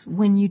follows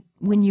when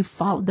you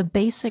follow the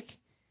basic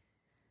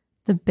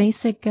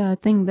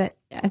thing that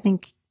I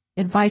think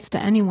advice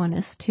to anyone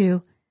is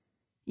to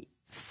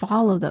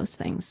follow those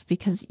things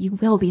because you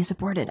will be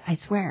supported. I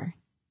swear.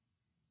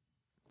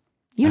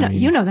 You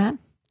know that.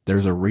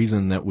 There's a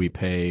reason that we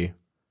pay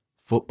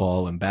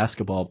football and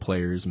basketball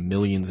players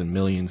millions and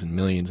millions and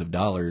millions of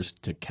dollars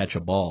to catch a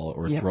ball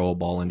or throw a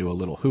ball into a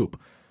little hoop.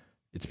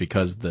 It's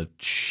because the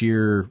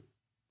sheer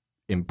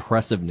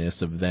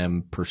impressiveness of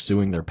them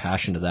pursuing their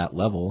passion to that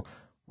level,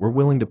 we're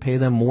willing to pay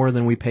them more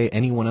than we pay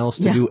anyone else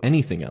to do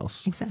anything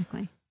else.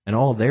 Exactly. And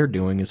all they're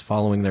doing is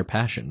following their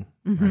passion,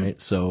 right?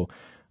 So,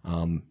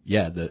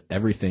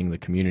 everything, the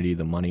community,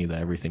 the money,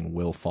 everything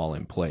will fall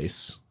in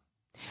place.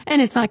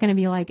 And it's not going to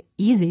be like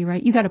easy,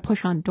 right? You got to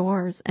push on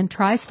doors and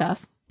try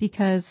stuff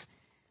because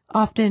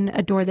often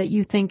a door that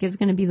you think is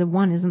going to be the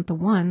one isn't the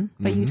one,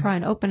 but you try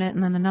and open it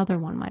and then another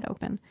one might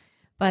open.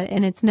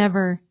 And it's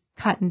never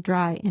cut and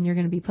dry and you're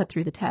going to be put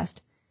through the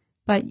test.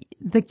 but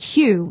the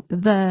cue,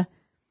 the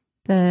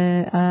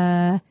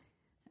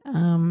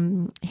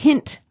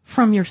hint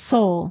from your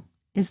soul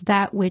is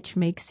that which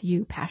makes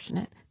you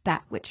passionate,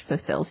 that which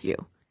fulfills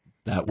you.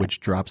 That which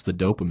drops the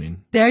dopamine.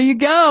 There you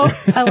go.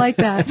 I like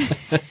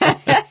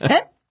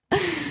that.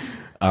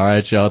 All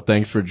right, y'all.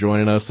 Thanks for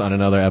joining us on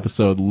another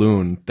episode.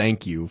 Loon,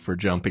 thank you for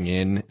jumping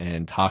in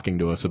and talking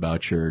to us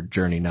about your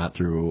journey, not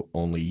through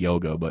only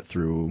yoga, but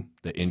through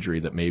the injury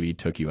that maybe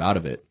took you out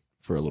of it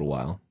for a little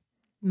while.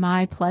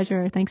 My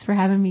pleasure. Thanks for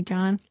having me,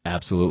 John.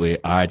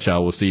 Absolutely. All right,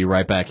 y'all. We'll see you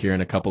right back here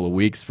in a couple of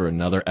weeks for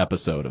another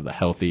episode of the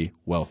Healthy,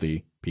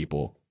 Wealthy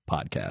People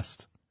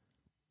podcast.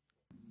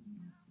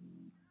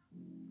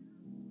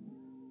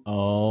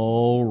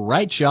 All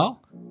right, y'all.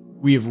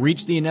 We have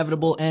reached the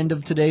inevitable end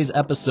of today's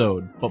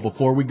episode, but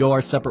before we go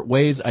our separate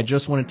ways, I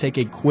just want to take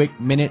a quick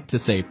minute to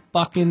say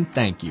fucking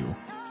thank you.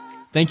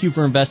 Thank you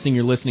for investing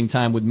your listening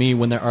time with me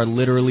when there are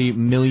literally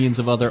millions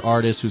of other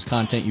artists whose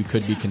content you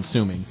could be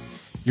consuming.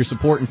 Your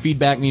support and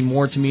feedback mean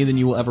more to me than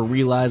you will ever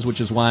realize,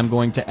 which is why I'm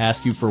going to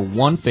ask you for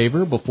one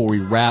favor before we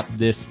wrap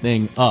this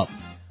thing up.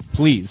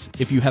 Please,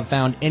 if you have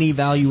found any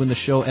value in the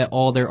show at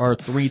all, there are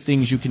 3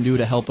 things you can do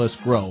to help us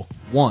grow.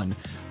 1,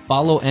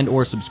 follow and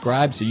or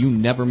subscribe so you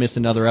never miss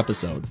another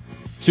episode.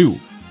 2,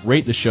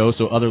 rate the show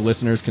so other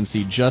listeners can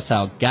see just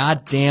how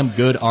goddamn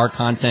good our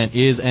content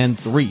is. And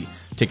 3,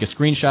 take a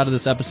screenshot of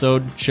this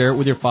episode, share it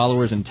with your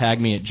followers, and tag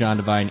me at John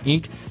Devine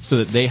Inc. so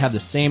that they have the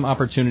same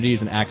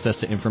opportunities and access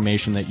to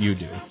information that you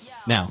do.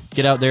 Now,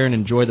 get out there and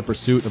enjoy the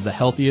pursuit of the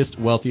healthiest,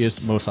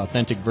 wealthiest, most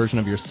authentic version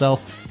of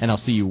yourself, and I'll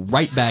see you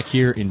right back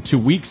here in 2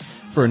 weeks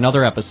for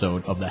another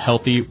episode of the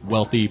Healthy,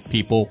 Wealthy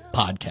People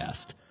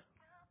podcast.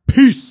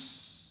 Peace!